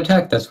hit by that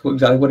attack, that's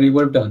exactly what he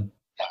would have done.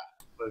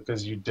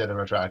 Because you did a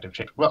retroactive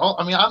change. Well,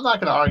 I mean, I'm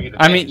not going to argue.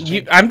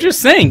 I'm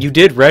just saying you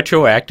did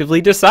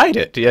retroactively decide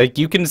it. Like,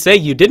 you can say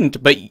you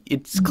didn't, but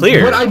it's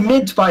clear. What I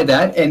meant by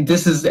that, and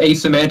this is a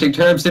semantic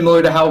term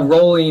similar to how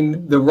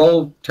the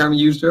role term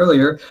used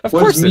earlier,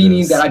 was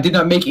meaning that I did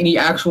not make any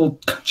actual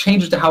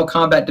changes to how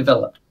combat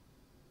developed.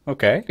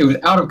 Okay. It was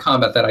out of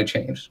combat that I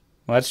changed.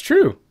 Well, that's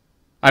true.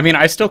 I mean,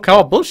 I still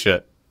call it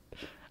bullshit.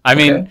 I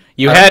mean,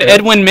 you had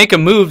Edwin make a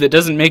move that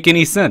doesn't make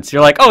any sense.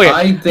 You're like, oh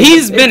yeah,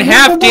 he's been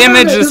half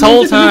damaged this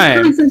whole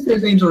time.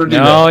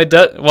 No, it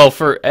does. Well,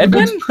 for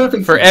Edwin?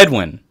 For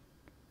Edwin.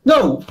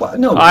 No.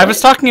 I was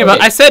talking about,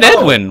 I said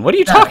Edwin. What are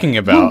you talking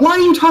about? Why are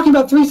you talking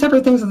about three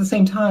separate things at the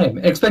same time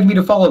and expect me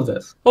to follow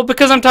this? Well,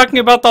 because I'm talking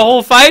about the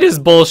whole fight is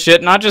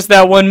bullshit, not just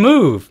that one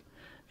move.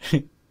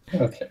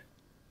 Okay.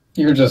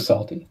 You're just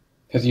salty.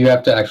 Because you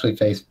have to actually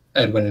face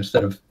Edwin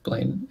instead of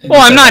Blaine.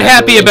 Well, I'm not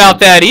happy about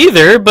that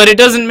either, but it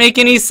doesn't make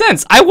any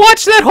sense. I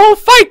watched that whole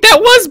fight. That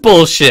was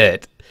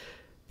bullshit.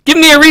 Give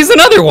me a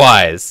reason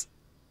otherwise.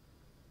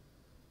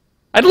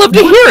 I'd love to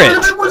hear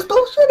it. That was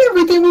bullshit.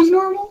 Everything was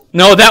normal.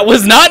 No, that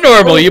was not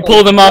normal. You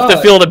pull them off the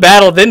field of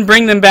battle, then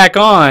bring them back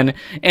on,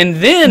 and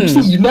then...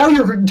 Now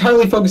you're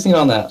entirely focusing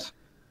on that.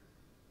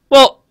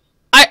 Well,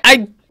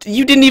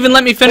 you didn't even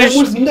let me finish...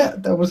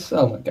 That was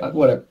oh my god,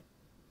 whatever.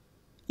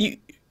 You...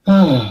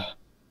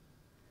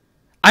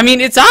 I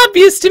mean, it's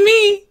obvious to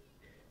me.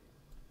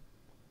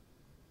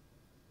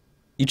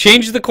 You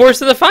changed the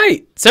course of the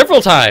fight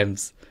several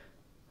times.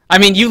 I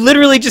mean, you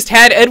literally just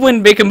had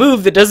Edwin make a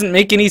move that doesn't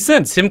make any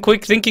sense. Him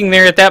quick thinking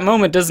there at that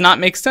moment does not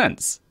make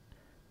sense.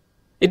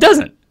 It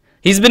doesn't.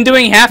 He's been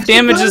doing half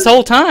damage this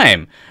whole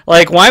time.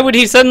 Like, why would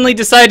he suddenly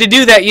decide to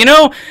do that? You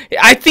know,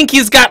 I think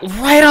he's got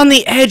right on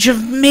the edge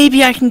of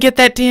maybe I can get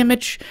that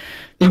damage.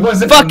 It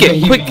wasn't. Fuck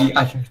it, quick.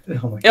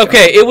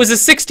 Okay, it was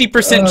a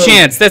 60%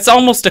 chance. That's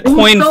almost a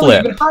coin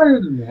flip. Even higher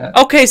than that.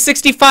 Okay,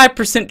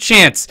 65%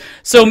 chance.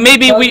 So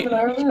maybe we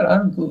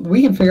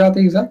can figure out the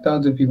exact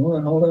odds if you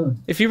want. Hold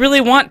on. If you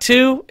really want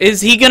to, is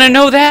he gonna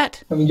know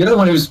that? I mean, you're the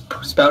one who's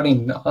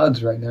spouting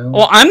odds right now.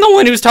 Well, I'm the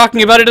one who's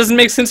talking about it. Doesn't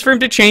make sense for him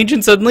to change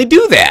and suddenly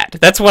do that.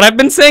 That's what I've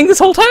been saying this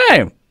whole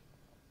time.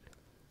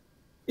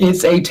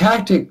 It's a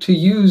tactic to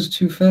use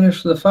to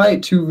finish the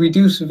fight to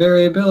reduce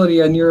variability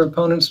on your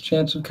opponent's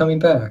chance of coming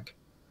back.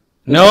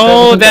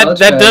 No,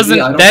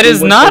 that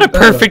is not a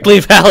perfectly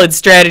valid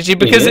strategy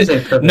because it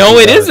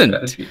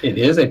isn't. It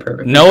is a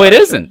perfect. No, it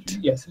isn't.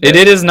 Yes, it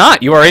is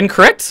not. You are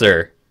incorrect,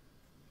 sir.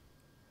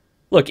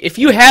 Look, if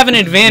you have an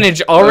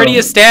advantage already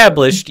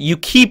established, you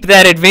keep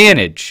that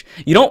advantage.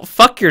 You don't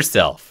fuck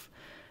yourself.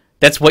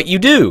 That's what you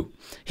do.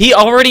 He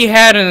already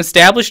had an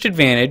established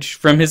advantage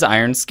from his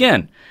iron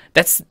skin.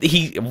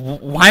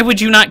 Why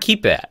would you not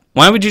keep that?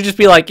 Why would you just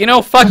be like, you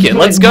know, fuck it,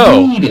 let's go?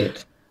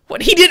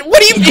 What he did?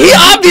 What do you? He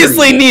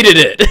obviously needed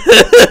it.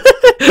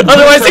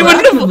 Otherwise, he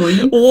wouldn't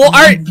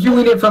have.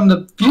 Viewing it from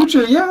the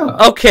future, yeah.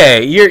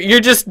 Okay, you're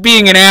just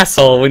being an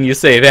asshole when you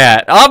say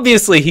that.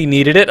 Obviously, he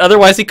needed it.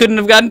 Otherwise, he couldn't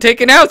have gotten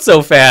taken out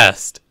so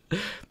fast.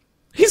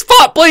 He's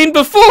fought Blaine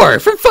before,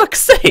 for fuck's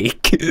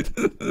sake.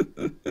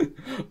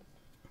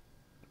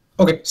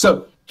 Okay,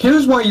 so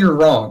Here's why you're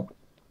wrong.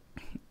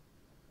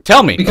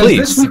 Tell me, Because please.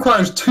 this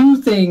requires two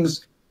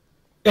things.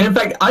 And in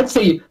fact, I'd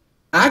say,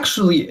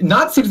 actually,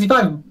 not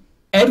 65.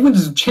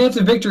 Edwin's chance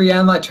of victory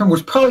on that turn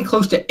was probably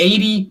close to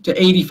 80 to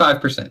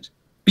 85%.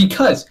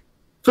 Because,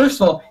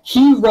 first of all,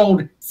 he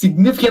rolled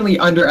significantly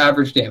under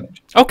average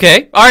damage.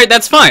 Okay, all right,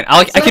 that's fine.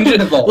 I can do.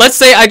 Second of all, Let's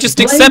say I just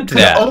Blaine accept could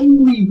that.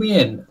 only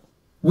win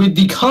with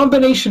the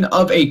combination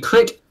of a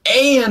crit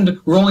and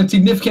rolling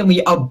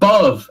significantly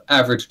above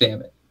average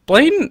damage.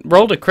 Blaine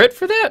rolled a crit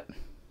for that?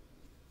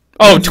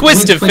 Oh,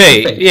 Twist of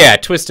Fate. Yeah,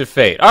 Twist of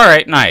Fate. All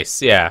right,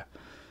 nice. Yeah.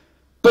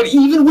 But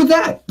even with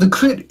that, the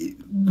crit,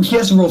 he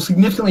has to roll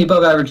significantly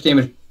above average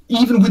damage,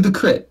 even with the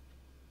crit,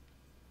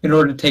 in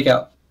order to take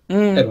out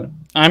Edwin.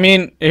 I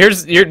mean,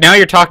 now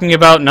you're talking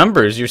about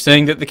numbers. You're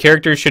saying that the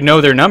characters should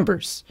know their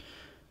numbers.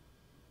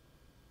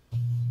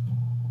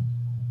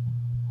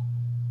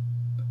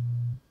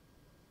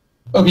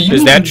 Okay, you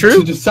Is need that true?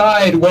 to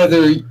decide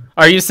whether.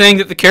 Are you saying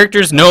that the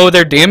characters know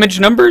their damage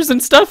numbers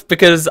and stuff?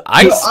 Because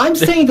I'm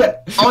saying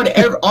that on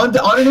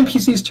an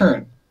NPC's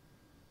turn,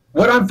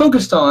 what I'm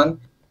focused on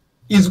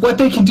is what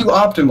they can do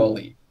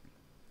optimally.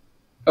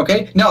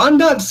 Okay? Now, I'm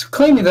not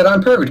claiming that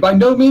I'm perfect. By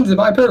no means am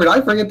I perfect.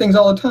 I forget things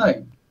all the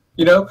time.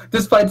 You know?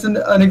 This fight's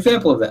an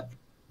example of that.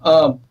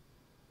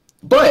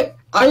 But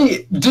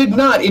I did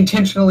not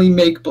intentionally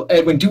make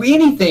Edwin do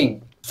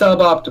anything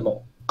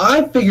suboptimal.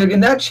 I figured in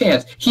that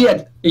chance, he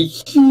had a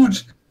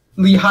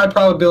hugely high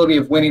probability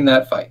of winning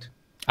that fight.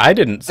 I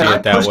didn't see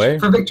it that way.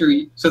 For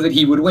victory so that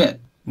he would win.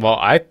 Well,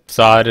 I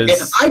saw it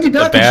as And I did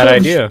not a bad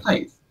idea.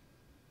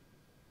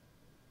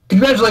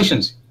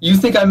 Congratulations. You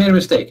think I made a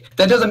mistake.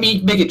 That doesn't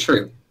make it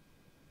true.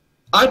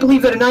 I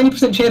believe that a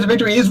 90% chance of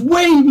victory is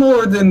way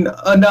more than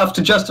enough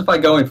to justify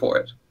going for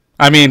it.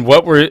 I mean,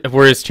 what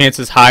were his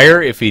chances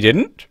higher if he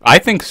didn't? I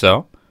think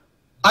so.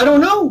 I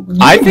don't know.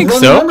 I think run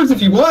so. The numbers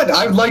if you want.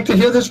 I'd like to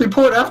hear this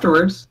report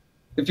afterwards.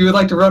 If you would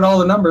like to run all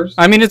the numbers.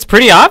 I mean, it's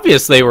pretty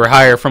obvious they were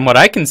higher from what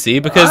I can see,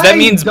 because that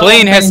means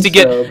Blaine has to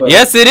get...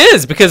 Yes, it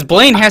is, because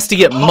Blaine has to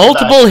get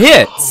multiple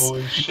hits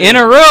in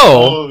a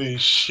row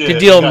to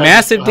deal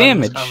massive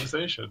damage.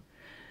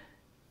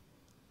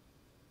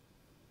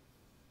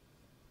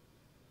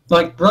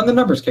 Like, run the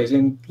numbers, Casey,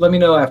 and let me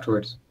know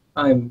afterwards.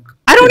 I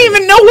don't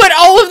even know what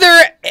all of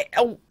their...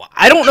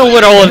 I don't know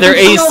what all of their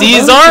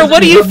ACs are.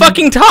 What are you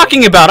fucking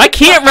talking about? I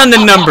can't run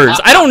the numbers.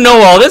 I don't know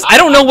all this. I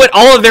don't know what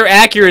all of their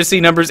accuracy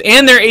numbers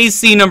and their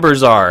AC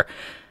numbers are.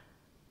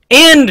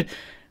 And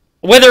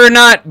whether or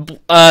not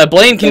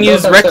Blaine can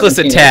use Reckless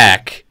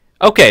Attack.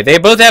 Okay, they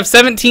both have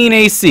 17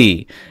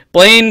 AC.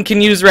 Blaine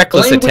can use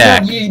Reckless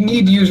Attack. Blaine would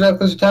need to use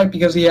Reckless Attack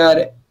because he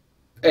had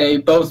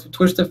both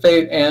Twist of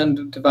Fate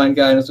and Divine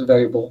Guidance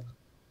available.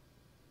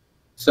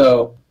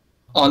 So...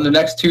 on the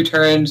next two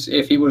turns,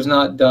 if he was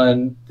not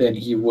done, then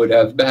he would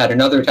have had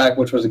another attack,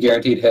 which was a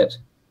guaranteed hit.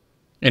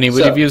 And he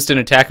would have used an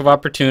attack of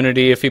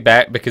opportunity if he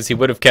because he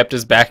would have kept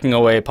his backing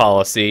away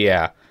policy.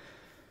 Yeah.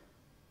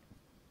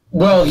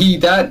 Well,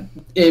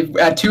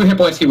 at 2 hit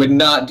points he would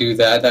not do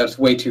that. That was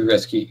way too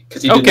risky.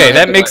 Okay,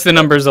 that makes the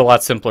numbers a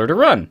lot simpler to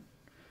run.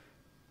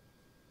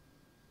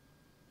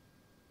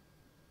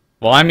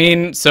 Well, I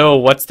mean, so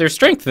what's their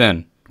strength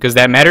then? Because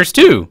that matters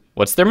too.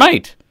 What's their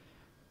might?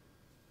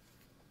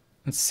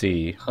 Let's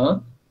see.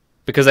 Huh?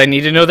 Because I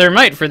need to know their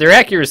might for their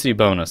accuracy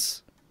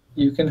bonus.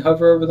 You can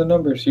hover over the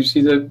numbers. You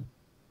see that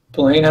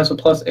Blaine has a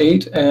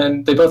 +8,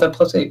 and they both have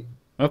 +8.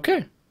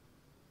 Okay.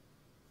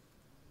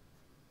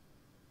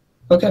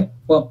 Okay,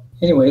 well,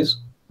 anyways.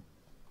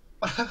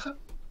 I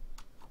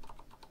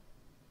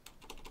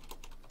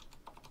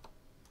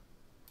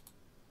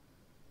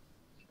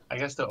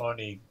guess the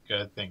only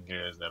good thing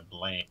here is that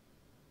Blaine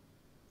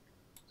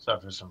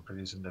suffers some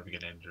pretty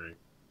significant injury.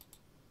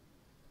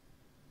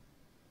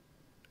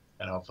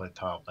 And hopefully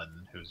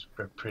Tomlin, who's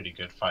a pretty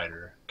good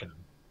fighter, can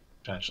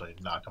potentially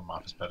knock him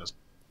off his pedestal.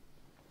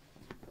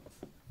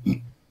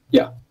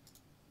 Yeah.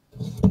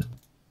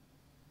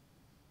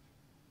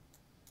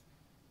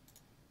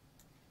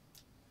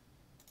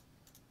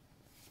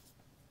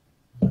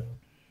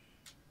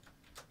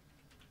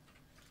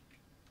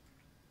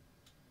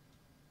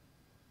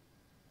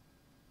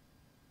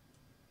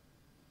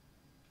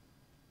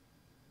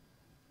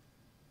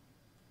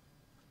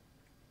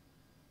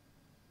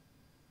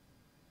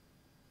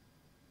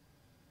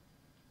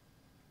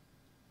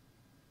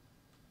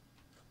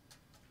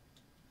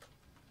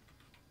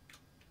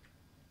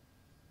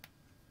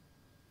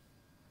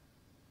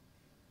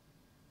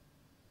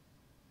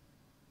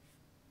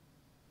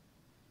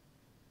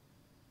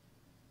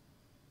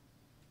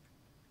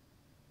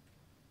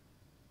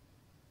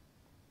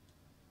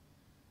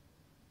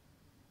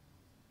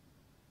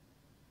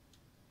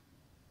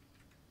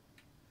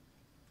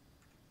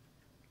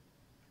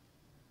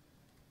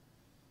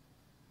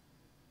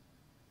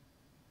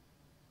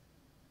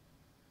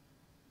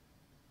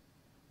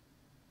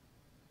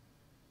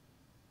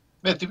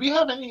 Myth, do we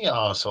have any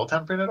soul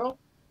tempering at all?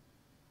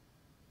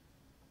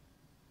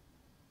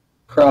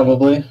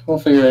 Probably. We'll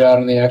figure it out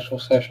in the actual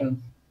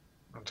session.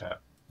 Okay.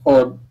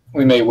 Or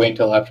we may wait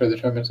until after the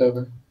tournament's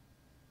over.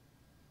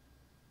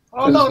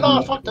 Oh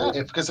no, fuck that!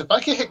 Because if I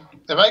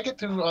get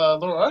to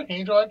Lord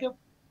Archangel, I get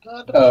the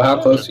Oh, plus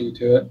how close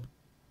damage. are you to it?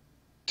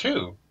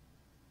 2.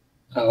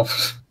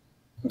 Oh,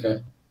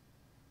 okay.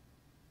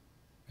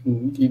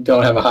 You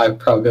don't have a high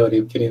probability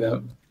of getting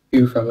that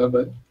 2 from it,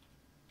 but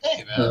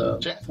Hey man,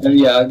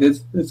 yeah,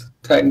 it's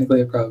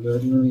technically a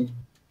probability.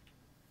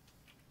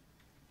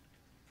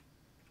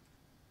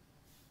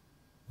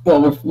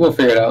 Well, we'll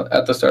figure it out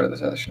at the start of the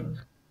session.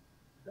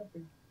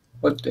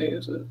 What day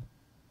is it?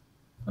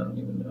 I don't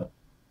even know.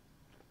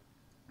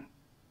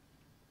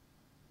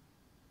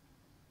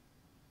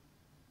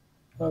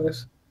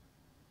 August.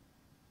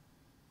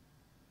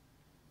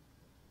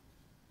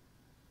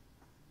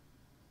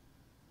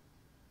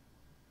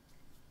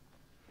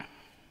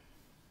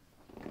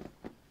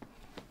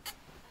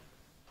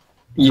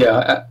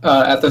 Yeah,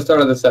 at the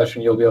start of the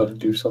session, you'll be able to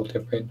do soul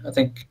tipping. I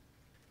think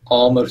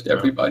almost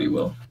everybody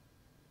will.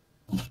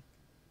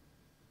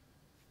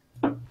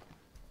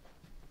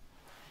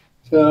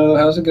 So,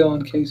 how's it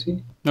going,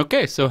 Casey?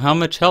 Okay, so how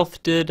much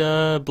health did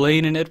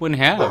Blaine and Edwin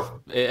have?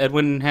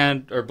 Blaine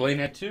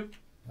had 2?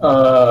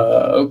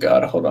 Oh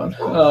god, hold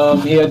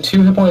on. He had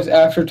 2 hit points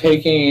after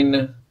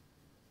taking.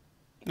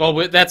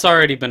 Well, that's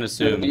already been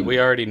assumed. We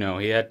already know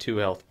he had 2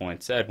 health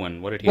points.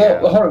 Edwin, what did he Well,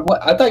 have? hold on.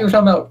 What? I thought you were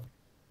talking about.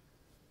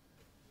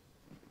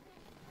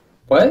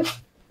 What?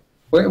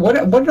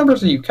 What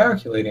numbers are you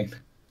calculating?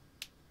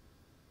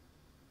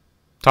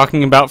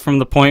 Talking about from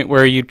the point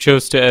where you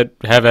chose to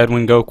have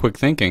Edwin go quick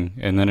thinking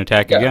and then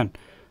attack again.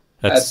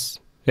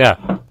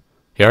 Yeah.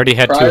 He already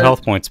had 2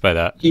 health points by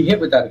that. He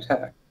hit with that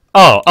attack.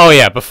 Oh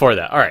yeah, before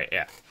that. All right,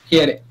 yeah. He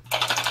had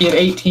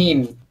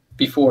 18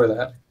 before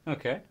that,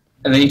 Okay.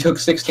 and then he took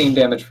 16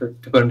 damage to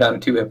put him down to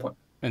 2 hit points.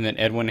 And then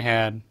Edwin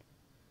had.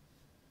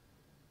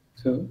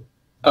 So,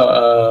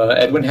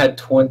 Edwin had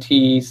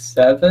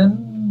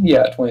 27.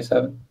 Yeah,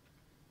 27.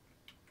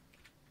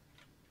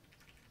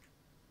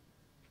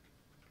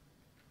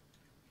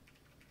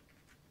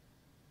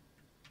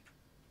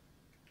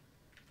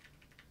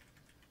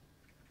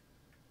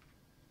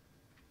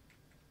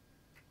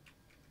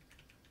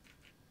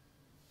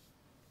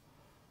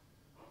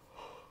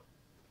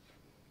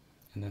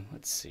 And then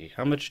let's see,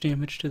 how much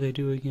damage do they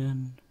do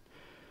again?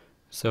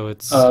 So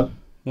it's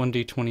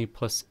 1d20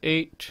 plus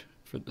 8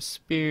 for the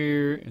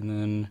spear, and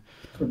then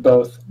For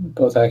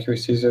both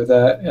accuracies of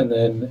that, and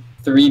then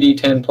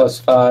 3d10 plus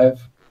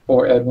 5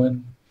 for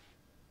Edwin,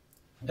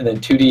 and then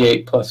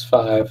 2d8 plus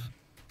 5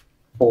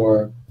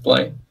 for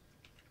Blaine.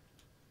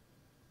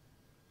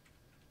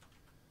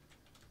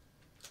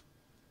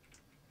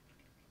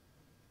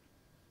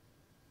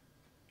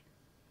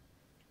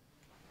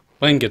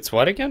 Blaine gets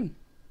what again?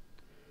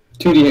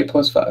 2d8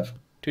 plus 5.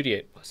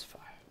 2d8 plus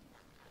 5.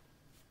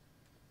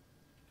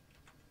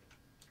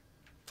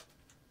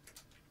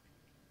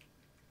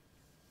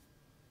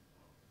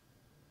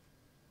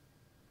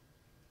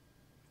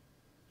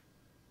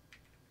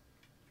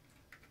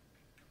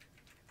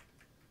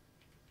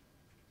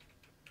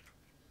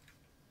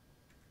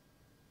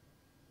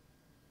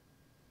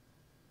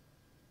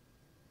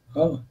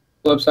 Oh,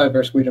 flip side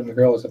versus Weedham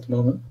McGirls at the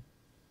moment.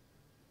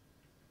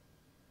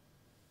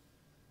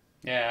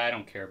 Yeah, I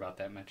don't care about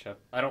that matchup.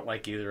 I don't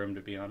like either of them,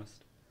 to be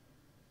honest.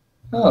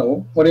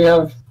 Oh, what do you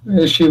have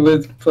issue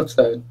with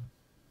Flipside?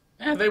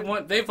 Yeah,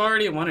 they've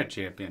already won a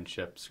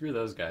championship. Screw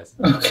those guys.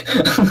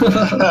 Okay.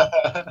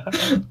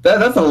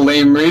 That's a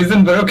lame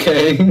reason, but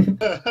okay.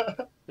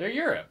 They're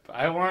Europe.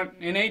 I want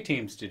NA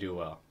teams to do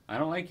well. I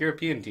don't like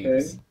European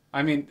teams. Okay.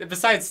 I mean,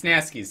 besides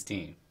Snasky's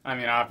team. I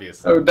mean,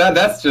 obviously. Oh,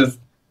 that's just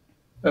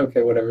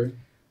okay. Whatever.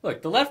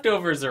 Look, the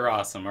leftovers are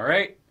awesome. All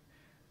right.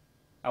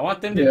 I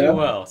want them to do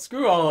well.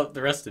 Screw all of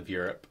the rest of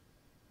Europe.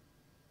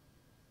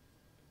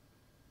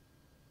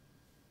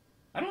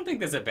 I don't think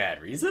that's a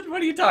bad reason.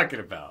 What are you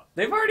talking about?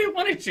 They've already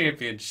won a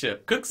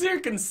championship.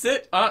 Cooksier can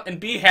sit and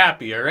be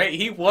happy, all right?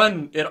 He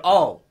won it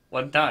all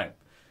one time.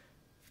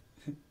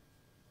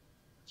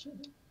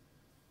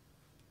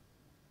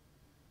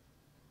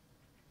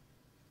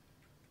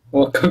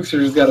 Well,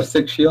 Cooksier's got a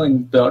 6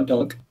 shielding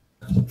dunk.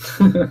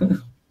 Well,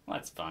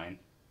 that's fine.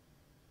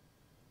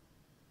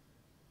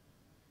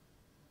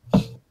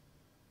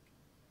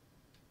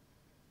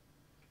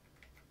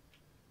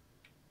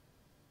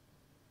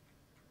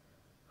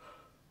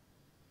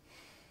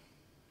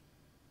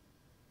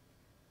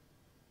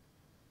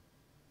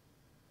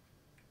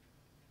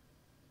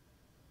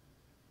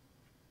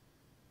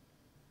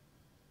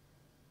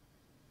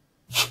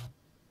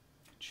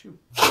 Achoo.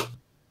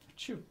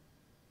 Achoo.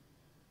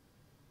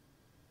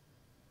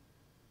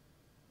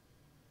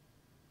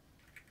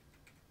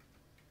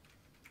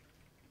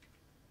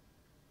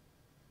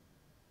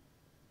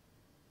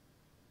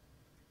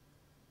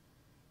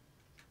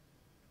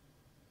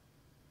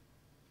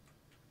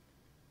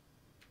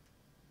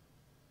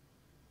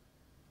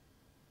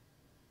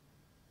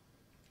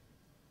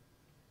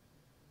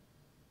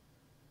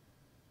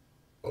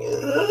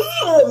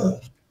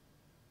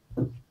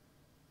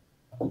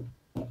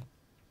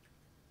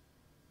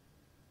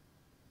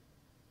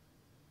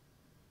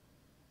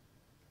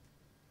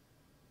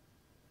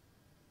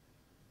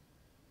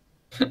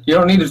 You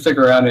don't need to stick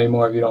around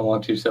anymore if you don't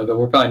want to, so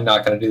we're probably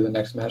not going to do the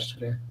next match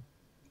today.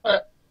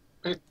 All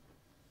right.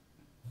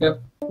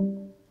 Yep.